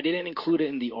 And I didn't include it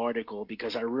in the article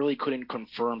because I really couldn't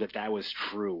confirm that was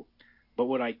true. But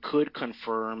what I could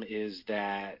confirm is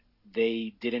that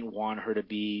they didn't want her to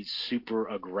be super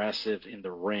aggressive in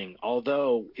the ring.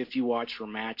 Although, if you watch her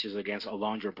matches against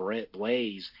Alundra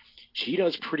Blaze, she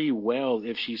does pretty well.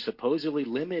 If she's supposedly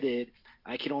limited,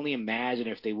 I can only imagine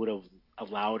if they would have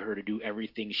allowed her to do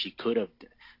everything she could have,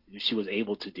 she was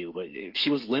able to do. But if she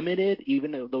was limited,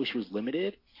 even though she was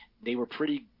limited, they were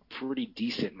pretty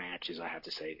decent matches, I have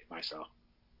to say myself.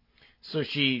 So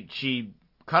she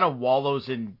kind of wallows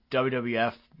in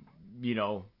WWF,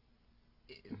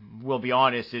 we'll be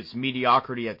honest, it's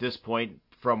mediocrity at this point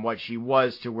from what she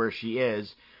was to where she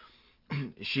is.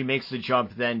 She makes the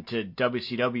jump then to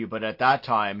WCW, but at that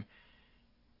time,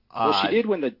 she did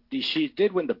win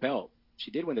the belt.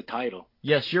 She did win the title.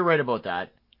 Yes, you're right about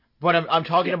that. But I'm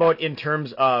talking about in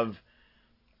terms of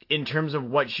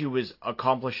what she was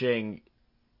accomplishing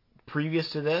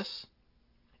previous to this.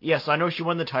 Yes, I know she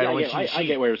won the title. Yeah, I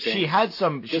get what you're saying. She had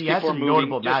some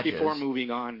notable matches. Just before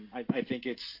moving on, I think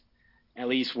it's at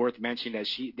least worth mentioning that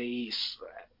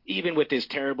even with this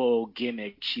terrible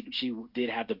gimmick, she did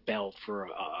have the belt for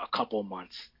a couple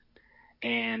months.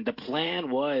 And the plan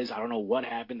was, I don't know what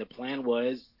happened. The plan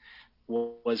was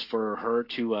for her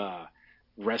to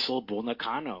wrestle Bull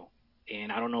Nakano.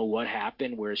 And I don't know what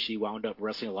happened where she wound up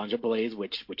wrestling Alundra Blaze,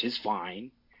 which is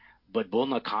fine. But Bull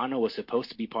Nakano was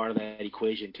supposed to be part of that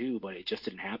equation too, but it just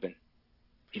didn't happen.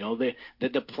 You know,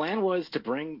 the plan was to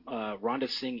bring Rhonda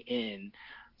Singh in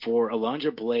for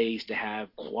Alundra Blaze to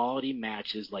have quality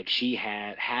matches like she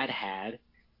had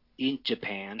in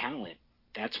Japan talent.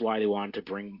 That's why they wanted to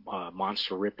bring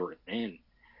Monster Ripper in.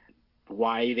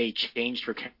 Why they changed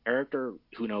her character,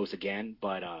 who knows again,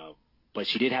 but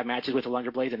she did have matches with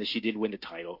Alundra Blaze, and she did win the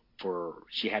title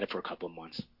she had it for a couple of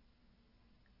months.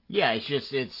 Yeah,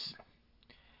 it's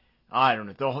I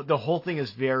don't know. The whole thing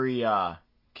is very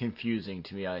confusing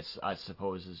to me, I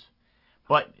suppose.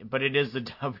 But it is the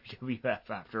WWF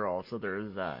after all, so there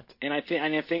is that. And I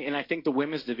think the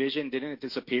women's division didn't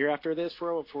disappear after this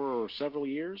for several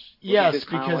years. Yes, it's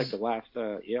kind of like the last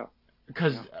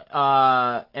Because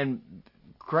and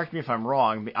correct me if I'm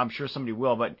wrong. I'm sure somebody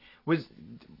will, but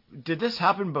did this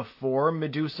happen before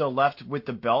Medusa left with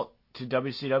the belt to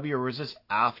WCW, or was this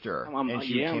after? And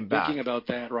she came back? I'm thinking about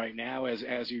that right now as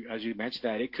you mentioned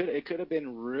that. It could have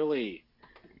been really.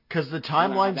 Because the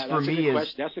timelines for me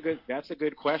is that's a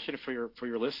good question for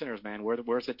your listeners, man.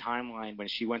 Where's the timeline when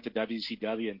she went to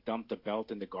WCW and dumped the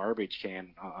belt in the garbage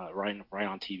can right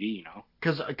on TV? You know.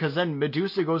 Because then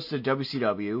Medusa goes to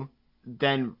WCW,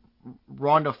 then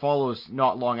Rhonda follows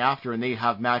not long after, and they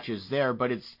have matches there.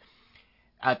 But it's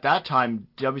at that time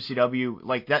WCW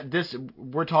like that.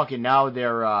 We're talking now.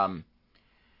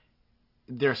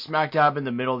 They're smack dab in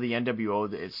the middle of the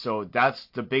NWO, so that's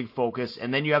the big focus.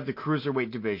 And then you have the cruiserweight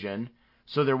division,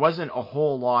 so there wasn't a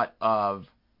whole lot of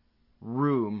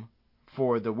room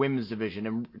for the women's division.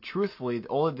 And truthfully,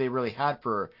 all that they really had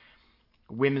for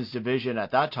women's division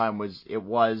at that time was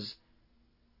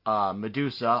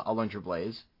Medusa, Alundra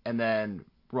Blaze, and then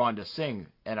Rhonda Singh.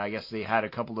 And I guess they had a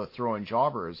couple of throw-in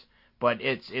jobbers, but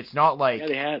it's not like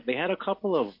they had a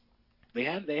couple of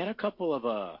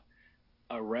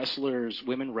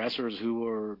women wrestlers who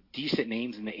were decent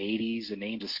names in the 80s. The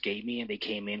names escape me, and they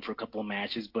came in for a couple of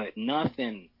matches, but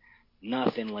nothing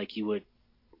like you would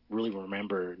really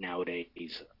remember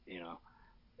nowadays, you know,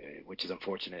 which is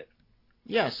unfortunate.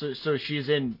 Yeah, so she's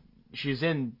in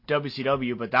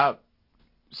WCW, but that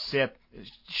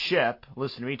ship,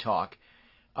 listen to me talk,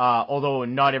 although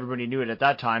not everybody knew it at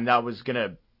that time, that was going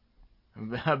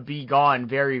to be gone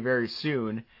very, very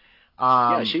soon.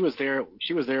 Yeah, she was there.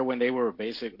 She was there when they were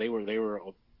They were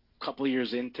a couple of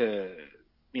years into,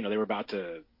 you know, they were about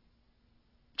to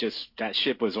that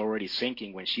ship was already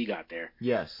sinking when she got there.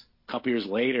 Yes. A couple years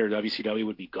later, WCW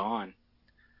would be gone.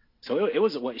 So it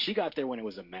was she got there when it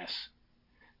was a mess,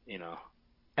 you know.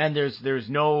 And there's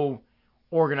no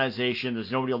organization.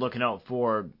 There's nobody looking out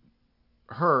for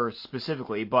her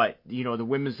specifically, but you know the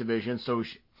women's division. So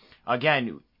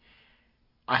again.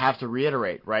 I have to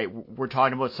reiterate, right? We're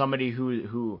talking about somebody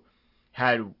who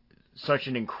had such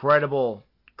an incredible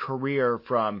career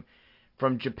from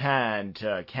Japan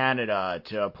to Canada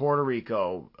to Puerto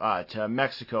Rico to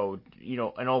Mexico, you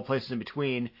know, and all places in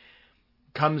between,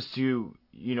 comes to,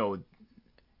 you know,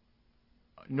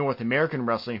 North American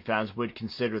wrestling fans would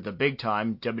consider the big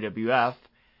time WWF.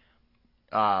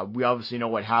 We obviously know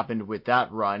what happened with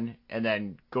that run, and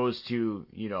then goes to,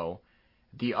 you know,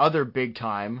 the other big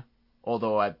time.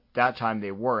 Although at that time they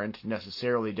weren't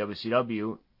necessarily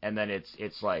WCW, and then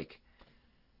it's like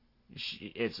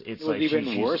it's like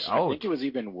even worse. Out. I think it was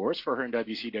even worse for her in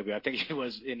WCW. I think she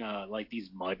was in like these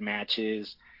mud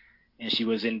matches, and she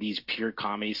was in these pure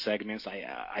comedy segments.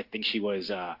 I think she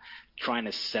was trying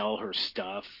to sell her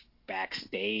stuff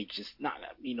backstage, just not,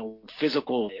 you know,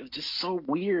 physical. It was just so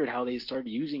weird how they started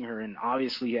using her, and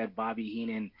obviously you had Bobby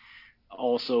Heenan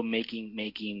also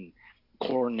making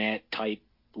cornet type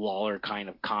Lawler kind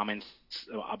of comments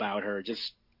about her,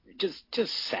 just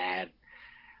sad,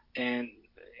 and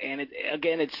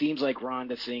it seems like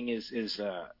Rhonda Singh is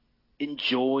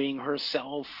enjoying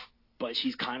herself, but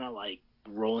she's kind of like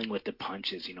rolling with the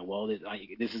punches, you know. Well,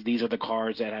 these are the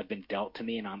cards that have been dealt to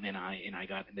me, and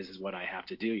this is what I have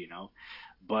to do, you know.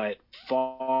 But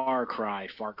far cry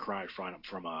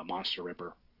from a Monster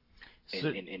Ripper.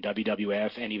 In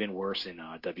WWF, and even worse in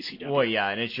WCW. Well, yeah,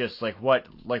 and it's just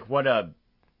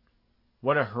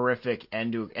what a horrific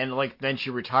end to, and like then she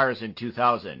retires in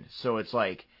 2000. So it's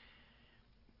like,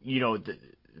 you know,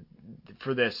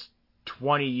 for this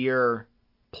 20-year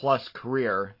plus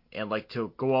career, and like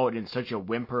to go out in such a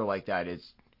whimper like that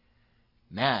is,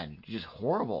 man, just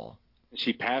horrible.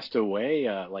 She passed away.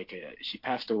 She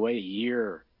passed away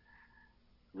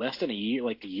less than a year,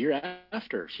 like a year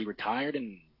after she retired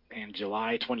in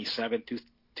July 27th,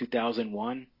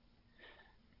 2001.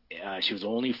 She was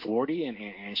only 40,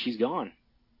 and she's gone.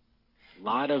 A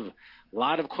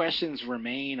lot of questions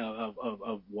remain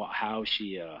of how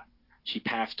she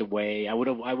passed away. I would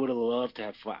have loved to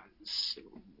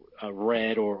have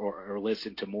read or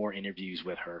listened to more interviews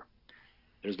with her.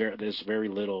 There's very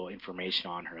little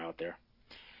information on her out there.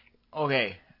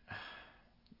 Okay,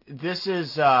 this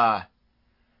is I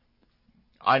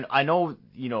know,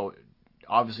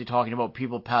 obviously talking about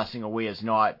people passing away is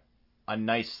not a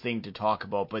nice thing to talk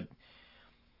about, but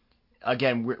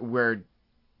again, we're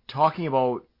talking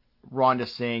about Rhonda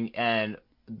Singh and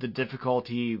the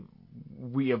difficulty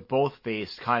we have both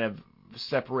faced kind of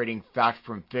separating fact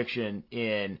from fiction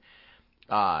in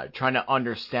trying to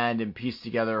understand and piece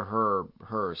together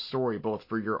her story, both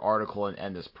for your article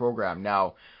and this program.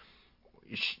 Now,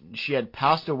 she had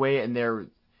passed away, and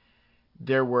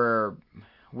there were,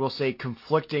 we'll say,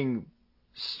 conflicting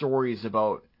stories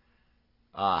about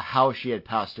how she had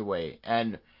passed away,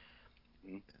 and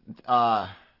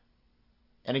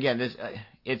again, this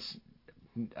it's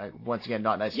once again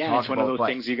not nice to talk about. Yeah, it's one of those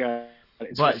things you got.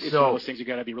 It's one of those things you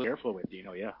got to be really careful with.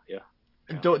 Yeah.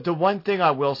 The one thing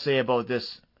I will say about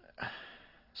this,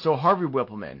 so Harvey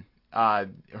Whippleman,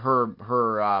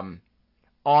 her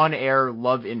on-air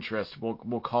love interest,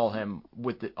 we'll call him,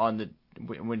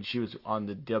 when she was on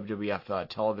the WWF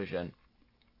television,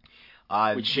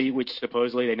 which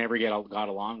supposedly they never got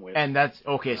along with, and that's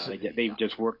okay. So they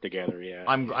just worked together. Yeah,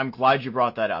 I'm glad you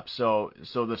brought that up. So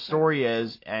the story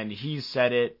is, and he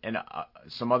said it, and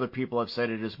some other people have said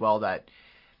it as well, that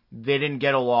they didn't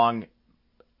get along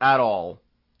at all.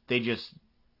 They just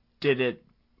did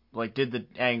the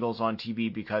angles on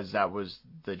TV because that was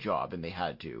the job and they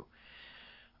had to.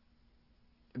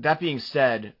 That being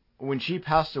said, when she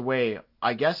passed away,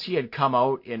 I guess he had come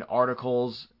out in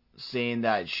articles saying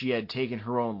that she had taken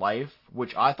her own life,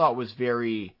 which I thought was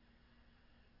very,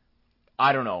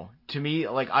 I don't know. To me,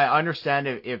 like, I understand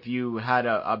if you had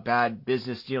a bad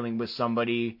business dealing with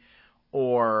somebody,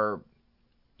 or,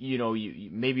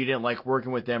 maybe you didn't like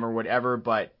working with them or whatever,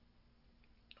 but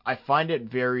I find it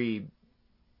very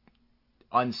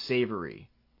unsavory.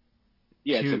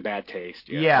 Yeah, it's in bad taste.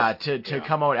 Yeah, to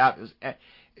come out after.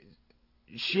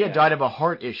 She had died of a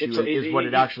heart issue, is what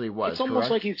it actually was. It's almost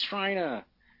correct? like he's trying to.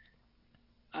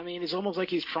 I mean, it's almost like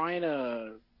he's trying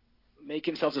to make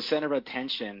himself the center of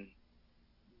attention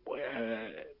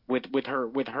with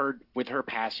her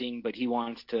passing, but he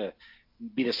wants to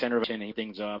be the center of attention and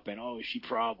things up. And she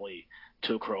probably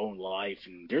took her own life.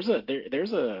 And there's an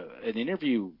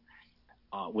interview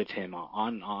with him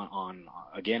on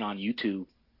YouTube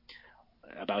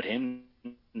about him.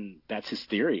 That's his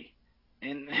theory.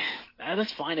 And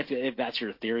that's fine if that's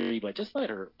your theory, but just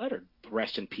let her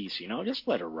rest in peace, Just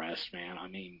let her rest, man. I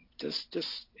mean, just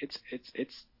it's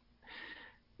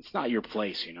not your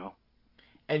place,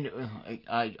 And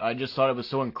I just thought it was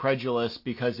so incredulous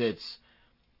because it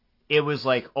was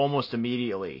like almost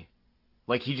immediately,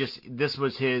 like this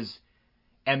was his,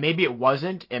 and maybe it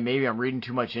wasn't, and maybe I'm reading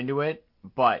too much into it,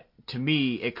 but to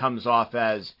me it comes off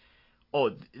as,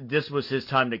 this was his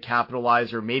time to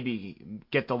capitalize, or maybe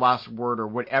get the last word, or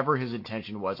whatever his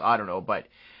intention was. I don't know, but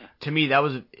to me that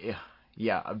was,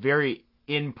 a very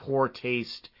in poor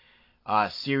taste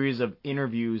series of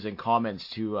interviews and comments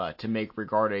to make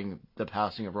regarding the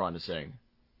passing of Rhonda Singh.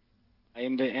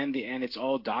 And it's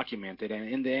all documented, and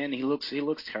in the end, he looks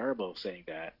terrible saying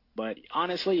that. But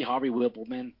honestly, Harvey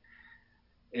Whippleman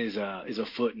is a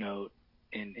footnote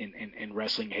in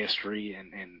wrestling history,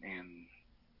 and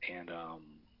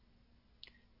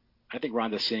I think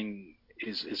Rhonda Singh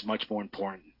is much more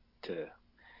important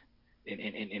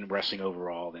in wrestling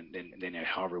overall than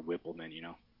Harvey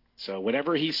Whippleman, So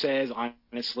whatever he says,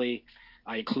 honestly,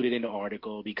 I included in the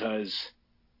article because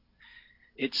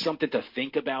it's something to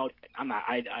think about.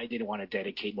 I didn't want to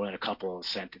dedicate more than a couple of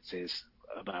sentences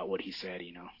about what he said,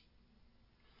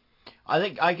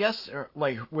 I guess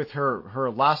like with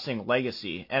her lasting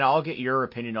legacy, and I'll get your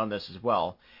opinion on this as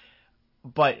well.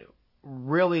 But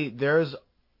really,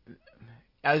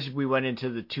 as we went into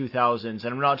the 2000s, and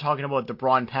I'm not talking about the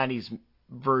Braun panties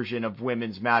version of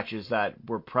women's matches that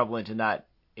were prevalent in that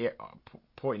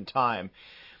point in time.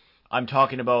 I'm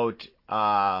talking about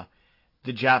the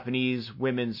Japanese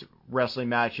women's wrestling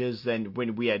matches. Then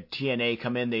when we had TNA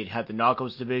come in, they had the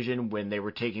Knockouts division when they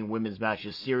were taking women's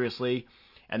matches seriously.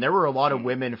 And there were a lot of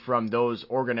women from those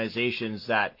organizations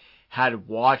that had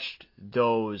watched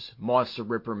those Monster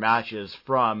Ripper matches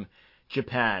from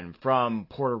Japan, from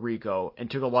Puerto Rico,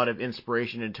 and took a lot of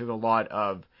inspiration and took a lot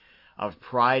of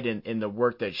pride in the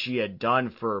work that she had done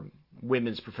for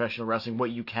women's professional wrestling,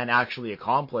 what you can actually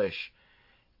accomplish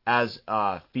as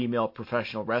a female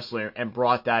professional wrestler, and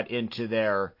brought that into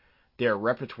their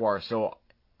repertoire. So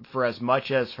for as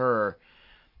much as her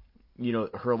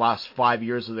last 5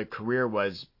 years of the career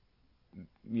was,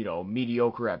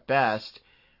 mediocre at best,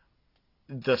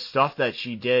 the stuff that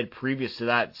she did previous to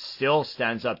that still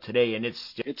stands up today, and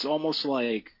it's almost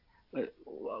like,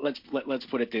 let's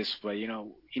put it this way,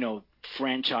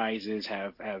 franchises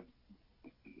have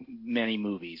many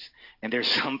movies, and there's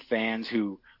some fans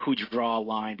who draw a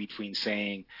line between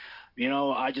saying,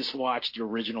 I just watched the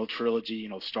original trilogy,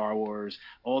 Star Wars.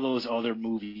 All those other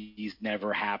movies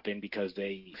never happened because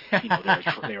they're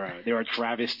a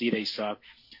travesty. They suck.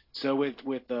 So with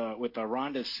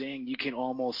Rhonda Singh, you can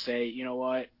almost say, you know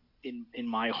what, in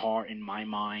my heart, in my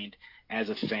mind, as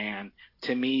a fan,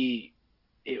 to me,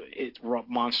 it's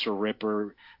Monster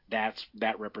Ripper. That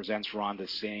represents Rhonda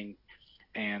Singh,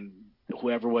 and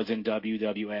whoever was in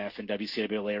WWF and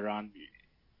WCW later on.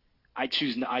 I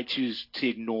choose to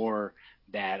ignore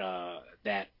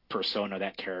that persona,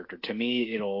 that character. To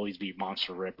me, it'll always be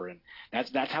Monster Ripper, and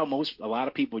that's how a lot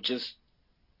of people just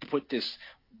put this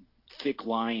thick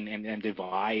line and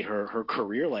divide her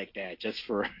career like that, just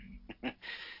for they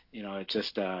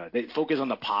focus on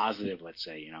the positive, let's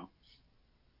say,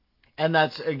 And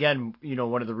that's, again,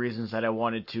 one of the reasons that I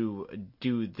wanted to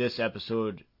do this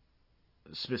episode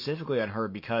specifically on her,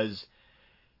 because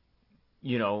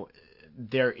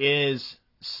there is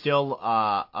still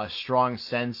a strong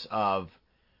sense of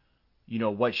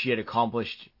what she had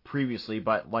accomplished previously,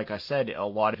 but like I said, a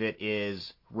lot of it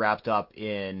is wrapped up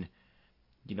in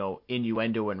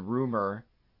innuendo and rumor,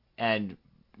 and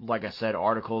like I said,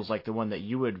 articles like the one that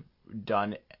you had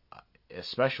done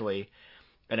especially,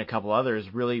 and a couple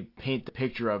others, really paint the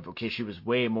picture of, okay, she was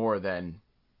way more than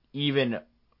even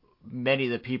many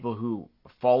of the people who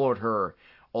followed her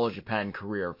All Japan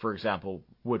career, for example,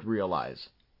 would realize.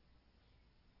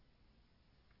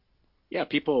 Yeah,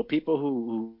 people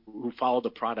who followed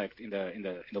the product in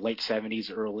the late 70s,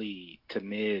 early to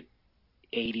mid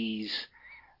 80s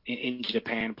in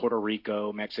Japan, Puerto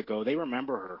Rico, Mexico, they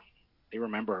remember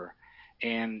her.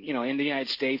 And in the United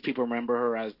States, people remember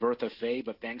her as Bertha Faye,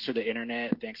 but thanks to the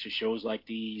internet, thanks to shows like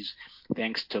these,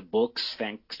 thanks to books,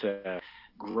 thanks to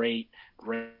great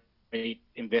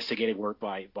investigative work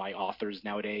by authors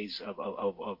nowadays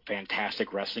of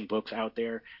fantastic wrestling books out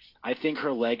there, I think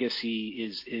her legacy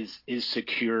is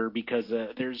secure because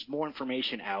there's more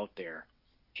information out there,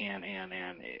 and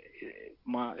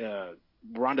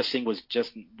Rhonda Singh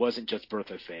wasn't just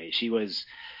Bertha Faye. She was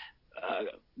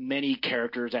many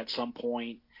characters at some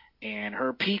point, and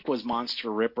her peak was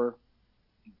Monster Ripper,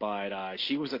 but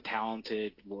she was a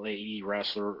talented lady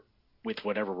wrestler with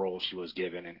whatever role she was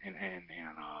given, and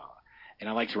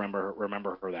I like to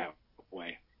remember her that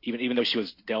way. Even though she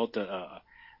was dealt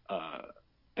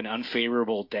an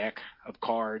unfavorable deck of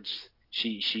cards,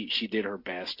 she did her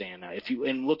best.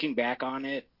 And looking back on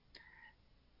it,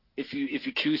 if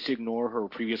you choose to ignore her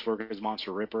previous work as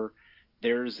Monster Ripper,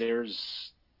 there's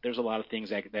a lot of things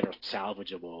that are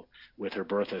salvageable with her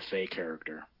Bertha Faye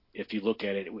character if you look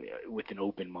at it with an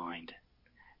open mind,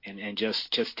 and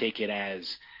just take it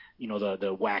as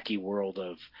the wacky world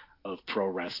of pro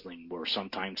wrestling, where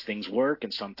sometimes things work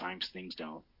and sometimes things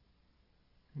don't.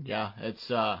 Yeah,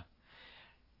 it's I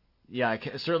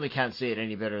certainly can't say it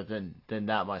any better than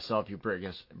that myself. You bring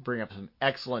up some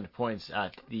excellent points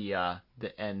at the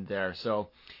end there. So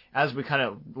as we kind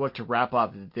of look to wrap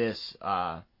up this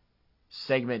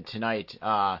segment tonight,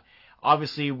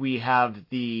 obviously we have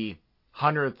the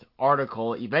 100th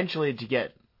article eventually to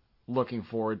get looking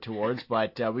forward towards,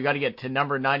 but we got to get to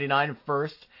number 99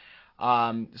 first.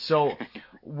 So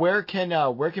where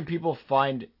can people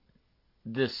find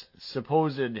this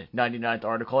supposed 99th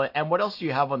article, and what else do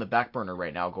you have on the back burner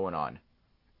right now going on?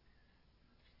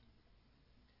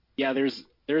 Yeah, there's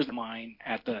mine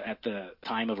at the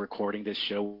time of recording this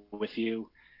show with you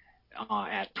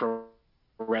at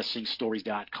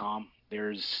ProWrestlingStories.com.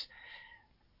 There's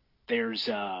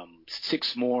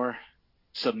 6 more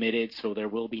submitted, so there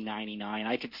will be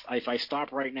 99. If I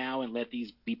stop right now and let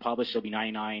these be published, there'll be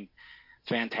 99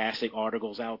 fantastic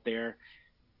articles out there.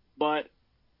 But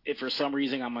if for some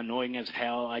reason I'm annoying as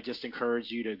hell, I just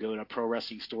encourage you to go to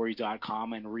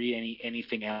ProWrestlingStories.com and read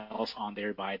anything else on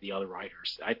there by the other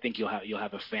writers. I think you'll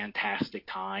have a fantastic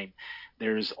time.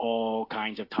 There's all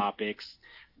kinds of topics.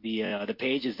 The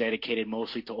page is dedicated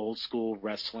mostly to old school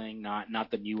wrestling,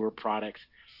 not the newer product,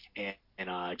 and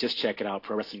just check it out,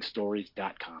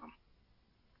 prowrestlingstories.com.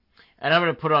 And I'm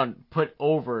going to put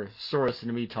over Story Listen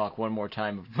to Me Talk one more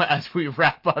time as we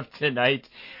wrap up tonight.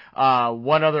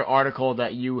 One other article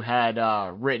that you had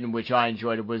written, which I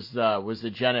enjoyed, was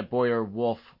the Janet Boyer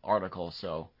Wolf article.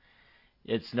 So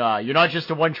it's you're not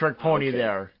just a one-trick pony okay.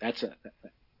 there. That's a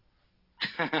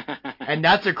and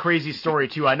that's a crazy story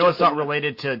too. I know it's not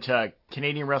related to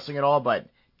Canadian wrestling at all, but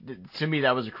to me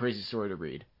that was a crazy story to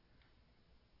read.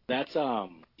 That's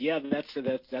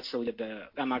that's really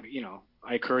I'm not,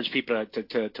 I encourage people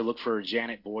to look for a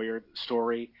Janet Boyer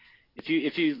story.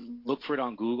 If you look for it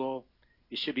on Google,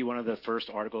 it should be one of the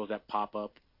first articles that pop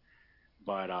up.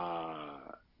 But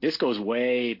this goes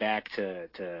way back to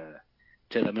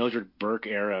the Mildred Burke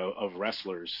era of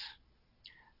wrestlers,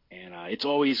 and it's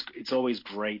always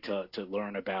great to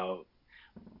learn about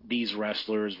these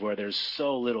wrestlers where there's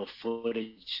so little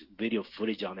video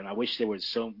footage on them. I wish there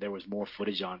was more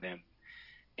footage on them.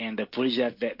 And the footage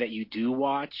that you do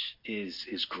watch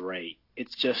is great.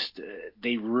 It's just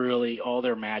they really, all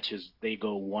their matches, they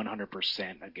go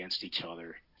 100% against each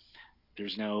other.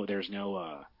 There's no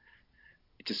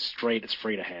it's just straight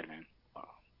ahead, man.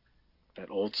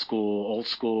 That old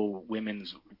school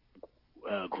women's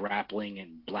grappling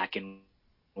in black and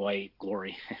white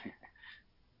glory.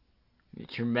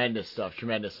 Tremendous stuff.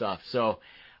 So,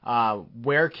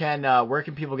 where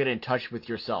can people get in touch with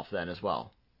yourself then as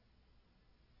well?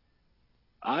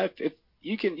 If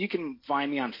you can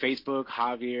find me on Facebook,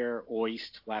 Javier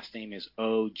Oist. Last name is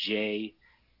O-J,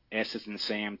 S as in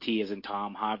Sam, T as in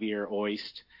Tom, Javier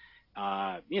Oist.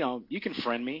 You can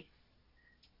friend me.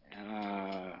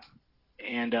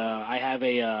 And I have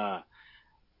a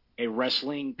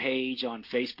wrestling page on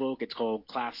Facebook. It's called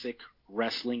Classic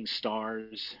Wrestling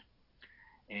Stars,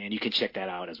 and you can check that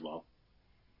out as well.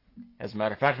 As a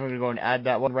matter of fact, I'm going to go and add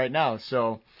that one right now.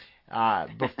 So.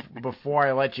 Before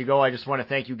I let you go, I just want to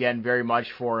thank you again very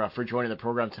much for joining the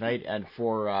program tonight and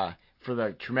for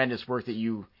the tremendous work that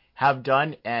you have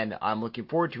done, and I'm looking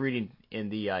forward to reading in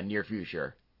the near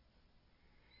future.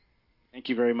 Thank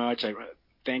you very much.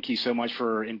 Thank you so much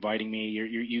for inviting me.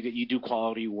 You do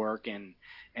quality work, and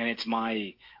it's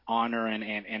my honor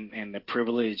and the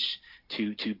privilege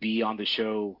to be on a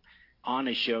show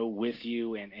with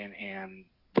you, and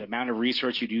the amount of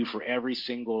research you do for every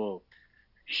single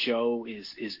show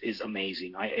is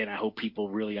amazing. I hope people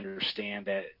really understand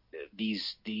that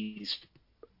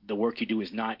the work you do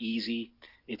is not easy.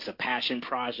 It's a passion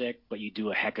project, but you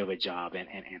do a heck of a job. And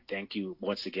thank you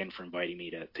once again for inviting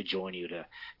me to join you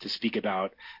to speak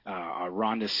about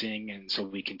Rhonda Singh, and so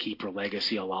we can keep her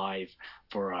legacy alive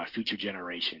for future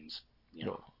generations.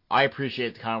 I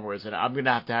appreciate the kind words, and I'm going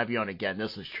to have you on again.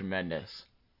 This was tremendous.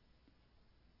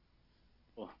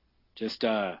 Well, just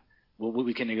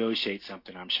we can negotiate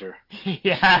something, I'm sure.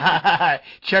 Yeah,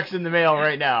 checks in the mail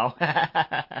right now.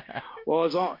 Well,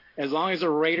 as long as the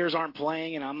Raiders aren't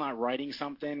playing and I'm not writing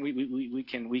something, we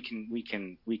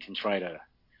can try to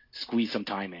squeeze some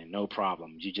time in. No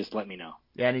problem. You just let me know.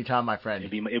 Yeah, anytime, my friend.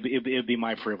 It'd be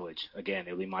my privilege. Again,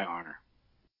 it'll be my honor.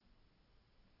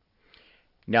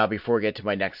 Now, before we get to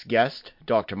my next guest,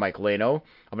 Dr. Mike Leno,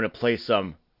 I'm going to play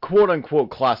some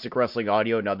quote-unquote classic wrestling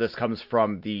audio. Now, this comes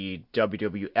from the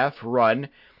WWF run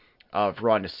of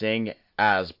Rhonda Singh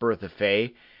as Bertha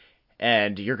Faye,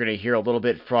 and you're going to hear a little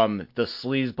bit from the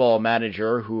sleazeball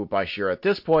manager, who by sure at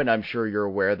this point I'm sure you're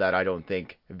aware that I don't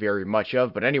think very much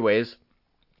of. But anyways,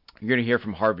 you're going to hear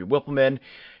from Harvey Whippleman.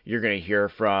 You're going to hear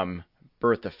from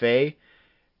Bertha Faye,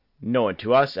 known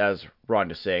to us as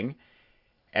Rhonda Singh.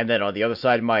 And then on the other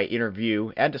side, my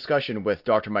interview and discussion with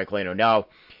Dr. Mike Leno. Now,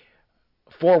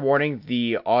 forewarning,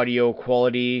 the audio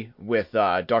quality with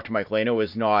Dr. Mike Leno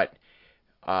is not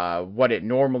what it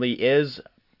normally is,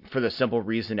 for the simple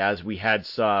reason as we had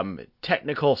some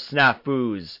technical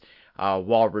snafus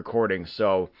while recording.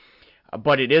 So,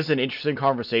 but it is an interesting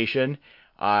conversation.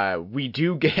 We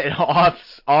do get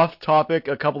off topic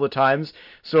a couple of times,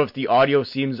 so if the audio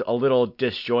seems a little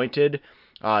disjointed,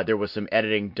 there was some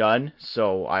editing done,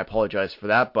 so I apologize for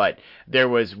that. But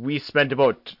we spent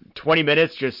about 20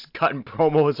 minutes just cutting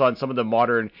promos on some of the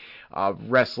modern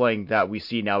wrestling that we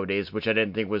see nowadays, which I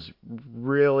didn't think was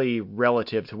really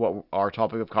relative to what our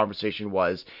topic of conversation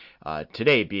was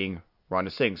today, being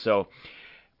Rhonda Singh. So,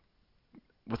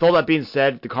 with all that being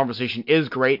said, the conversation is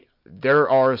great. There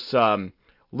are some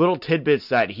little tidbits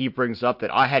that he brings up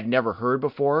that I had never heard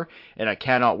before, and I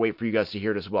cannot wait for you guys to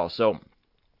hear it as well. So,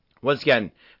 once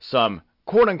again, some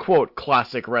quote-unquote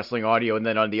classic wrestling audio, and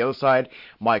then on the other side,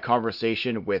 my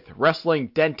conversation with wrestling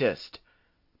dentist,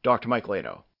 Dr. Mike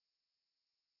Leno.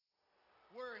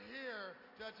 We're here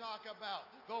to to talk about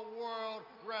the World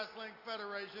Wrestling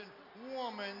Federation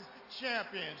Women's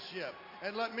Championship.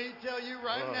 And let me tell you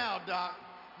right now, Doc,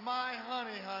 my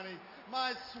honey,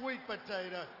 my sweet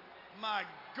potato, my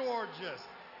gorgeous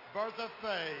Bertha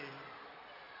Faye,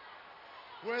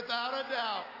 without a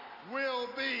doubt, will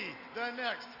be the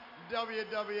next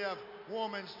WWF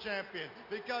Women's Champion.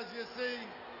 Because you see,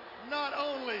 not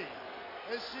only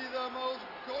is she the most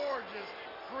gorgeous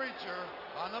creature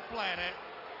on the planet,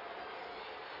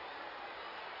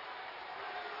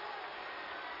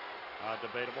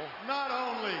 debatable. not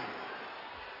only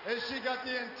is she got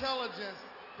the intelligence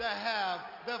to have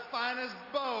the finest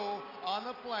bow on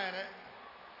the planet,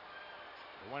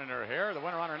 The one in her hair, the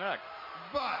one around her neck.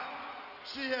 but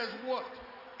she has whooped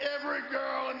every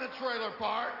girl in the trailer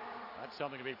park. That's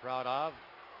something to be proud of.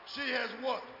 She has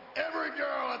whooped every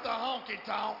girl at the honky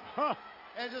tonk. Huh.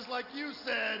 And just like you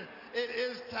said, it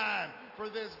is time for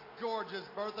this gorgeous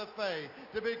Bertha Faye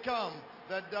to become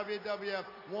the WWF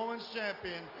Women's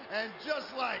Champion. And just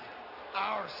like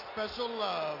our special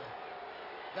love,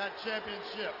 that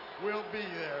championship will be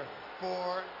there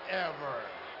forever.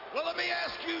 Well, let me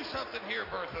ask you something here,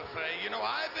 Bertha Faye. You know,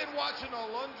 I've been watching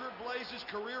Alundra Blaze's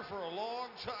career for a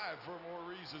long time for more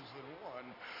reasons than one.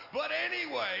 But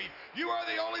anyway, you are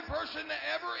the only person to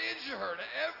ever injure her, to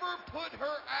ever put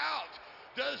her out.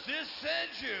 Does this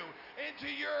send you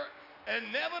into your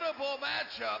inevitable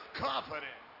matchup confident?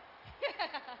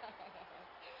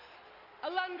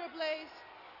 Alundra Blaze,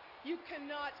 you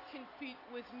cannot compete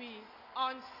with me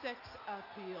on sex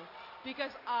appeal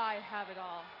because I have it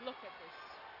all. Look at this.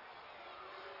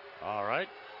 All right.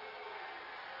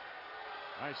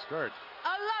 Nice skirt.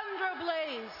 Alundra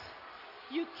Blaze,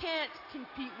 you can't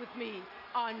compete with me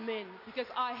on men because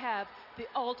I have the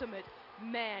ultimate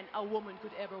man a woman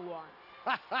could ever want.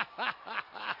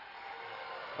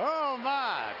 Oh,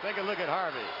 my. Take a look at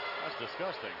Harvey. That's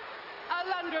disgusting.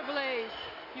 Alundra Blaze,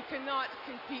 you cannot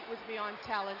compete with me on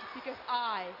talent because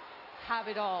I have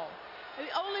it all. And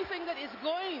the only thing that is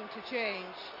going to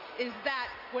change is that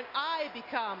when I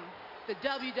become the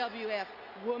WWF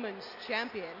Women's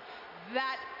Champion,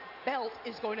 that belt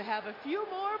is going to have a few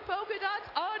more polka dots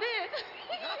on it.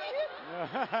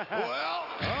 Well,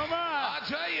 Oh, my. I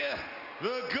tell you,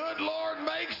 the good Lord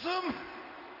makes them,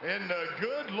 and the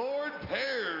good Lord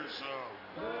pairs them.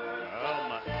 Oh,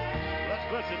 my.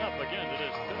 Let's listen up again to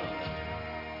this tune.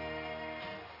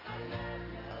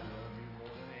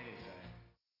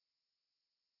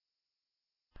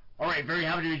 All right, very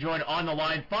happy to be joined on the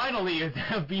line finally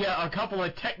via a couple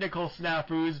of technical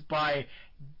snafus by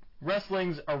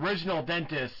wrestling's original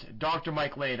dentist, Dr.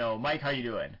 Mike Lano. Mike, how you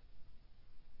doing?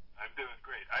 I'm doing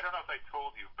great. I don't know if I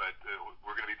told you, but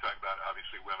we're going to be talking about,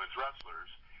 obviously, women's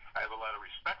wrestlers. I have a lot of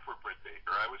respect for Britt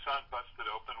Baker. I was on Busted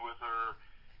Open with her.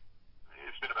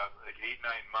 It's been about like 8-9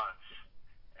 months.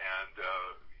 And,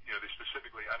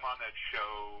 specifically, I'm on that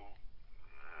show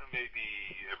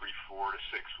maybe every 4 to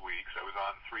 6 weeks. I was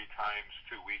on 3 times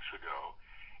 2 weeks ago.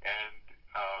 And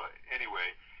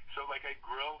anyway, so like I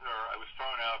grilled her. I was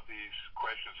throwing out these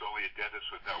questions only a dentist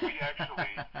would know. We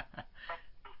actually,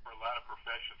 for a lot of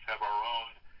professions, have our own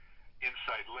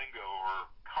inside lingo or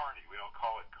carny. We don't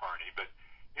call it carny, but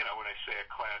when I say a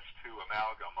class 2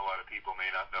 amalgam, a lot of people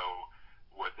may not know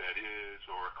what that is,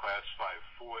 or a class 5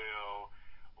 foil,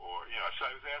 or, so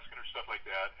I was asking her stuff like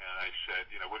that, and I said,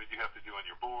 what did you have to do on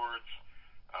your boards?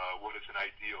 What is an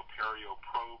ideal perio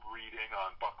probe reading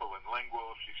on buccal and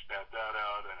lingual? She spat that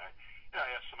out, and I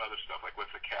asked some other stuff, like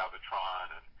what's a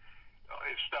cavatron, and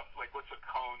stuff like what's a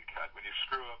cone cut? When you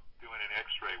screw up doing an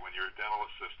x-ray, when you're a dental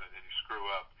assistant and you screw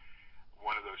up,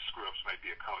 one of those screw-ups might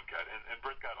be a cone cut. And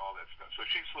Britt got all that stuff. So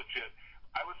she's legit.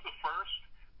 I was the first,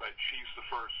 but she's the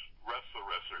first wrestler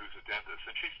who's a dentist.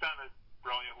 And she's done it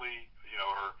brilliantly.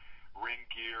 Her ring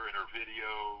gear and her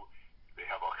video, they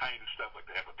have all kinds of stuff. Like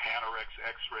they have a Panorex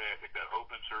x-ray. I think that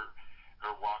opens her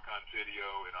walk-on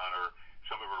video. And on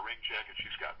some of her ring jackets,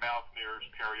 she's got mouth mirrors,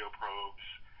 perio probes.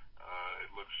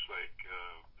 It looks like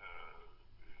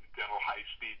dental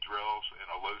high-speed drills and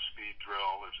a low-speed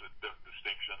drill. There's a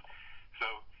distinction.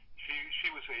 So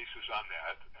she was aces on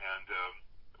that. And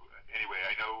anyway,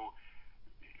 I know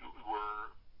we're,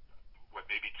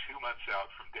 maybe 2 months out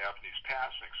from Daphne's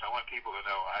passing. So I want people to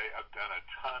know I've done a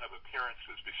ton of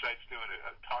appearances besides doing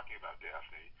talking about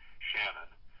Daphne,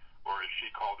 Shannon, or as she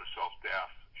called herself,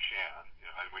 Daph Shan,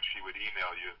 in which she would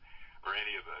email you or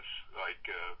any of us. Like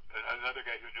another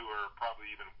guy who knew her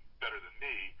probably even better than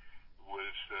me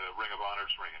was Ring of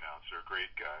Honor's ring announcer, a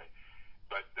great guy.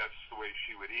 But that's the way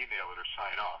she would email it or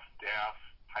sign off,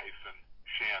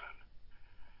 Daph-Shannon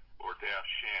or Daph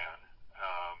Shan.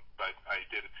 But I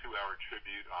did a 2-hour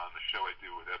tribute on the show I do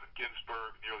with Evan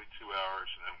Ginsberg, nearly 2 hours,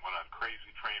 and then one on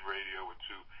Crazy Train Radio with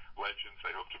two legends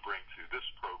I hope to bring to this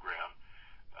program,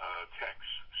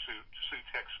 Sue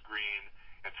Tex Green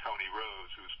and Tony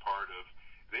Rose, who was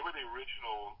they were the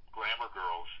original glamour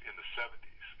girls in the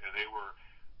 70s, and they were,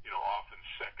 often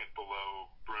second below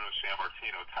Bruno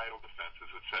Sammartino title defenses,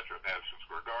 etc. at Madison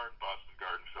Square Garden, Boston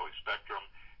Garden, Philly Spectrum,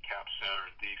 Cap Center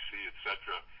in D.C.,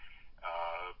 etc.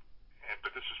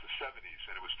 But this is the 70s,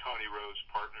 and it was Tony Rose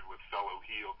partnered with fellow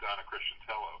heel Donna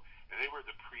Crescentello, and they were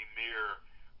the premier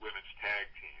women's tag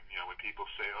team. When people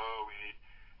say, oh, we need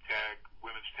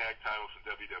women's tag titles in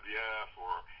WWF,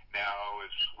 or now,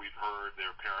 as we've heard,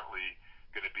 they're apparently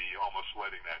going to be almost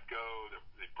letting that go.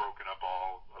 They've broken up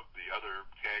all of the other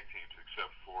tag teams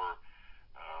except for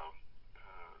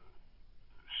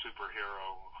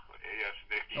superhero A.S.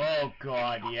 Nikki. Oh,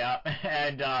 God, yeah.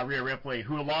 And Rhea Ripley,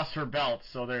 who lost her belt,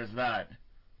 so there's that.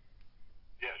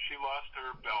 Yeah, she lost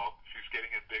her belt. She's getting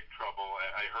in big trouble.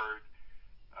 I heard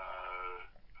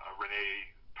Renee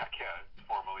Paquette,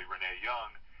 formerly Renee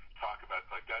Young, talk about,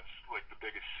 that's the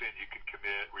biggest sin you can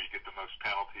commit, where you get the most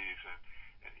penalties, and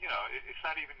it's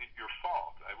not even your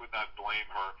fault. I would not blame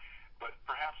her, but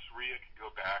perhaps Rhea can go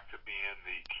back to being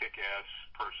the kick-ass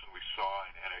person we saw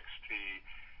in NXT,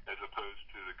 as opposed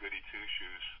to the goody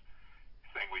two-shoes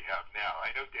thing we have now. I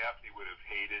know Daphne would have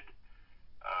hated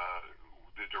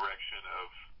the direction of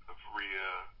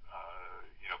Rhea,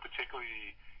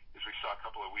 particularly as we saw a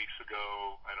couple of weeks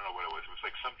ago. I don't know what it was. It was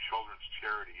like some children's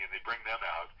charity, and they bring them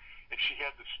out, and she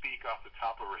had to speak off the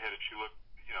top of her head, and she looked,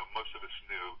 most of us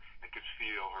knew and could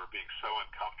feel her being so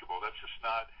uncomfortable. That's just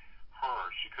not her.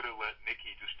 She could have let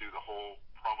Nikki just do the whole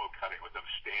promo cutting with them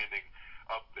standing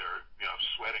up there,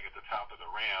 sweating at the top of the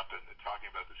ramp and talking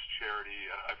about this charity.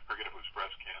 I forget if it was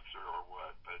breast cancer or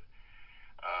what, but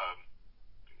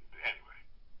anyway.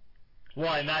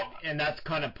 Well, and that's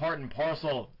kind of part and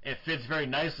parcel. It fits very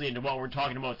nicely into what we're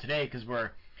talking about today, because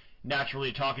we're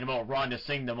naturally talking about Rhonda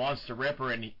Singh, the Monster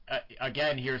Ripper, and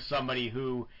again, here's somebody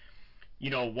who,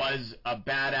 was a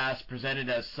badass, presented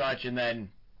as such, and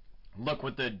then look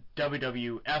what the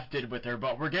WWF did with her.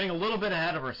 But we're getting a little bit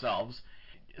ahead of ourselves.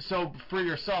 So, for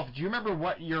yourself, do you remember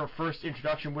what your first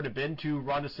introduction would have been to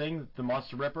Rhonda Singh, the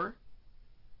Monster Ripper?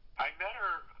 I met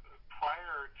her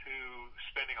prior to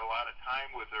spending a lot of time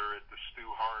with her at the Stu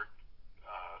Hart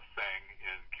thing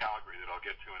in Calgary that I'll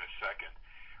get to in a second.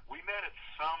 We met at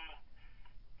some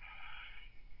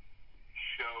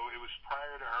show. It was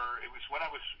prior to her. It was when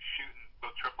I was shooting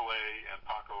both AAA and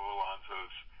Paco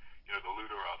Alonso's, the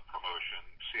Ludarov promotion,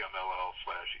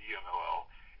 CMLL/EMLL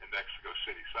in Mexico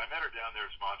City. So I met her down there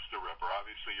as Monster Ripper.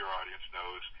 Obviously, your audience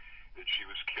knows that she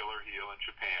was Killer Heel in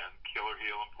Japan, Killer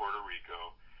Heel in Puerto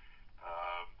Rico,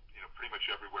 pretty much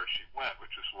everywhere she went,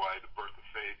 which is why the Bertha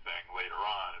Faye thing later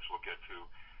on, as we'll get to,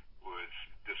 was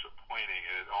disappointing.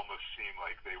 It almost seemed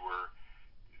like they were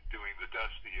doing the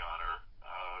Dusty on her.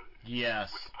 Yes.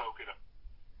 With the polka dot,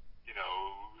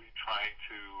 trying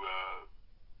to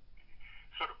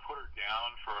sort of put her down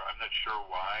for, I'm not sure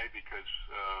why, because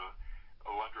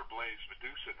Alundra Blaze,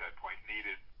 Medusa at that point,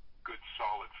 needed good,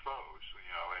 solid foes,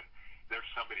 and there's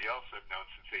somebody else I've known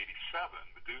since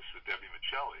 '87, Medusa, Debbie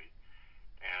Michelli,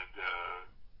 and,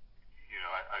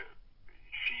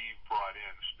 she brought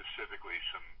in specifically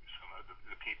some of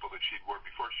the people that she'd worked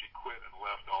before she quit and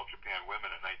left All Japan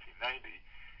Women in 1990.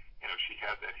 She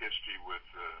had that history with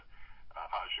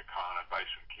Aja Khan and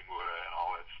Bison Kimura and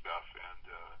all that stuff, and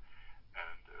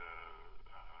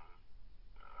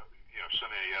so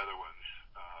many other ones.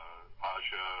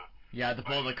 Aja. Yeah, the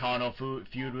Bull Nakano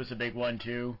feud was a big one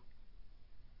too.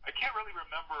 I can't really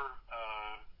remember.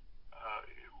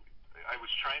 I was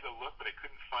trying to look, but I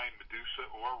couldn't find Medusa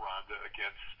or Rhonda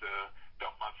against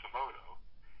Belt Matsumoto.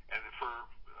 And for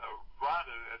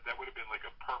Rhonda, that would have been like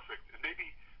a perfect. And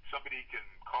maybe somebody can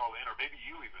call in, or maybe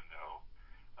you even know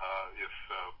if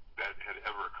that had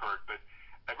ever occurred. But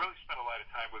I really spent a lot of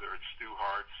time with her at Stu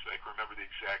Hart's. I can remember the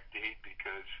exact date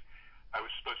because I was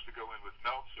supposed to go in with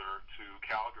Meltzer to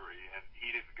Calgary, and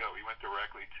he didn't go. He went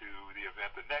directly to the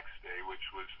event the next day, which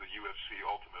was the UFC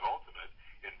Ultimate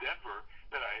in Denver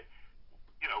that I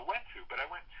went to. But I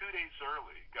went 2 days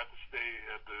early, got to stay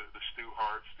at the Stu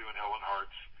and Helen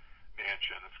Hart's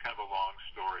mansion. It's kind of a long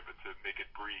story, but to make it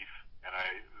brief, and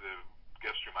the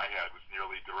guest room I had was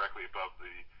nearly directly above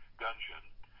the dungeon.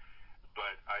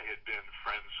 But I had been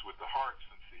friends with the Harts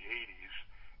since the 80s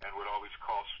and would always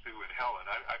call Stu and Helen.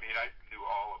 I mean, I knew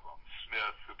all of them.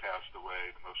 Smith, who passed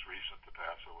away, the most recent to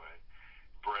pass away.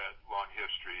 Brett, long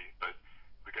history, but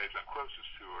the guys I'm closest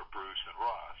to are Bruce and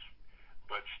Ross.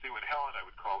 But Stu and Helen I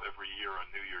would call every year on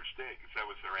New Year's Day because that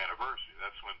was their anniversary.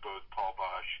 That's when both Paul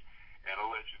Bosch and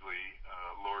allegedly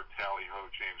Lord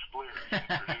Tally-Ho James Blair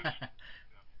introduced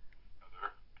each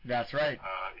other. That's right.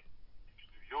 In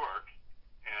New York,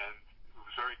 and it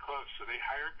was very close. So they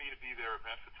hired me to be their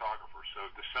event photographer.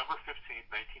 So December 15th,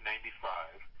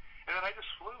 1995. And then I just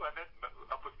flew. I met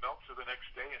up with Meltzer the next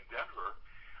day in Denver.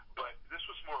 But this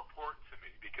was more important to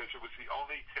me because it was the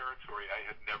only territory I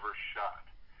had never shot.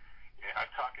 And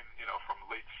I'm talking, from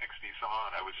late 60s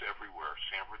on, I was everywhere.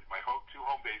 My two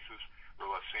home bases were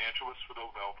Los Angeles for the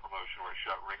Lavelle promotion, where I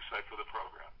shot ringside for the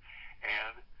program,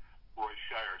 and Roy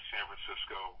Shire, San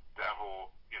Francisco, that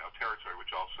whole, territory, which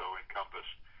also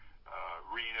encompassed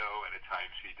Reno, and at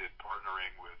times he did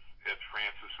partnering with Ed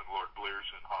Francis and Lord Blair's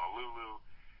in Honolulu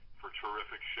for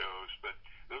terrific shows. But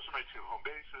those are my two home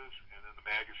bases, and then the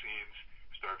magazines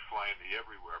started flying me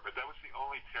everywhere. But that was the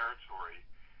only territory.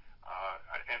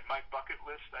 And my bucket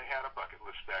list, I had a bucket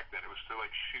list back then. It was to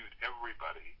shoot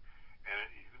everybody, and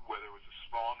whether it was a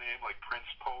small name like Prince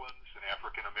Poland's, an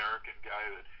African American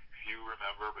guy that few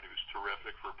remember, but he was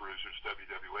terrific for Bruiser's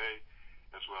WWA,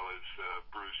 as well as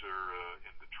Bruiser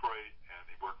in Detroit, and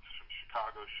he worked some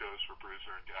Chicago shows for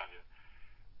Bruiser and Gagne.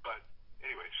 But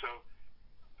anyway, so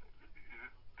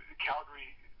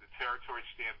Calgary, the Territory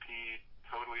Stampede,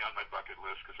 totally on my bucket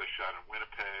list because I shot in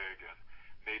Winnipeg and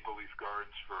Maple Leaf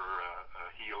Gardens for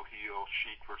Heel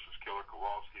Sheik versus Killer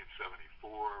Kowalski in '74,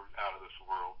 out of this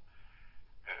world,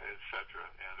 etc.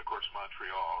 And of course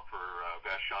Montreal for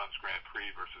Vachon's Grand Prix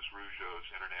versus Rougeau's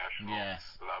International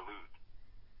La Lutte.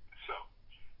 So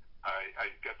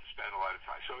I got to spend a lot of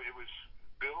time. So it was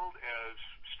billed as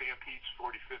Stampede's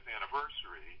 45th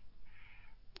anniversary.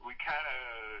 We kind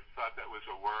of thought that was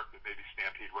a work, that maybe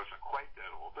Stampede wasn't quite that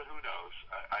old, but who knows?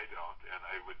 I don't, and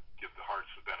I would give the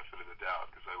Hearts the benefit of the doubt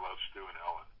because I love Stu and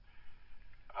Ellen.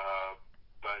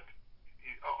 But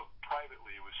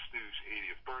privately, it was Stu's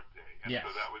 80th birthday, and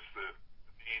so that was the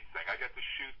main thing. I got to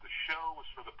shoot. The show was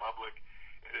for the public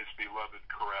at his beloved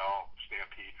Corral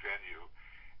Stampede venue,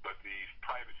 but the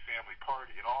private family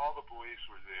party, and all the boys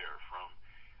were there, from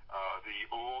the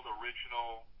old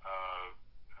original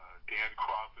Dan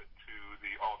Crawford to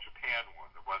the All Japan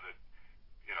one, the one that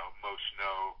most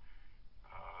know.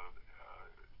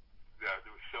 That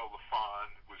Phil LaFon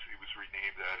was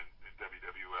renamed that in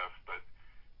WWF, but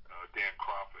Dan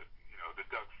Crawford, the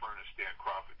Doug Furness Dan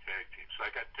Crawford tag team. So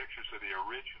I got pictures of the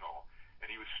original, and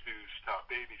he was Stu's top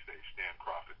babyface, Dan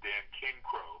Crawford. Dan King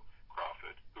Crow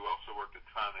Crawford, who also worked a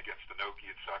ton against Inoki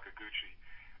and Sakaguchi,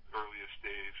 earliest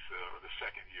days, or the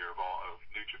second year of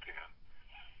New Japan.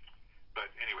 But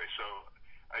anyway, so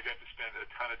I got to spend a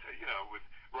ton of time, with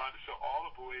Rhonda. So all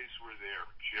the boys were there: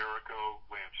 Jericho,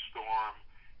 Lance Storm,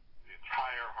 the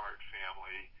entire Hart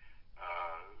family,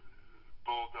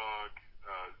 Bulldog.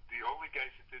 The only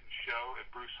guys that didn't show, and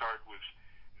Bruce Hart was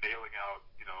nailing out,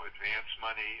 advance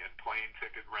money and plane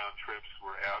ticket round trips,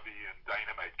 were Abby and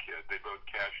Dynamite Kid. They both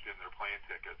cashed in their plane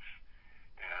tickets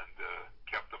and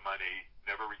kept the money,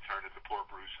 never returned it to poor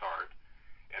Bruce Hart.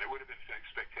 And it would have been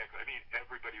spectacular. I mean,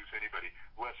 everybody was anybody.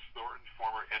 Les Thornton,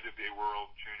 former NWA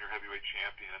World Junior Heavyweight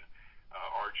Champion,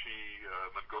 Archie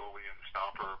Mongolian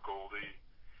Stomper, Goldie.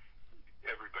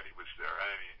 Everybody was there.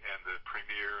 I mean, and the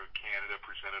Premier of Canada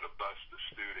presented a bust to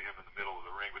Stu to him in the middle of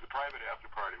the ring. But the private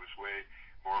after party was way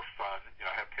more fun.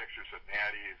 I have pictures of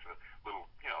Natty as a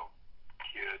little,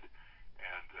 kid,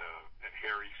 and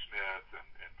Harry Smith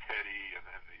and Teddy, and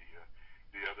then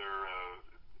the other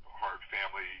Hart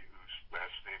family whose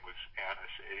last name was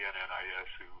Annis,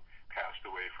 Annis, who passed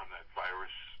away from that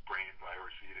brain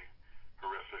virus eating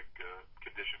horrific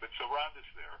condition. But so Rhonda's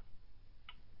there,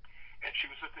 and she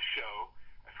was at the show.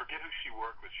 I forget who she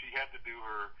worked with. She had to do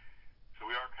her, so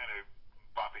we are kind of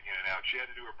bopping in and out. She had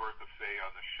to do her Bertha Faye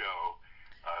on the show.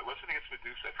 It wasn't against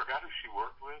Medusa. I forgot who she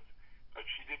worked with, but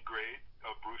she did great.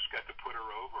 Bruce got to put her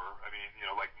over. I mean,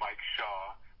 like Mike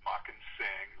Shaw, Makan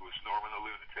Singh, who was Norman the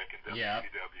Lunatic in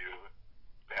WCW,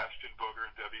 Bastion Booger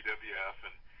in WWF,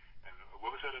 and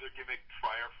what was that other gimmick?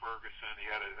 Friar Ferguson. He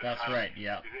had a That's right,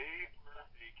 yeah. They were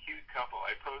a cute couple.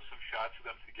 I posted some shots of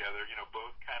them together,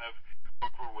 both kind of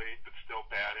overweight but still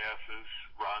badasses.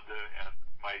 Rhonda and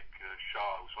Mike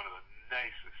Shaw was one of the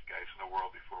nicest guys in the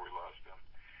world before we lost him,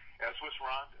 as was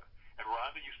Rhonda. And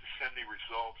Rhonda used to send me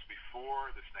results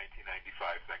before this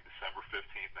 1995 thing, December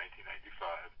 15th,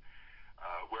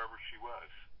 1995, wherever she was.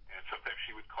 And sometimes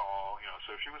she would call,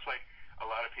 so she was like a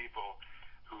lot of people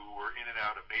who were in and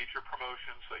out of major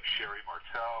promotions, like Sherry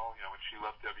Martel. When she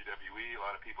left WWE, a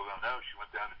lot of people don't know, she went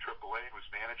down to AAA and was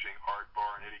managing Art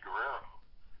Barr and Eddie Guerrero.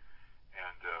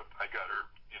 and I got her,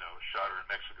 shot her in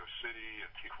Mexico City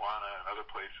and Tijuana and other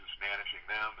places, managing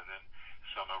them, and then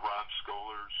some of Ron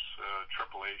Scholar's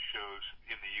AAA shows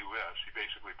in the U.S. He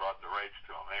basically bought the rights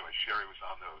to them. Anyway, Sherry was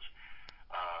on those.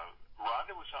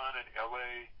 Rhonda was on in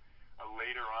L.A.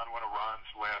 Later on, one of Ron's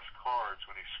last cards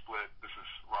when he split. This is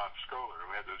Ron Scholar,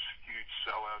 who had those huge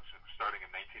sellouts starting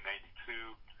in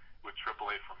 1992 with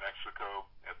AAA from Mexico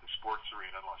at the Sports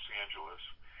Arena in Los Angeles.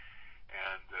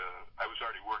 And I was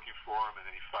already working for him, and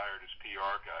then he fired his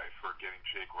PR guy for getting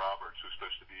Jake Roberts, who was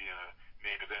supposed to be in a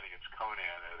main event against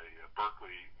Conan at a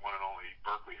Berkeley, one and only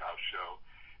Berkeley house show.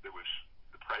 The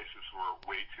prices were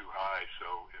way too high,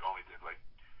 so it only did like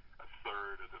a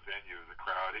third of the venue, the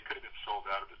crowd. It could have been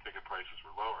sold out if the ticket prices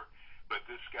were lower. But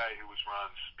this guy who was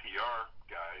Ron's PR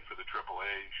guy for the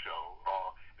AAA show,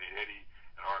 Eddie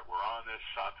and Art were on this,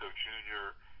 Santo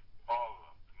Jr., all of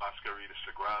them, Mascarita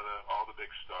Sagrada, all the big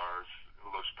stars,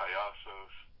 Los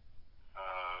Payasos,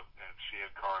 and Cien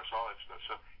Cars, all that stuff.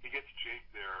 So he gets Jake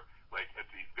there, like at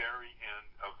the very end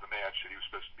of the match that he was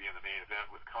supposed to be in the main event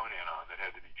with Conan on that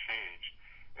had to be changed.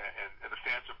 And the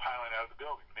fans are piling out of the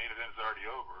building. The main event is already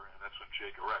over, and that's when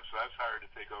Jake arrives. So I was hired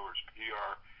to take over as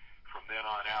PR from then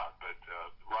on out. But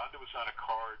Rhonda was on a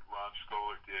card, Ron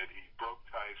Scholar did. He broke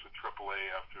ties with AAA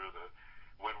after the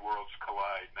When Worlds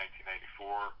Collide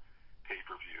 1994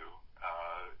 pay-per-view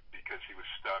because he was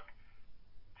stuck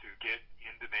to get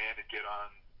In Demand and get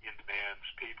on In Demand's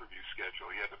pay-per-view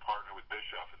schedule. He had to partner with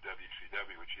Bischoff in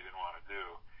WCW, which he didn't want to do.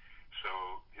 So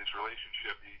his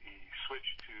relationship, he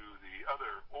switched to the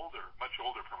other much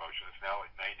older promotion. It's now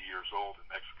like 90 years old in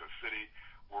Mexico City,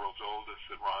 world's oldest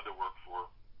that Rhonda worked for,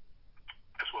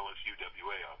 as well as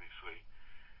UWA, obviously.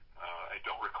 I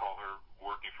don't recall her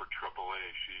working for AAA.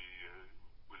 She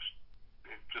was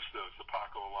just the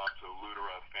Paco Alonso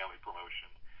Luderoff family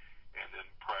promotion. And then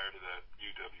prior to that,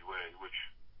 UWA, which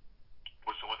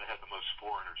was the one that had the most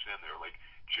foreigners in there, like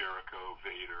Jericho,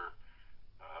 Vader,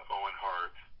 Owen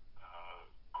Hart,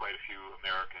 quite a few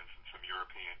Americans and some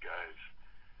European guys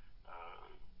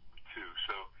too.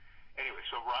 So anyway,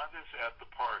 so Rhonda's at the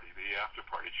party, the after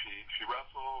party. She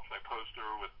wrestles. I posed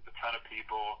her with a ton of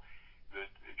people. That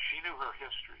she knew her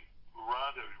history.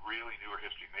 Rhonda really knew her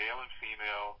history, male and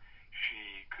female.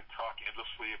 She could talk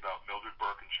endlessly about Mildred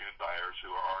Burke and June Byers, who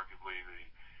are arguably the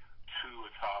two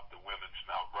atop the women's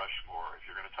Mount Rushmore. If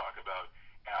you're going to talk about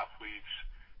athletes,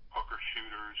 hooker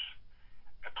shooters,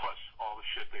 and plus all the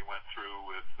shit they went through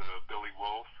with Billy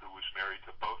Wolf, who was married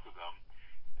to both of them.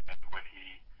 And when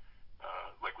he,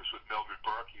 was with Mildred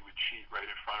Burke, he would cheat right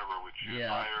in front of her with June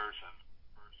Byers and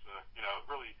versa.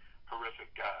 Really horrific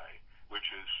guy, which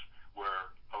is where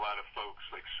a lot of folks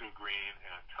like Sue Green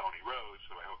and Tony Rose,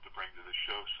 who I hope to bring to the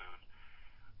show soon,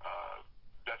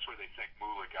 that's where they think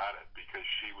Moolah got it, because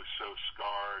she was so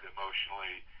scarred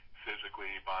emotionally,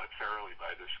 physically, monetarily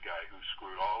by this guy who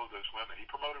screwed all of those women. He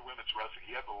promoted women's wrestling.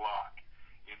 He had the lock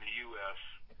in the U.S.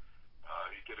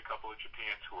 He did a couple of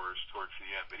Japan tours towards the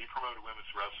end, but he promoted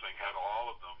women's wrestling, had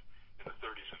all of them in the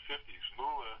 30s and 50s.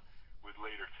 Moolah would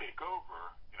later take over.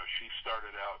 She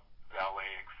started out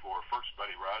valeting for first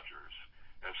Buddy Rogers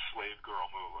as slave girl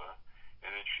Moolah,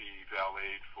 and then she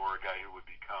valeted for a guy who would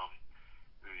become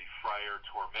the Friar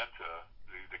Tormenta,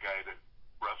 the guy that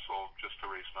wrestled just to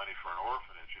raise money for an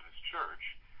orphanage in his church.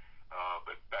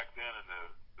 But back then in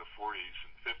the 40s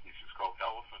and 50s, it was called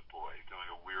Elephant Boy, doing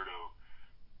a weirdo,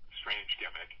 strange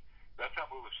gimmick. That's how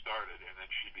Moolah started, and then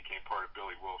she became part of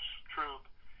Billy Wolf's troupe.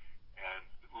 And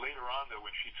later on, though,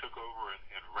 when she took over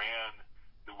and ran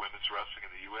the women's wrestling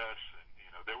in the U.S., and,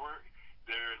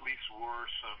 there at least were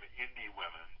some indie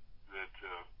women that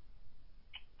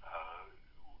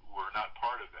were not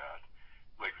part of that,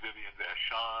 like Vivian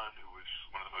Vachon, who was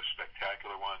one of the most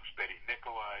spectacular ones, Betty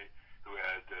Nicolai, who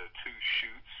had two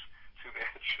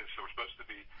matches that were supposed to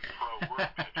be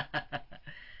pro-world matches.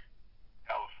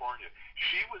 California.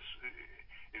 She was,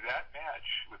 that match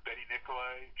with Betty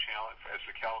Nicolai as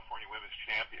the California Women's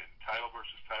Champion, title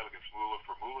versus title against Moolah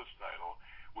for Moolah's title,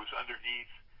 was underneath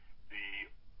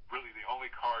really the only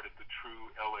card at the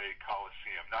true LA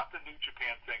Coliseum. Not the New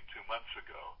Japan thing 2 months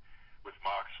ago with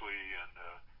Moxley and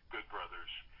Good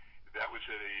Brothers. That was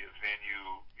at a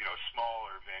venue, a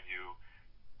smaller venue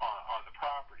on the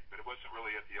property, but it wasn't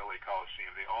really at the LA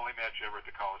Coliseum. The only match ever at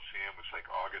the Coliseum was like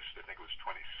August, I think it was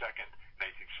 22nd,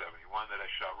 1971, that I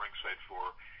shot ringside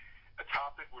for.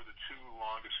 Atop it were the two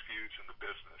longest feuds in the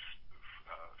business.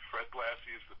 Fred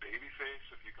Blassie is the babyface,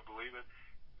 if you can believe it,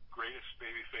 greatest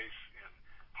babyface in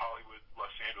Hollywood,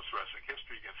 Los Angeles wrestling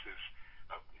history, against his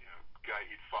guy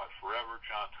he'd fought forever,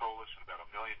 John Tolis, in about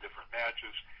 1 million different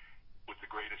matches, with the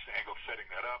greatest angle setting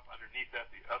that up. Underneath that,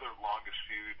 the other longest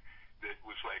feud that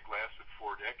was like lasted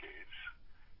 4 decades.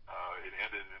 It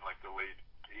ended in like the late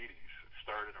 80s. It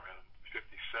started around 57,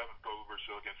 Bo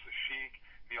Brazil against the Sheik,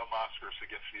 Neil Moskowitz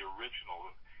against the original,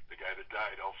 the guy that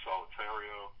died, El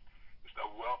Solitario. There's a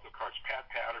wealth of cards. Pat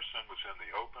Patterson was in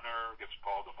the opener against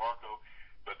Paul DeMarco,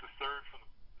 but the third from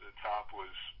the top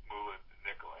was Moolah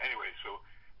Nicola. Anyway, so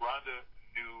Rhonda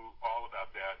knew all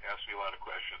about that, asked me a lot of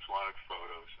questions, wanted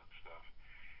photos and stuff.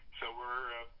 So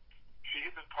she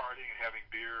had been partying and having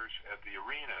beers at the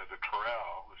arena, the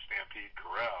Corral, the Stampede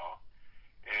Corral,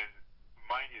 and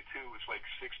mind you, too, it was like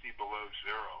 60 below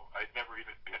zero. I'd never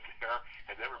even been there.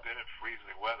 Had never been in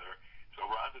freezing weather. So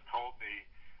Rhonda told me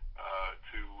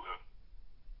to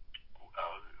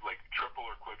like triple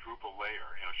or quadruple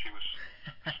layer. You know, she was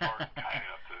smart and kind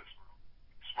enough to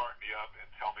smart me up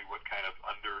and tell me what kind of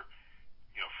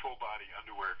full body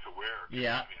underwear to wear.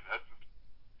 Yeah. I mean, that's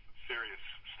serious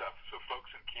stuff. So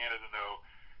folks in Canada know,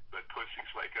 but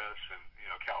pussies like us in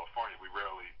California, we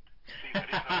rarely see that.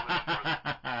 Even though we live in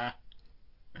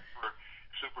we're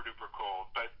super duper cold.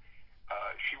 But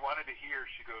she wanted to hear.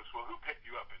 She goes, "Well, who picked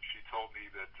you up?" And she told me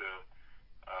that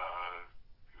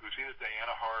it was either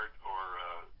Diana Hart or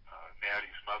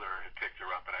Natty's mother had picked her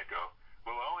up. And I go,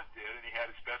 "Well, Owen did, and he had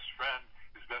his best friend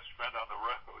on the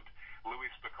road, Louis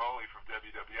Spicoli from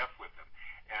WWF, with him."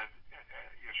 And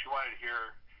she wanted to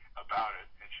hear about it.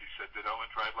 And she said, "Did Owen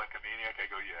drive like a maniac?" I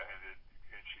go, "Yeah."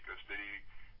 And she goes, "Did he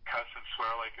cuss and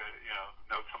swear like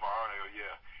no tomorrow?" And I go,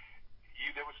 "Yeah."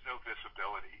 There was no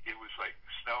visibility. It was like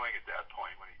snowing at that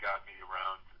point when he got me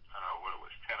around, I don't know what it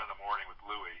was, 10 in the morning with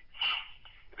Louis.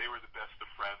 They were the best of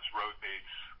friends, road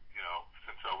mates,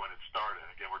 since Owen had started.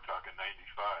 Again, we're talking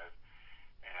 95.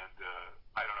 And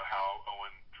I don't know how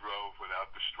Owen drove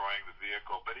without destroying the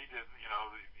vehicle, but he didn't.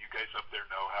 You guys up there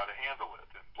know how to handle it,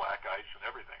 and black ice and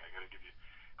everything. I got to give you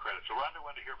credit. So Rhonda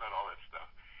wanted to hear about all that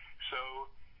stuff. So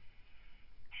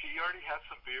she already had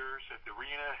some beers at the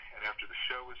arena, and after the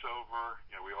show was over,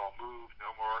 we all moved,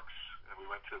 no marks, and we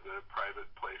went to the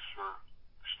private place for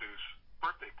Stu's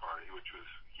birthday party, which was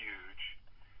huge.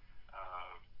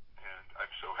 And I'm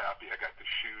so happy I got to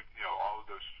shoot, all of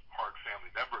those Hart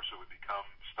family members who would become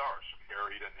stars, from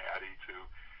Harry to Natty to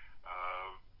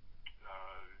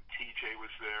TJ was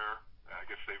there. I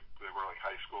guess they were like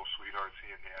high school sweethearts,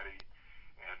 he and Natty.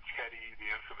 And Teddy, the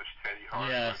infamous Teddy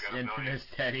Hart. Yes, infamous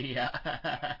Teddy, yeah.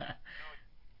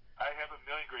 I have a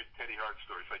million great Teddy Hart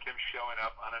stories, like him showing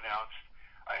up unannounced.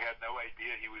 I had no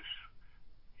idea he was,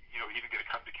 even going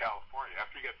to come to California.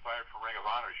 After he got fired from Ring of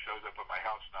Honor, he shows up at my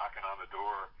house knocking on the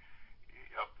door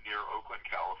up near Oakland,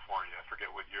 California. I forget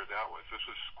what year that was. This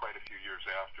was quite a few years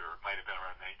after. It might have been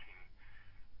around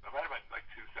 2004,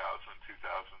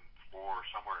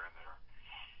 somewhere in there.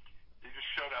 He just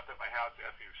showed up at my house,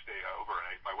 asked me to stay over, and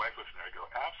my wife was there. I go,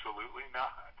 "Absolutely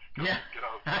not. Get a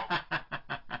hotel."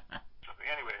 So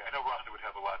anyway, I know Rhonda would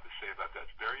have a lot to say about that.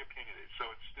 It's very opinionated. So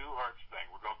it's Stu Hart's thing.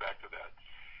 We're going back to that.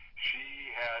 She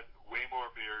had way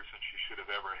more beers than she should have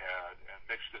ever had, and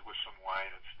mixed it with some wine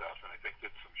and stuff, and I think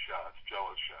did some shots,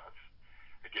 Jello shots.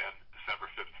 Again, December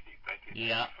 15th, 1995.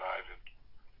 Yeah.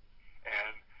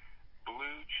 And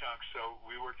Blue Chunk. So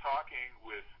we were talking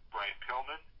with Brian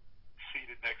Pillman,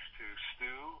 seated next to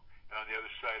Stu, and on the other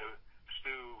side of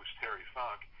Stu was Terry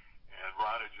Funk, and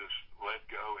Rhonda just let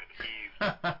go and heaved.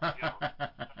 The block.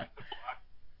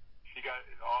 She got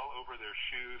it all over their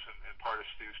shoes and part of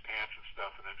Stu's pants and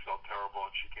stuff, and then felt terrible,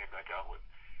 and she came back out with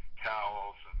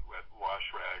towels and wet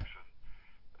wash rags and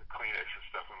Kleenex and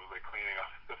stuff, and was like cleaning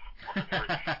off the floor.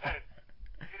 And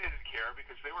he didn't care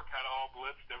because they were kind of all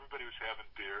blitzed. Everybody was having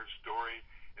beers. Dory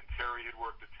and Terry had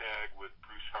worked a tag with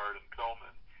Bruce Hart and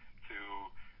Pillman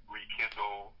to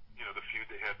rekindle, the feud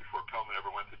they had before Pillman ever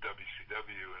went to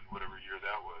WCW in whatever year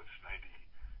that was,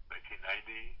 1990, I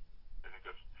think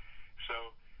that's.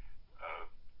 So,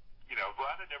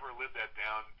 Rhonda never lived that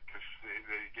down because they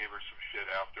gave her some shit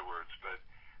afterwards, but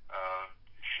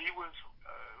she was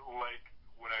like,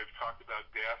 when I've talked about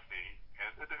Daphne,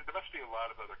 and there must be a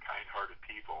lot of other kind-hearted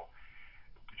people,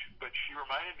 but she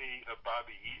reminded me of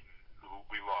Bobby Eaton, who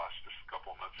we lost just a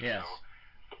couple months ago.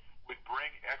 Would bring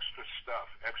extra stuff,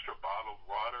 extra bottled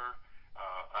water,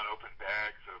 unopened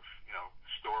bags of,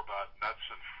 store-bought nuts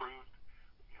and fruit,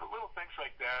 little things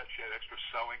like that. She had extra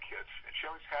sewing kits, and she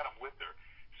always had them with her.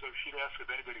 So she'd ask if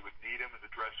anybody would need them in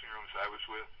the dressing rooms I was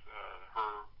with,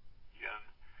 her in,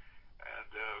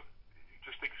 and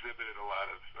just exhibited a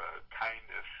lot of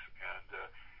kindness. And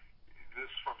this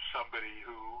from somebody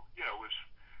who, was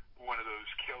one of those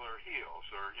killer heels,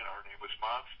 or, her name was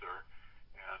Monster,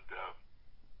 and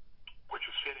which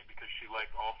was fitting because she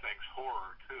liked all things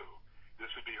horror too.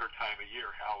 This would be her time of year,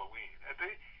 Halloween. And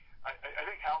I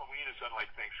think Halloween is it's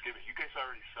unlike Thanksgiving. You guys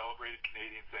already celebrated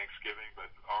Canadian Thanksgiving, but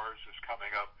ours is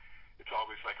coming up. It's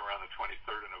always like around the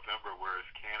 23rd of November, whereas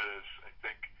Canada's, I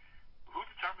think, who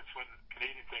determines when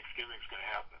Canadian Thanksgiving is going to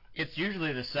happen? It's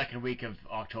usually the second week of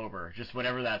October, just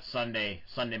whatever that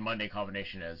Sunday-Monday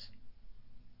combination is.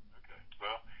 Okay.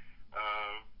 Well,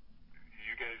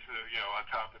 you guys, on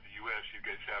top of the U.S., you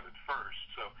guys have it first.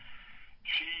 So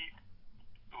she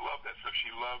loved that stuff.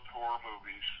 She loved horror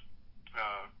movies.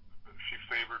 She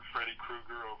favored Freddy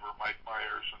Krueger over Mike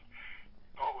Myers and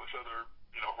all those other,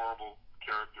 horrible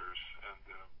characters, and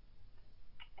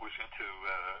was into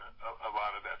a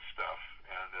lot of that stuff.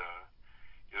 And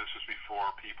this was before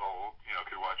people,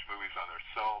 could watch movies on their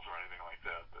cells or anything like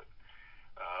that. But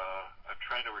I'm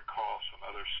trying to recall some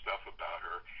other stuff about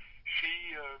her. She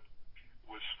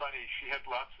was funny. She had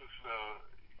lots of,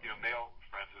 male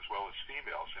friends as well as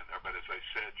females in there. But as I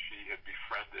said, she had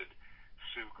befriended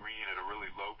Sue Green at a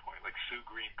really low point. Like, Sue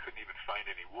Green couldn't even find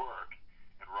any work,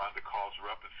 and Rhonda calls her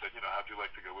up and said, how'd you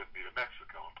like to go with me to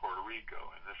Mexico and Puerto Rico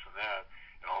and this and that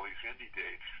and all these indie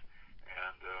dates?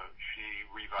 And she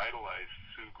revitalized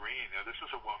Sue Green. This is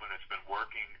a woman that's been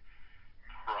working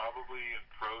probably in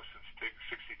pro since 62,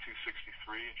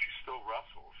 63, and she still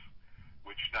wrestles,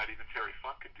 which not even Terry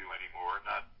Funk can do anymore.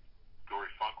 Not Dory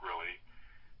Funk, really.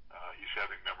 He's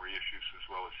having memory issues as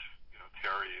well as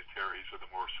Terry's are the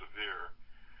more severe.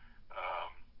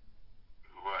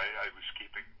 I was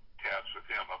keeping tabs with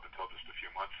him up until just a few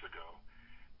months ago.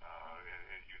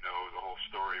 And the whole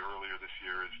story earlier this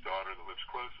year, his daughter that lives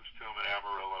closest to him in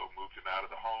Amarillo moved him out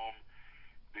of the home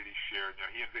that he shared.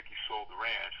 He and Vicky sold the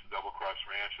ranch, the Double Cross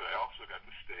Ranch, that I also got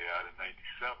to stay at in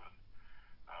 '97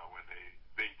 when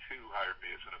they too hired me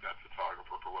as an event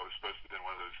photographer for what was supposed to have been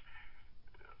one of those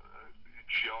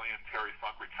jillion Terry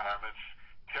Funk retirements.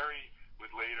 Terry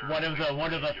would later... One of the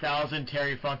 1,000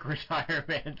 Terry Funk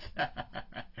retirements.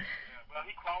 Well,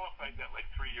 he qualified that like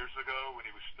 3 years ago when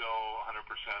he was still 100%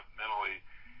 mentally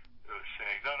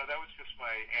saying, no, that was just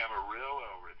my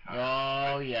Amarillo retirement.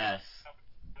 Oh, yes.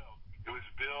 It was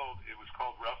billed, it was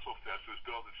called WrestleFest. It was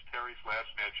billed as Terry's last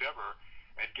match ever.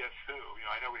 And guess who?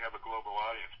 I know we have a global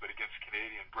audience, but against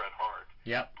Canadian Bret Hart.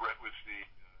 Yep. Bret was the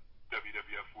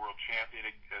WWF World Champion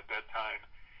at that time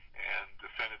and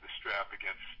defended the strap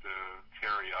against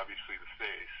Terry, obviously the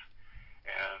face.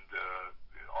 And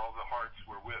all the Harts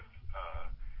were with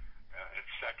and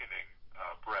seconding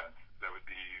Bret. That would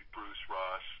be Bruce,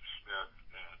 Ross, Smith,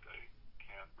 and I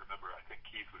can't remember, I think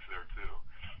Keith was there too.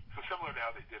 So similar to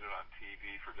how they did it on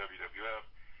TV for WWF,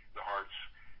 the Harts,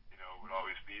 would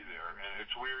always be there. And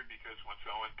it's weird because once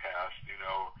Owen passed,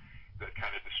 that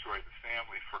kind of destroyed the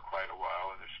family for quite a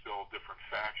while, and there's still different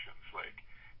factions like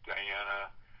Diana,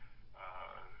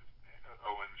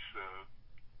 Owen's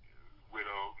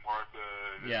widow, Martha.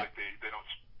 Yeah. Like they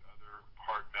don't other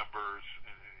Hart members,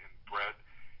 and Bret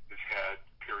has had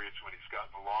periods when he's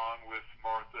gotten along with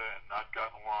Martha and not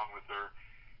gotten along with her,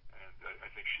 and I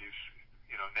think she's,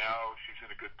 now she's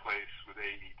in a good place with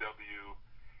AEW.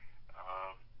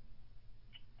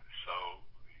 So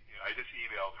I just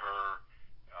emailed her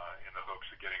in the hopes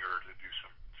of getting her to do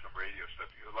some radio stuff.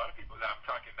 A lot of people, I'm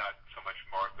talking not so much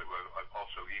Martha, who I've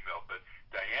also emailed, but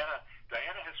Diana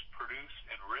has produced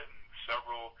and written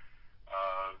several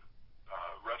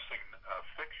wrestling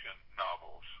fiction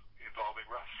novels involving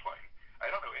wrestling. I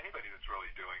don't know anybody that's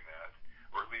really doing that,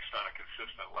 or at least on a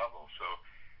consistent level. So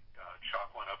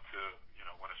chalk one up to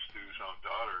one of Stu's own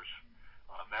daughters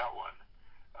on that one.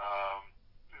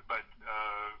 But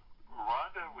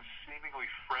Rhonda was seemingly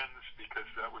friends because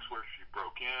that was where she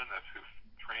broke in. That's who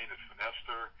trained and finessed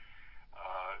her.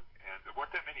 And there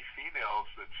weren't that many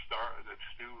females that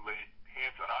Stu laid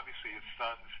hands on. Obviously, his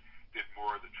sons did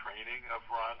more of the training of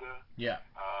Rhonda. Yeah.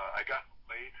 I got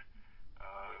late.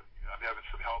 I'm having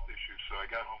some health issues, so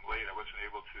I got home late. I wasn't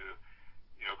able to,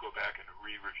 go back and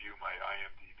re-review my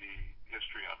IMDb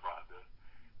history on Rhonda.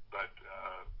 But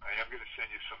I am going to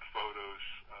send you some photos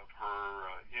of her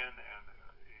in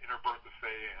her Bertha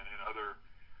Faye and in other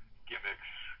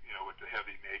gimmicks, with the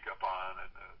heavy makeup on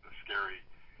and the scary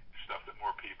stuff that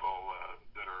more people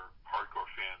that are hardcore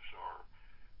fans are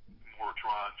more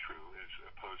drawn to, as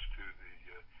opposed to the.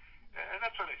 And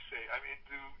that's what I say. I mean,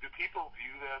 do people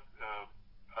view that,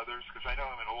 others? Because I know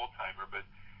I'm an old timer, but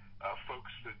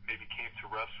folks that maybe came to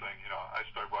wrestling, I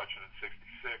started watching in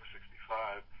 '66,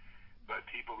 '65. But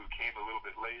people who came a little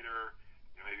bit later,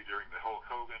 maybe during the Hulk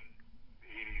Hogan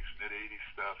 '80s, mid-'80s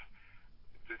stuff,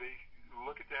 do they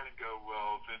look at that and go,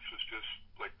 well, Vince was just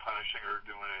like punishing her,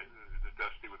 doing the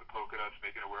Dusty with the polka dots,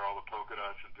 making her wear all the polka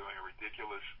dots and doing a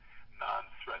ridiculous,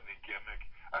 non-threatening gimmick?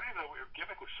 I don't even know, her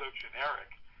gimmick was so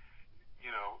generic.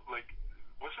 Like,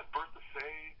 wasn't Bertha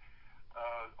Faye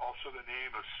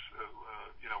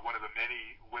one of the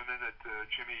many women that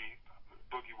Jimmy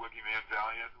Boogie Woogie Man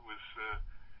Valiant was,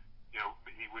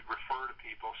 he would refer to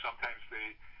people. Sometimes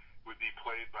they would be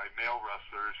played by male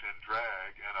wrestlers in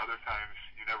drag, and other times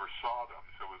you never saw them.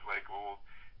 So it was like old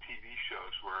TV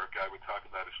shows where a guy would talk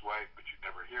about his wife, but you'd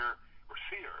never hear or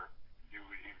see her. You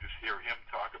just hear him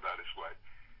talk about his wife.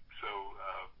 So,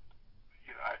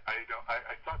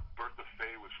 I thought Bertha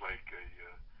Faye was like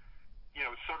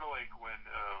it's sort of like when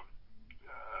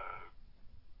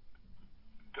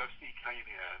Dusty came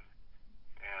in,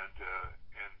 and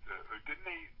didn't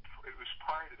they? It was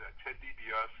prior to that. Ted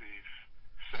DiBiase's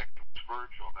second was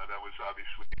Virgil. Now that was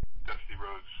obviously Dusty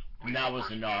Rhodes. That was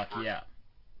a knock, yeah.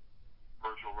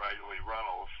 Virgil Riley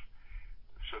Runnels.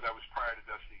 So that was prior to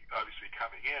Dusty obviously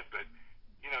coming in, but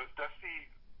Dusty,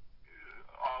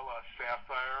 a la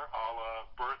Sapphire, a la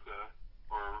Bertha,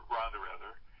 or Rhonda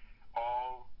rather,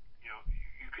 all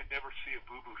you could never see a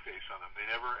boo-boo face on them. They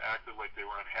never acted like they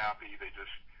were unhappy. They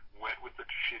just went with the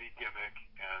shitty gimmick,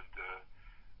 and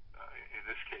in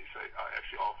this case, I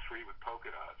actually all three with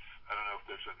polka dots. I don't know if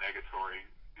there's a negatory,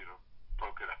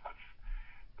 polka dots.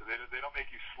 They don't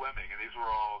make you slimming, and these were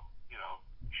all,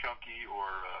 chunky or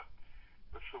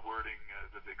what's the wording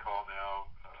that they call now?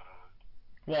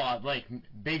 Well, like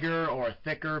bigger or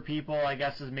thicker people, I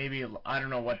guess is maybe, I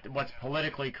don't know what's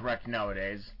politically correct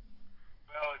nowadays.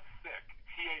 Well, it's thick.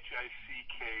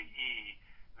 ThickE.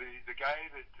 The guy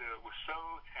that was so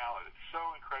talented, so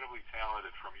incredibly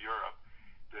talented from Europe,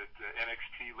 that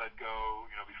NXT let go,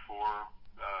 before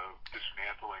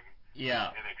dismantling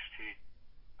NXT.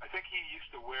 I think he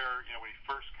used to wear, when he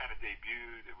first kind of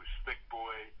debuted, it was Thick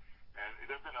Boy, and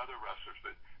there have been other wrestlers,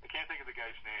 but I can't think of the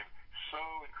guy's name. So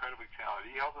incredibly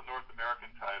talented. He held the North American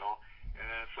title, and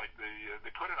then it's like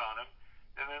they put it on him,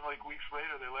 and then like weeks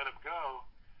later they let him go,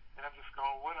 and I'm just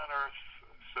going, what on earth?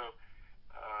 So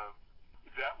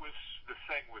that was the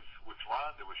thing with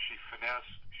Rhonda, was she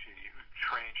finessed, she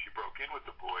trained, she broke in with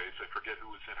the boys. I forget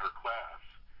who was in her class,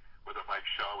 whether Mike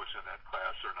Shaw was in that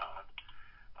class or not,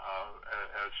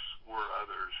 as were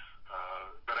others.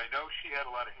 But I know she had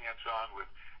a lot of hands-on with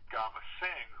Gama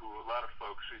Singh, who a lot of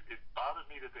folks, it bothered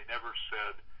me that they never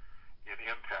said in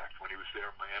Impact when he was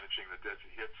there managing the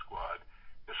Desi Hit Squad,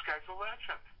 this guy's a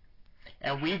legend.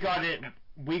 And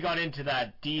we got into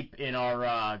that deep in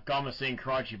our Gama Singh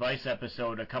Karachi Vice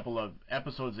episode a couple of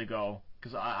episodes ago,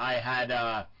 because I had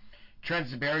Trent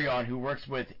Zabarion, who works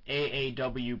with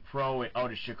AAW Pro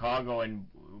out of Chicago, and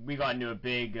we got into a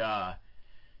big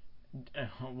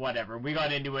we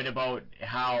got into it about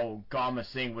how Gama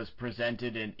Singh was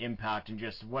presented in Impact, and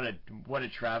just what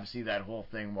a travesty that whole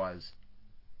thing was.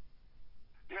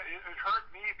 Yeah, it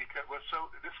hurt me because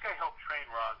this guy helped train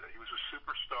Rhonda. He was a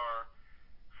superstar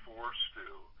for Stu,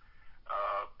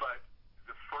 but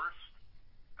the first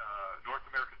North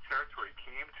American territory he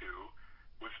came to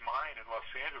was mine in Los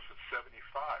Angeles in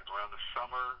 '75, around the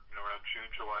summer, around June,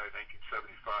 July of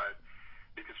 1975.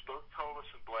 Because both Tolis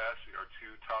and Blassie, our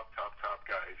two top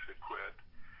guys, had quit.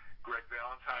 Greg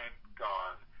Valentine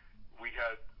gone. We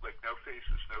had like no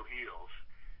faces, no heels,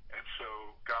 and so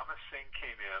Gama Singh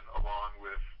came in along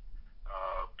with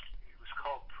it was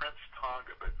called Prince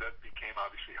Tonga, but that became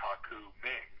obviously Haku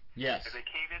Ming. Yes. And they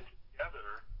came in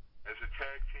together as a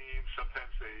tag team.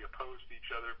 Sometimes they opposed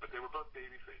each other, but they were both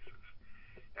baby faces.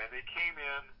 And they came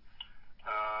in.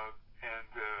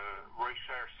 And Roy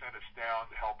Shire sent us down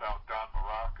to help out Don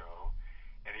Morocco,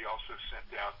 and he also sent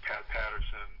down Pat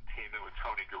Patterson, teaming with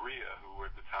Tony Gurria, who were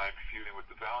at the time feuding with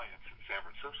the Valiants in San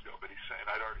Francisco. But and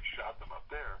I'd already shot them up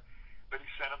there, but he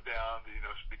sent them down,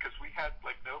 because we had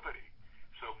like nobody.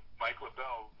 So Mike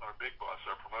LaBelle, our big boss,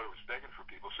 our promoter, was begging for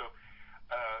people. So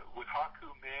with Haku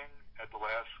Ming at the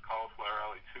last Cauliflower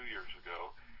Alley 2 years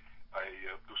ago, I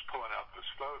was pulling out those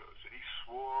photos, and he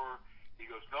swore. He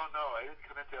goes, no, I didn't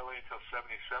come into LA until '77.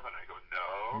 I go,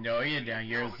 no. No, you don't.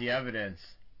 Here's the evidence.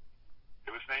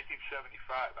 It was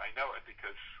 1975. I know it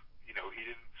because, he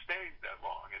didn't stay that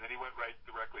long. And then he went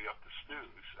directly up to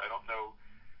Stu's. I don't know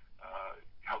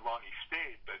how long he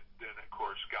stayed, but then, of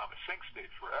course, Gama Singh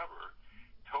stayed forever.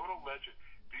 Total legend.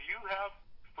 Do you have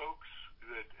folks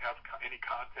that have any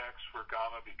contacts for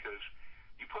Gama? Because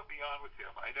you put me on with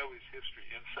him. I know his history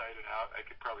inside and out. I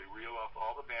could probably reel off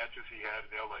all the matches he had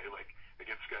in L.A., like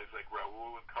against guys like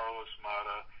Raul and Carlos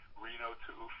Mata, Reno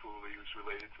Tu'ufuli, who's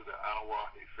related to the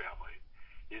Anawahe family.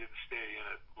 He didn't stay in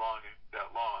it that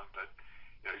long, but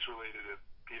he's related to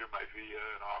Peter Maivia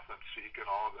and Often Seek and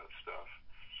all of that stuff.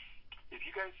 If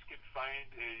you guys can find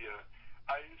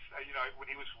when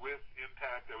he was with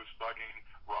Impact, I was bugging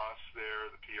Ross there,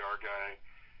 the PR guy,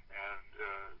 and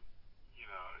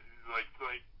like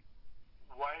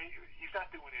why, he's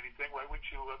not doing anything. Why wouldn't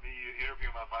you let me interview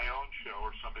him on my own show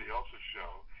or somebody else's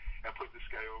show and put this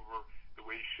guy over the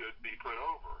way he should be put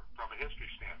over from a history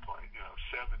standpoint,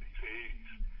 70s,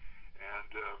 80s.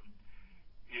 And,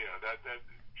 that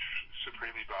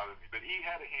supremely bothered me. But he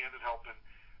had a hand in helping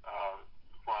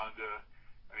Rhonda.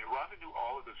 I mean, Rhonda knew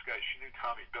all of those guys. She knew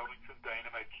Tommy Billington,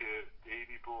 Dynamite Kid,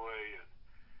 Davey Boy, and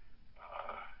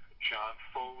John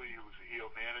Foley, who was the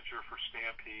heel manager for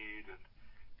Stampede. And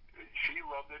she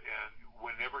loved it, and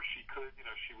whenever she could,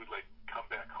 she would, come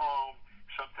back home.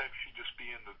 Sometimes she'd just be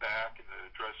in the back in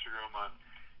the dressing room on,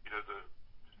 the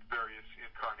various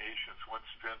incarnations. Once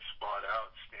Vince bought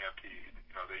out Stampede,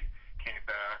 they came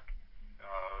back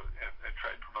and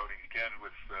tried promoting again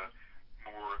with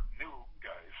more new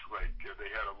guys.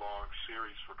 They had a long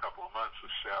series for a couple of months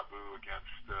with Sabu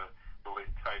against the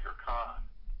late Tiger Khan.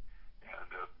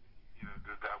 And,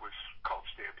 that was called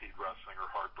Stampede Wrestling or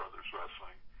Hart Brothers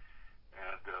Wrestling.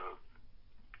 And,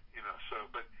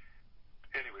 but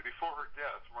anyway, before her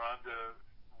death, Rhonda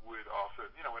would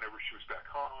often, whenever she was back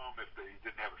home, if they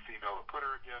didn't have a female to put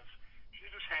her against,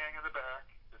 she'd just hang in the back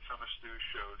at some of Stu's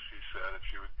shows, she said, and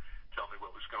she would tell me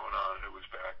what was going on and who was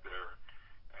back there.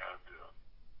 And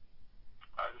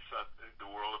I just thought the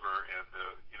world of her, and,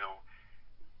 you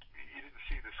didn't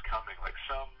see this coming.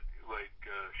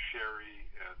 Sherry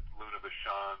and Luna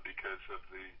Vachon, because of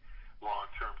the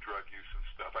long-term drug use and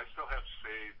stuff. I still have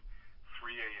saved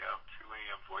 3 a.m., 2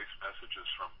 a.m. voice messages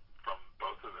from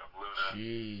both of them, Luna,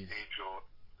 Angel,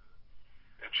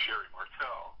 and Sherry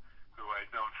Martel, who I'd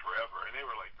known forever. And they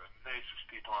were like the nicest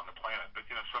people on the planet. But,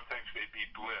 sometimes they'd be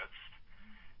blitzed,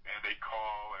 and they'd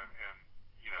call, and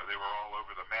they were all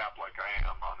over the map like I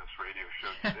am on this radio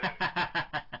show today.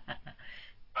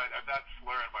 I'm not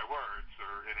slurring my words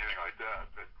or anything like that,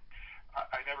 but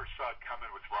I never saw it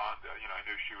coming with Rhonda. I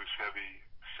knew she was heavy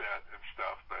set and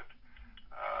stuff, but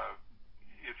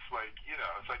it's like,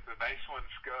 it's like the nice ones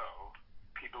go.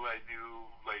 People I knew,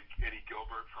 like Eddie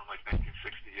Gilbert from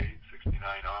 1968, 69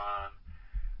 on,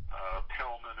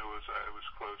 Pillman, who I was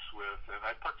close with, and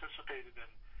I participated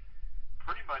in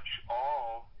pretty much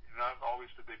all. Not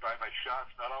always did they buy my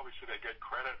shots. Not always did I get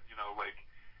credit.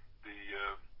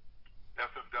 The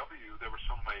FMW, there were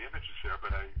some of my images there,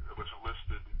 but I wasn't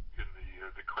listed in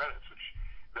the credits, which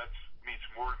that means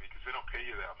more to me because they don't pay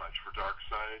you that much for Dark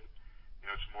Side.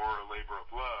 It's more a labor of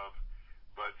love.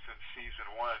 But since season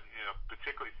 1,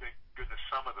 particularly, thank goodness,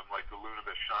 some of them, like the Luna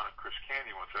Vachon and Chris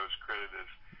Candy ones, I was credited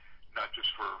as not just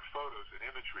for photos and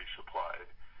imagery supplied,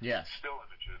 still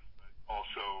images, but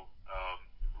also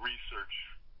research,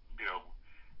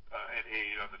 and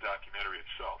aid on the documentary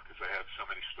itself, because I have so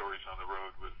many stories on the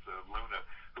road with Luna,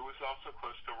 who was also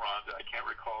close to Rhonda. I can't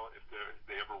recall if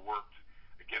they ever worked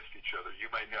against each other. You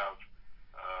might have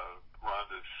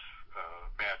Rhonda's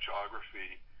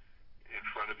matchography in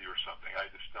front of you or something. I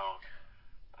just don't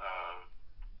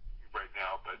right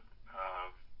now, but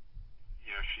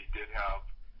she did have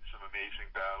some amazing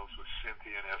battles with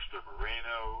Cynthia and Esther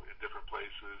Moreno in different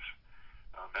places,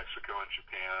 Mexico and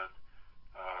Japan.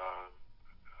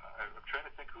 I'm trying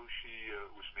to think who she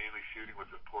was mainly feuding with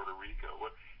in Puerto Rico.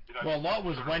 A lot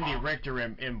was Wendy Richter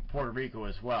in Puerto Rico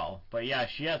as well. But yeah,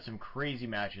 she had some crazy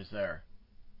matches there.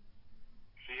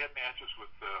 She had matches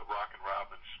with Rock and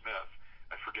Robin Smith.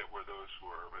 I forget where those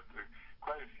were, but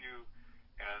quite a few.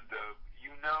 And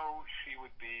she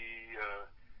would be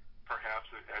perhaps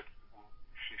had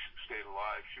she stayed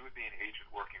alive, she would be an agent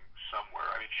working somewhere.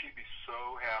 I mean, she'd be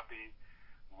so happy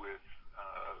with.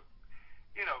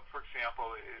 For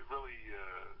example, it really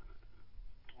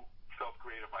felt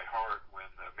great in my heart when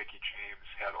Mickie James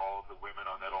had all of the women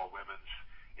on that all-women's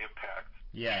Impact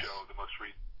show, the most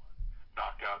recent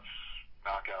Knockout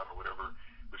or whatever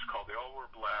it was called. They all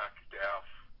wore black DAF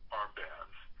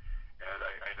armbands, and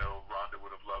I know Rhonda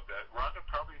would have loved that. Rhonda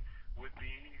probably would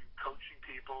be coaching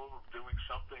people, doing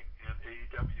something in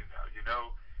AEW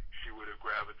now. She would have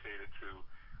gravitated to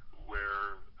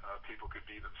where people could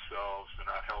be themselves. They're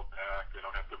not held back. They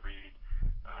don't have to read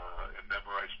and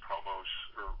memorize promos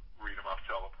or read them off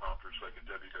teleprompters like in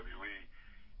WWE.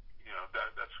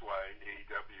 That's why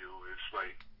AEW is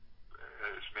like,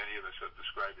 as many of us have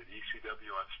described it,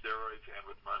 ECW on steroids and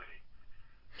with money.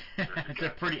 It's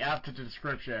a pretty apt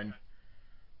description.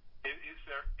 Is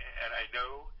there? And I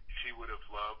know she would have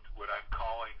loved what I'm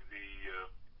calling the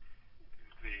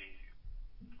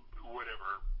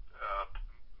whatever.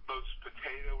 Most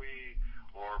potato-y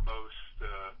or most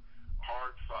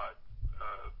hard-fought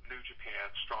New Japan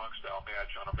strong-style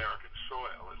match on American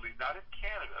soil. At least not in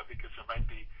Canada, because there might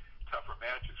be tougher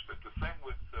matches. But the thing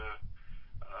with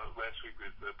last week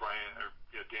with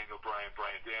Daniel Bryan,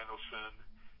 Brian Danielson,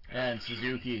 and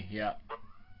Suzuki,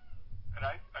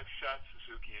 And I've shot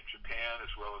Suzuki in Japan as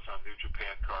well as on New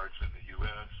Japan cards in the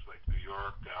U.S., like New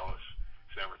York, Dallas,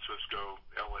 San Francisco,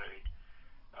 L.A.,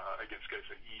 against guys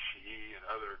like Ishii and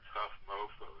other tough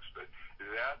mofos. But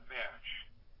that match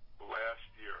last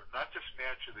year, not just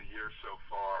match of the year so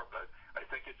far, but I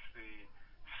think it's the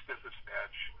stiffest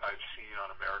match I've seen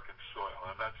on American soil.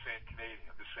 I'm not saying Canadian,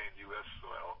 I'm just saying U.S.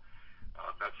 soil.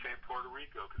 I'm not saying Puerto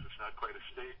Rico because it's not quite a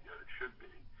state yet. It should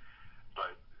be.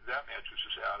 But that match was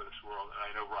just out of this world, and I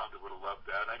know Rhonda would have loved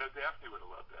that, and I know Daphne would have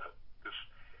loved that.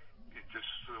 It just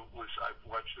was, I've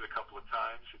watched it a couple of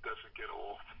times. It doesn't get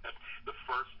old. The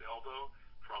first elbow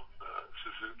from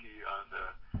Suzuki on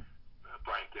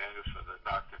Bryan Danielson that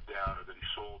knocked him down or that he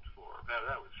sold for, man,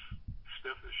 that was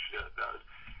stiff as shit. I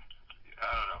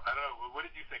don't know. What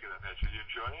did you think of that match? Did you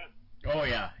enjoy it? Oh,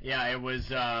 yeah. Yeah, it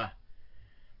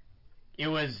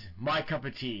was my cup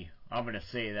of tea. I'm going to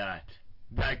say that.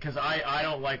 Because I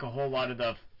don't like a whole lot of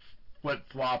the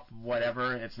flip-flop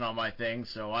whatever. It's not my thing,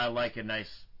 so I like a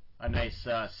nice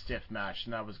stiff match,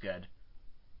 and that was good.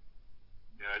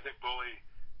 Yeah, I think Bully,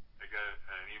 I got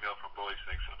an email from Bully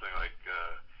saying something like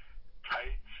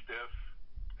tight, stiff,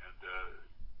 and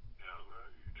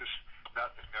just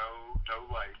nothing, no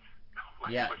light.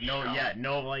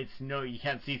 No lights, you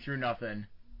can't see through nothing.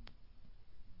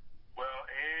 Well,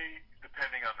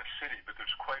 depending on the city, but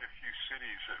there's quite a few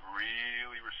cities that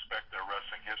really respect their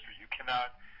wrestling history. You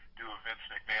cannot do a Vince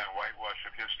McMahon whitewash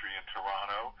of history in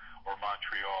Toronto or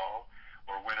Montreal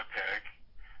or Winnipeg,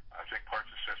 I think parts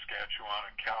of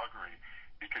Saskatchewan and Calgary,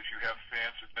 because you have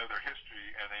fans that know their history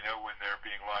and they know when they're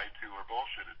being lied to or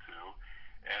bullshitted to.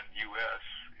 And U.S.,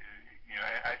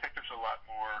 I think there's a lot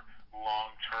more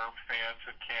long-term fans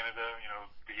in Canada,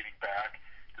 dating back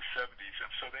to the 70s,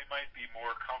 and so they might be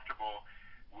more comfortable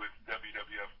with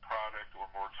WWF product or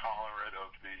more tolerant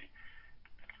of the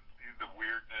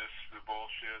weirdness, the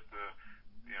bullshit, the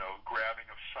grabbing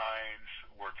of signs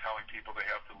or telling people they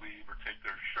have to leave or take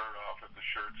their shirt off if the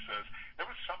shirt says. There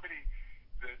was somebody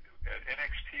that at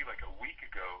NXT like a week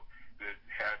ago that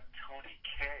had Tony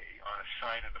K on a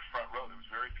sign in the front row. There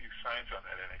was very few signs on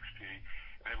that NXT,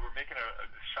 and they were making a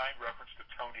sign reference to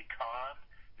Tony Khan.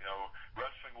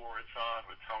 Wrestling War It's On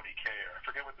with Tony K. I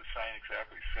forget what the sign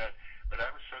exactly said, but I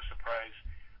was so surprised.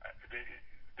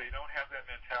 They don't have that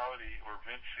mentality, or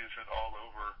Vince isn't all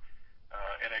over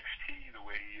NXT the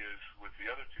way he is with the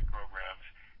other two programs,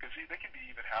 because they can be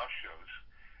even house shows,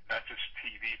 not just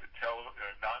TV, but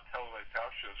non-televised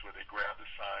house shows where they grab the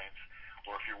signs,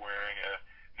 or if you're wearing a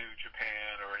New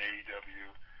Japan or an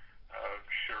AEW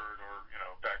shirt, or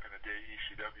back in the day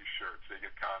ECW shirts, they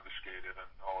get confiscated and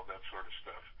all of that sort of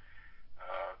stuff.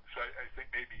 So I think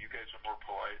maybe you guys are more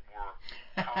polite, more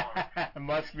tolerant.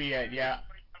 Must be it, yeah.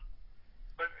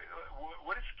 But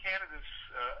what is Canada's?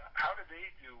 How do they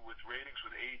do with ratings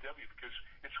with AEW? Because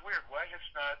it's weird. Why has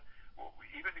not,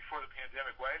 even before the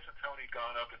pandemic, why hasn't Tony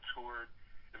gone up and toured,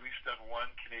 at least done one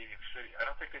Canadian city? I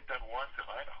don't think they've done one, to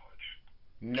my knowledge.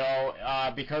 No,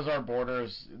 because our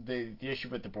borders, the issue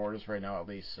with the borders right now, at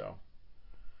least. So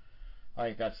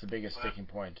I think that's the biggest sticking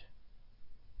point.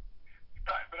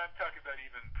 But I'm talking about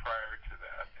even prior to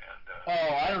that.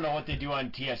 And I don't know what they do on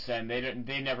TSN.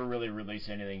 They never really release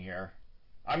anything here.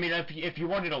 I mean, if you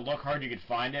wanted to look hard, you could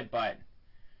find it, but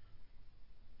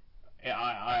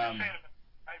I'm saying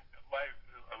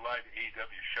a live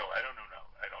AEW show. I don't know.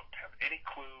 I don't have any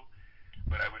clue,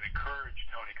 but I would encourage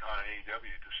Tony Khan and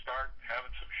AEW to start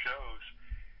having some shows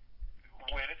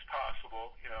when it's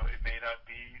possible. It may not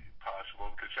be possible,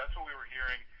 because that's what we were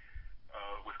hearing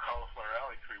with Cauliflower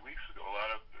Alley 3 weeks ago. A lot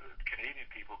of Canadian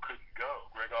people couldn't go.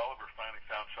 Greg Oliver finally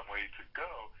found some way to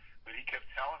go, but he kept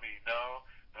telling me, no,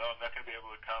 I'm not going to be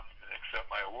able to come and accept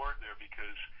my award there,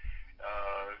 because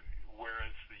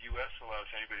whereas the U.S. allows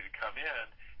anybody to come in,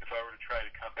 if I were to try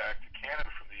to come back to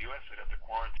Canada from the U.S., I'd have to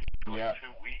quarantine for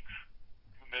 2 weeks,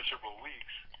 2 miserable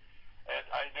weeks. And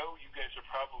I know you guys are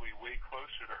probably way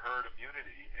closer to herd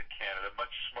immunity in Canada,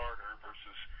 much smarter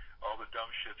versus all the dumb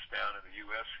shits down in the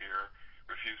U.S. here,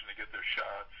 refusing to get their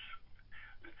shots,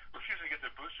 refusing to get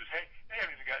their boosters. Hey, they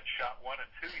haven't even gotten shot 1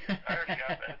 and 2 yet. I already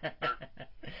have that.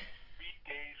 3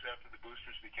 days after the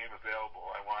boosters became available,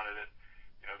 I wanted it,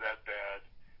 that bad.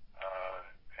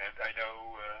 And I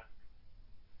know,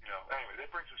 anyway, that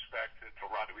brings us back to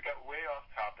Rhonda. We got way off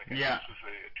topic. Yeah. This was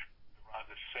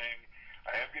Rhonda Singh.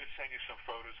 I am going to send you some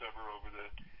photos of her over the...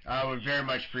 I would very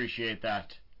much appreciate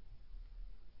that.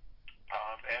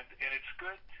 And it's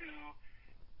good to,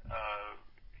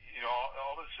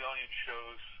 all the zillion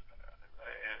shows,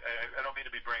 I don't mean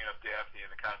to be bringing up Daphne in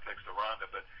the context of Rhonda,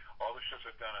 but all the shows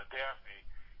I've done on Daphne,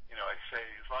 I say,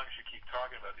 as long as you keep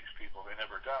talking about these people, they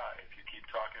never die. If you keep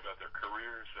talking about their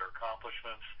careers, their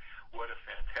accomplishments, what a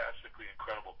fantastically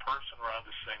incredible person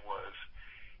Rhonda Singh was,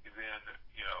 then,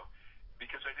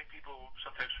 because I think people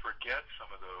sometimes forget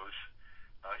some of those.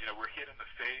 We're hit in the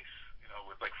face,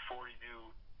 with like 40 new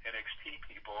NXT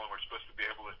people, and we're supposed to be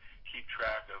able to keep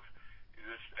track of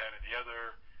this, that, and the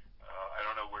other. I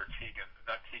don't know where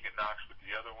not Tegan Knox, but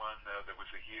the other one that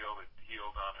was a heel that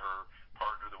healed on her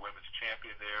partner, the women's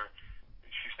champion there.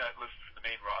 She's not listed for the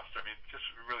main roster. I mean, just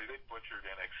really, they butchered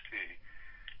NXT.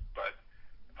 But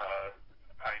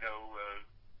I know,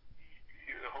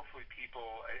 hopefully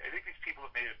I think these people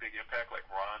have made a big impact, like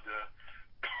Rhonda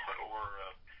or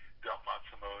Del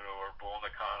Matsumoto or Bull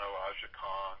Nakano, Aja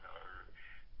Kong, or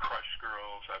Crush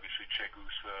Girls, obviously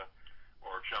Chegusa,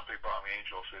 or Jumping Bomb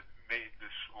Angels, that made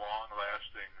this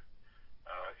long-lasting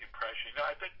impression.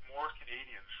 I bet more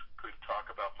Canadians could talk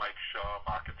about Mike Shaw,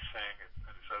 Mokin Singh,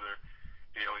 and his other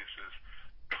aliases,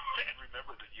 and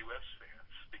remember the U.S.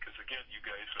 fans, because again, you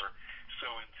guys are so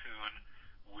in tune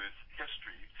with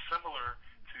history, similar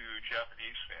to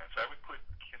Japanese fans. I would put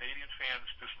Canadian fans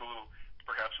just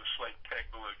perhaps a slight peg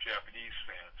below Japanese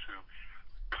fans who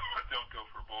don't go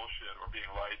for bullshit or being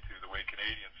lied to the way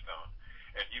Canadians don't.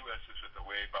 And U.S. is at the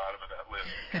way bottom of that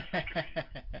list because they can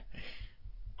be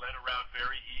led around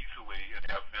very easily and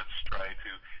have Vince try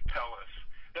to tell us.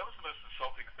 That was the most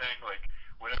insulting thing. Like,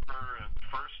 whenever the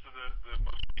first of the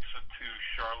most recent two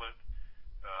Charlotte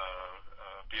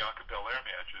Bianca Belair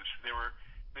matches,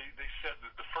 they said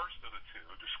that the first of the two,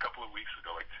 just a couple of weeks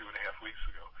ago, like 2.5 weeks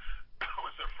ago,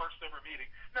 was their first ever meeting.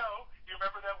 No, you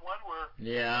remember that one where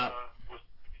was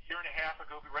a year and a half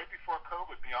ago, right before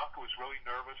COVID, Bianca was really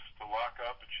nervous to lock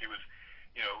up, and she was,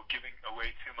 giving away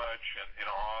too much and in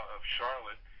awe of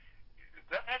Charlotte.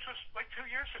 That match was like 2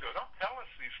 years ago. Don't tell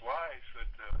us these lies that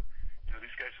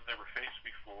these guys have never faced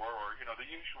before, or the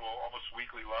usual almost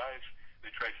weekly lies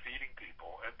they try feeding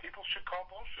people. And people should call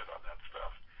bullshit on that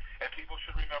stuff. And people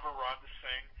should remember Rhonda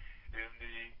Singh in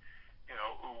the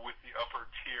with the upper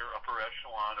tier, upper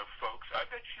echelon of folks. I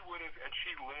bet she would have, and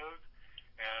she lived,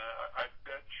 and I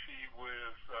bet she would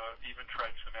have even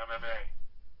tried some MMA.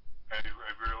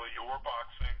 Or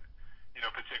boxing,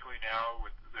 particularly now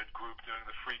with that group doing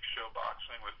the freak show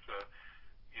boxing with,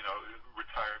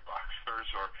 retired boxers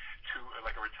or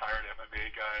like a retired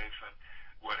MMA guys and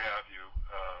what have you.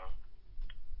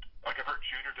 Like I've heard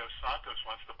Junior Dos Santos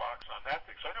wants to box on that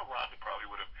thing, so I know Rhonda probably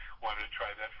would have wanted to try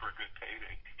that for a good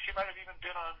payday. She might have even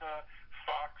been on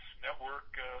Fox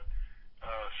Network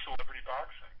celebrity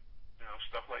boxing,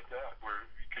 stuff like that,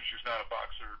 because she's not a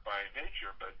boxer by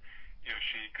nature, but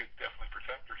she could definitely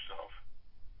protect herself.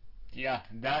 Yeah,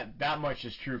 that much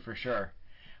is true for sure.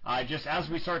 Just as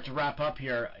we start to wrap up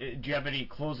here, do you have any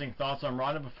closing thoughts on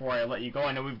Rhonda before I let you go?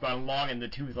 I know we've gone long in the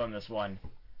tooth on this one.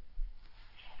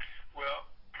 Well,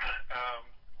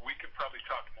 we could probably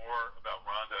talk more about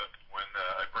Rhonda when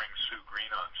I bring Sue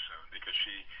Green on soon, because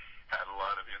she had a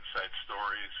lot of inside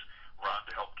stories.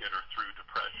 Rhonda helped get her through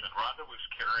depression. Rhonda was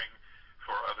caring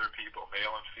for other people,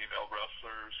 male and female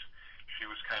wrestlers. She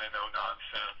was kind of no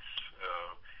nonsense.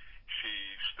 She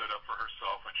stood up for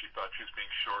herself when she thought she was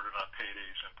being shorted on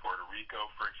paydays in Puerto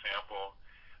Rico, for example.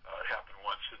 It happened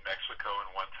once in Mexico and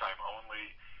one time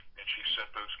only, and she set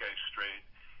those guys straight.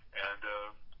 And,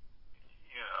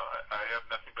 I have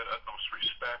nothing but utmost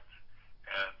respect.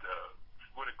 And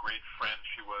what a great friend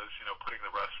she was, putting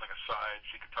the wrestling aside.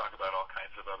 She could talk about all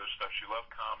kinds of other stuff. She loved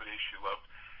comedy. She loved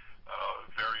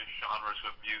various genres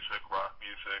of music, rock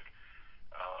music,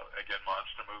 again,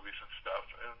 monster movies and stuff.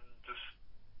 And just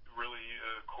really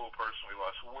cool person. We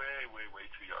lost way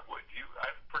too young.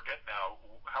 I forget now,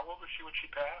 how old was she when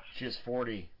she passed? She was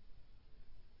 40.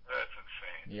 That's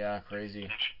insane. Yeah, crazy.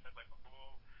 And she had like a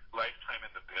whole lifetime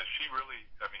in the biz. She really,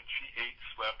 she ate,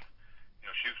 slept,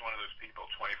 she was one of those people,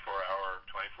 24-hour,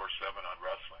 24/7 on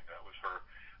wrestling. That was her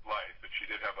life. But she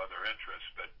did have other interests,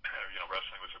 but,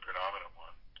 wrestling was a predominant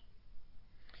one.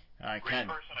 Great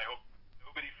person. I hope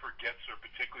nobody forgets her,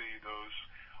 particularly those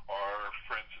our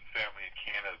friends and family in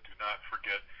Canada. Do not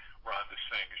forget Rhonda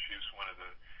Singh. She was one of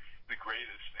the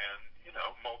greatest and,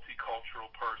 multicultural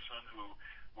person who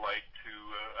liked to,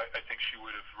 I think she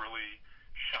would have really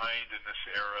shined in this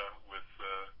era with,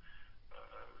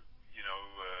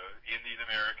 Indian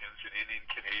Americans and Indian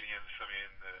Canadians.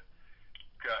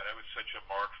 God, I was such a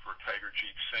mark for Tiger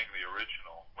Jeet Singh, the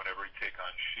original, whenever he'd take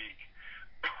on Sheik.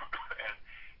 And,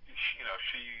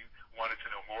 she wanted to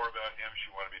know more about him. She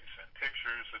wanted me to send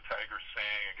pictures of Tiger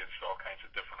Singh against all kinds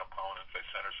of different opponents. I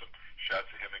sent her some shots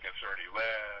of him against Ernie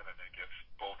Ladd and against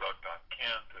Bulldog Don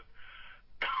Kent and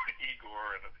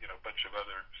Igor and, a bunch of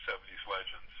other 70s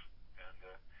legends. And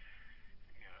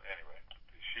anyway,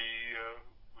 she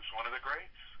was one of the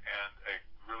greats and a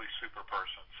really super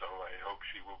person. So I hope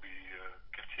she will be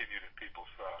continued in people's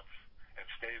thoughts and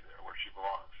stay there where she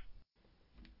belongs.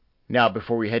 Now,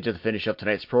 before we head to the finish up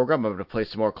tonight's program, I'm going to play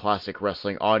some more classic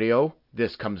wrestling audio.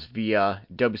 This comes via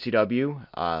WCW,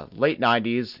 late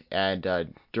 90s,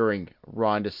 and during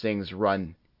Rhonda Singh's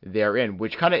run therein,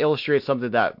 which kind of illustrates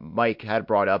something that Mike had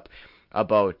brought up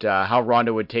about how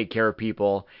Rhonda would take care of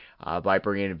people by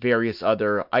bringing in various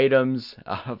other items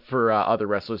for other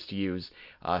wrestlers to use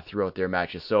throughout their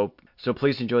matches. So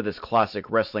please enjoy this classic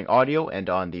wrestling audio, and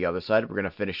on the other side, we're going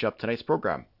to finish up tonight's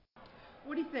program.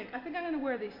 What do you think? I think I'm going to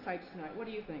wear these tights tonight. What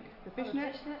do you think? The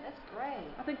fishnet? Fishnet? That's great.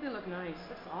 I think they look nice.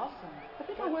 That's awesome. I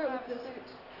think I'll wear it with this.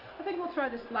 I think we'll try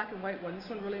this black and white one. This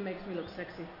one really makes me look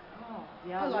sexy. Oh,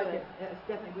 yeah, I like it. It's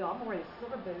definitely good. I'm going to wear the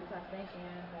silver boots, I think,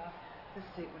 and the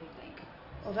suit. What do you think?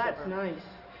 Oh, that's nice.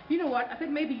 You know what? I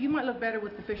think maybe you might look better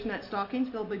with the fishnet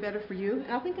stockings. They'll be better for you.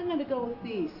 And I think I'm going to go with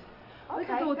these. I think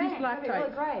I'll go with these black tights.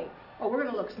 Really great. Oh, we're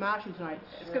going to look smashing tonight.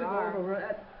 It's going to go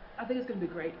over. I think it's going to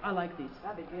be great. I like these.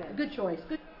 That'd be good. Good choice.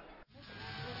 Good.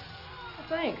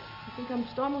 Thanks. I think I'm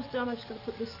almost done. I'm just going to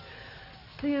put this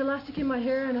thing elastic in my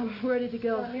hair and I'm ready to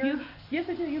go. Yes,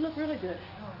 I do. You look really good.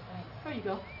 Oh, thanks. There you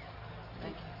go.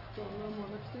 Thank you. Throw a little more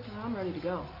lipstick and I'm ready to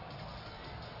go.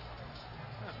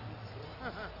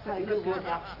 Good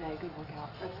workout today. Good workout.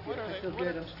 That's good. I feel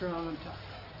good. I'm strong. I'm tough.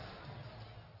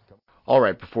 All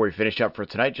right, before we finish up for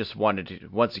tonight, just wanted to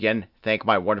once again thank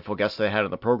my wonderful guests that I had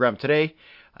on the program today,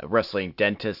 wrestling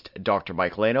dentist Dr.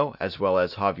 Mike Leno, as well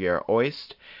as Javier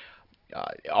Oist.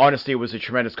 Honestly, it was a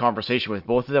tremendous conversation with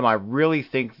both of them. I really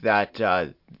think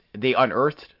that they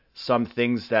unearthed some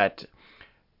things that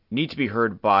need to be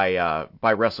heard by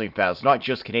wrestling fans, not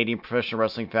just Canadian professional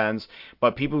wrestling fans,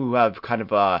 but people who have kind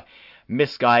of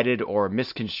misguided or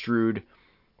misconstrued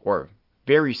or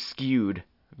very skewed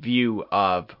view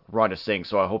of Rhonda Singh.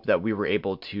 So I hope that we were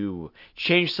able to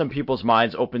change some people's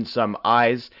minds, open some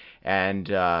eyes, and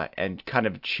kind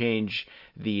of change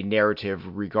the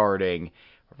narrative regarding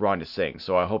Rhonda Singh.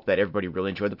 So I hope that everybody really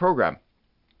enjoyed the program.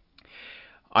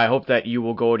 I hope that you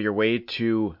will go to your way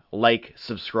to like,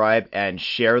 subscribe, and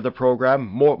share the program.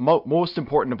 Most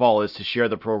important of all is to share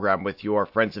the program with your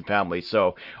friends and family.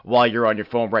 So while you're on your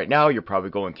phone right now, you're probably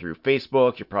going through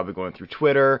Facebook, you're probably going through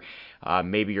Twitter,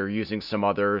 maybe you're using some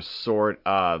other sort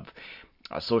of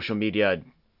social media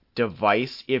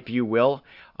device, if you will.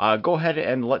 Go ahead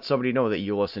and let somebody know that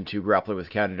you listen to Grappling with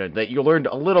Canada, that you learned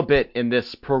a little bit in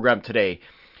this program today.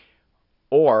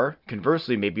 Or,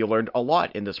 conversely, maybe you learned a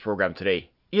lot in this program today.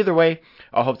 Either way,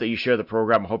 I hope that you share the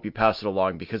program. I hope you pass it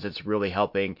along because it's really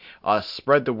helping us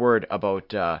spread the word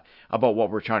about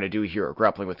what we're trying to do here at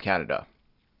Grappling with Canada.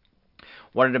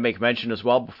 Wanted to make mention as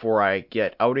well before I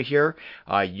get out of here,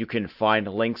 you can find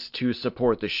links to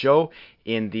support the show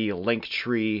in the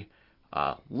Linktree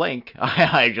link.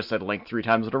 I just said link 3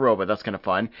 times in a row, but that's kind of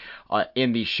fun.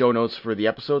 In the show notes for the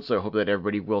episode, so I hope that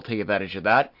everybody will take advantage of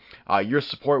that. Your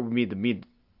support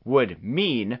would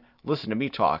mean, listen to me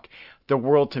talk, the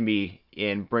world to me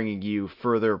in bringing you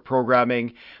further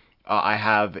programming. I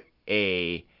have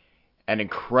an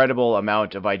incredible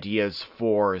amount of ideas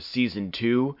for Season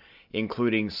 2,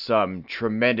 including some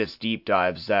tremendous deep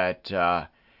dives that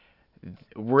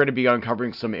we're going to be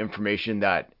uncovering some information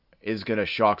that is going to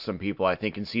shock some people, I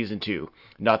think, in Season 2.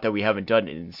 Not that we haven't done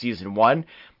it in Season 1,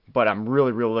 but I'm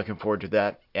really, really looking forward to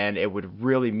that, and it would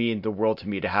really mean the world to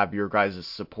me to have your guys'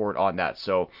 support on that.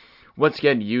 So, once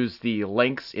again, use the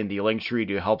links in the Linktree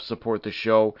to help support the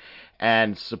show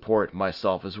and support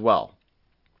myself as well.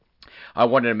 I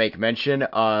wanted to make mention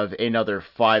of another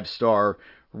 5-star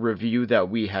review that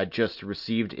we had just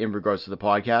received in regards to the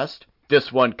podcast.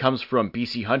 This one comes from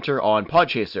BC Hunter on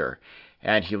Podchaser,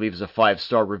 and he leaves a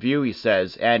 5-star review. He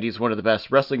says, Andy's one of the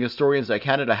best wrestling historians that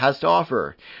Canada has to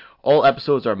offer. All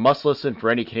episodes are must listen for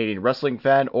any Canadian wrestling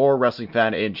fan or wrestling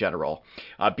fan in general.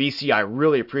 BC, I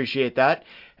really appreciate that.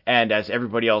 And as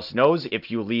everybody else knows, if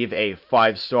you leave a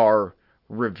 5-star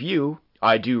review,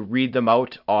 I do read them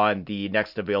out on the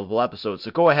next available episode. So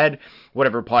go ahead,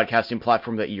 whatever podcasting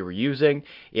platform that you are using,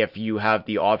 if you have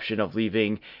the option of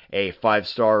leaving a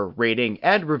 5-star rating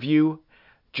and review,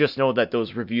 just know that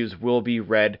those reviews will be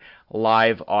read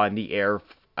live on the air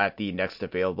at the next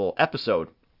available episode.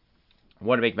 I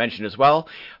want to make mention as well,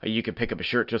 you can pick up a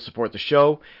shirt to support the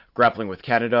show,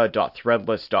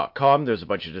 grapplingwithcanada.threadless.com. There's a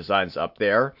bunch of designs up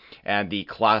there, and the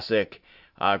classic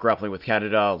Grappling with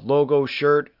Canada logo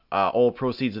shirt, all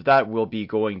proceeds of that will be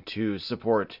going to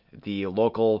support the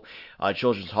local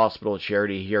Children's Hospital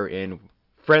charity here in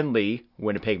friendly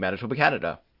Winnipeg, Manitoba,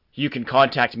 Canada. You can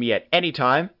contact me at any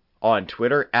time on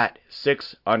Twitter at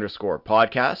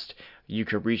 6_podcast. You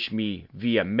can reach me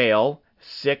via mail,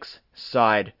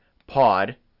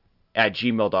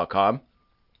 6sidepod@gmail.com.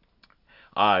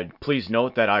 Please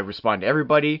note that I respond to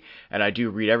everybody, and I do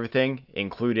read everything,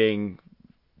 including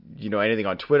anything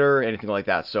on Twitter, anything like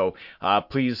that. So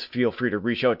please feel free to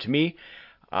reach out to me.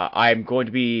 I'm going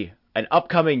to be an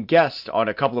upcoming guest on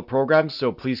a couple of programs,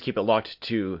 so please keep it locked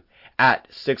to at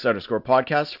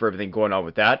 6_podcast for everything going on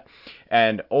with that.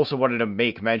 And also wanted to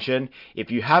make mention, if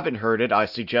you haven't heard it, I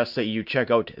suggest that you check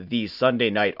out the Sunday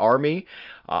Night Army.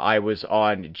 I was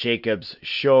on Jacob's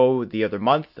show the other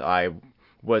month. I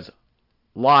was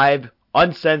live,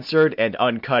 uncensored, and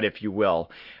uncut, if you will.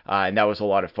 And that was a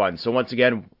lot of fun. So once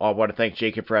again, I want to thank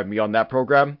Jacob for having me on that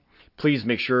program. Please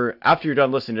make sure, after you're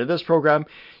done listening to this program,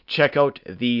 check out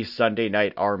the Sunday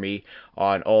Night Army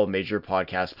on all major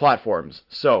podcast platforms.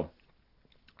 So,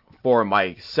 for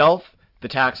myself, the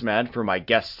Taxman, for my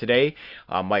guests today,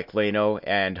 Mike Leno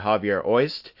and Javier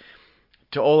Oist,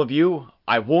 to all of you,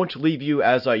 I won't leave you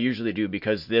as I usually do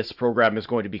because this program is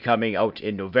going to be coming out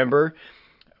in November.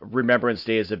 Remembrance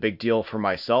Day is a big deal for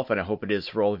myself, and I hope it is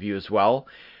for all of you as well.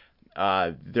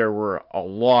 There were a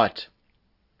lot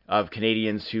of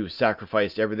Canadians who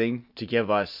sacrificed everything to give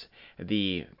us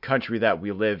the country that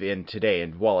we live in today.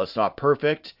 And while it's not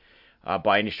perfect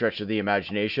by any stretch of the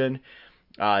imagination,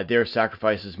 their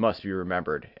sacrifices must be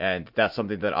remembered. And that's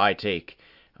something that I take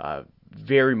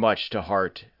very much to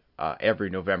heart every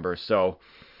November. So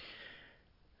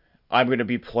I'm going to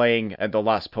be playing at the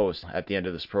last post at the end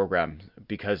of this program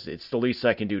because it's the least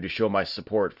I can do to show my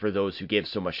support for those who gave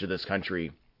so much to this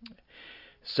country.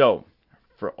 So,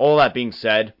 for all that being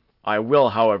said, I will,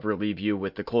 however, leave you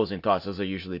with the closing thoughts as I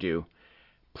usually do.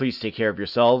 Please take care of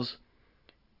yourselves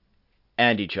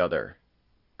and each other.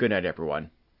 Good night, everyone.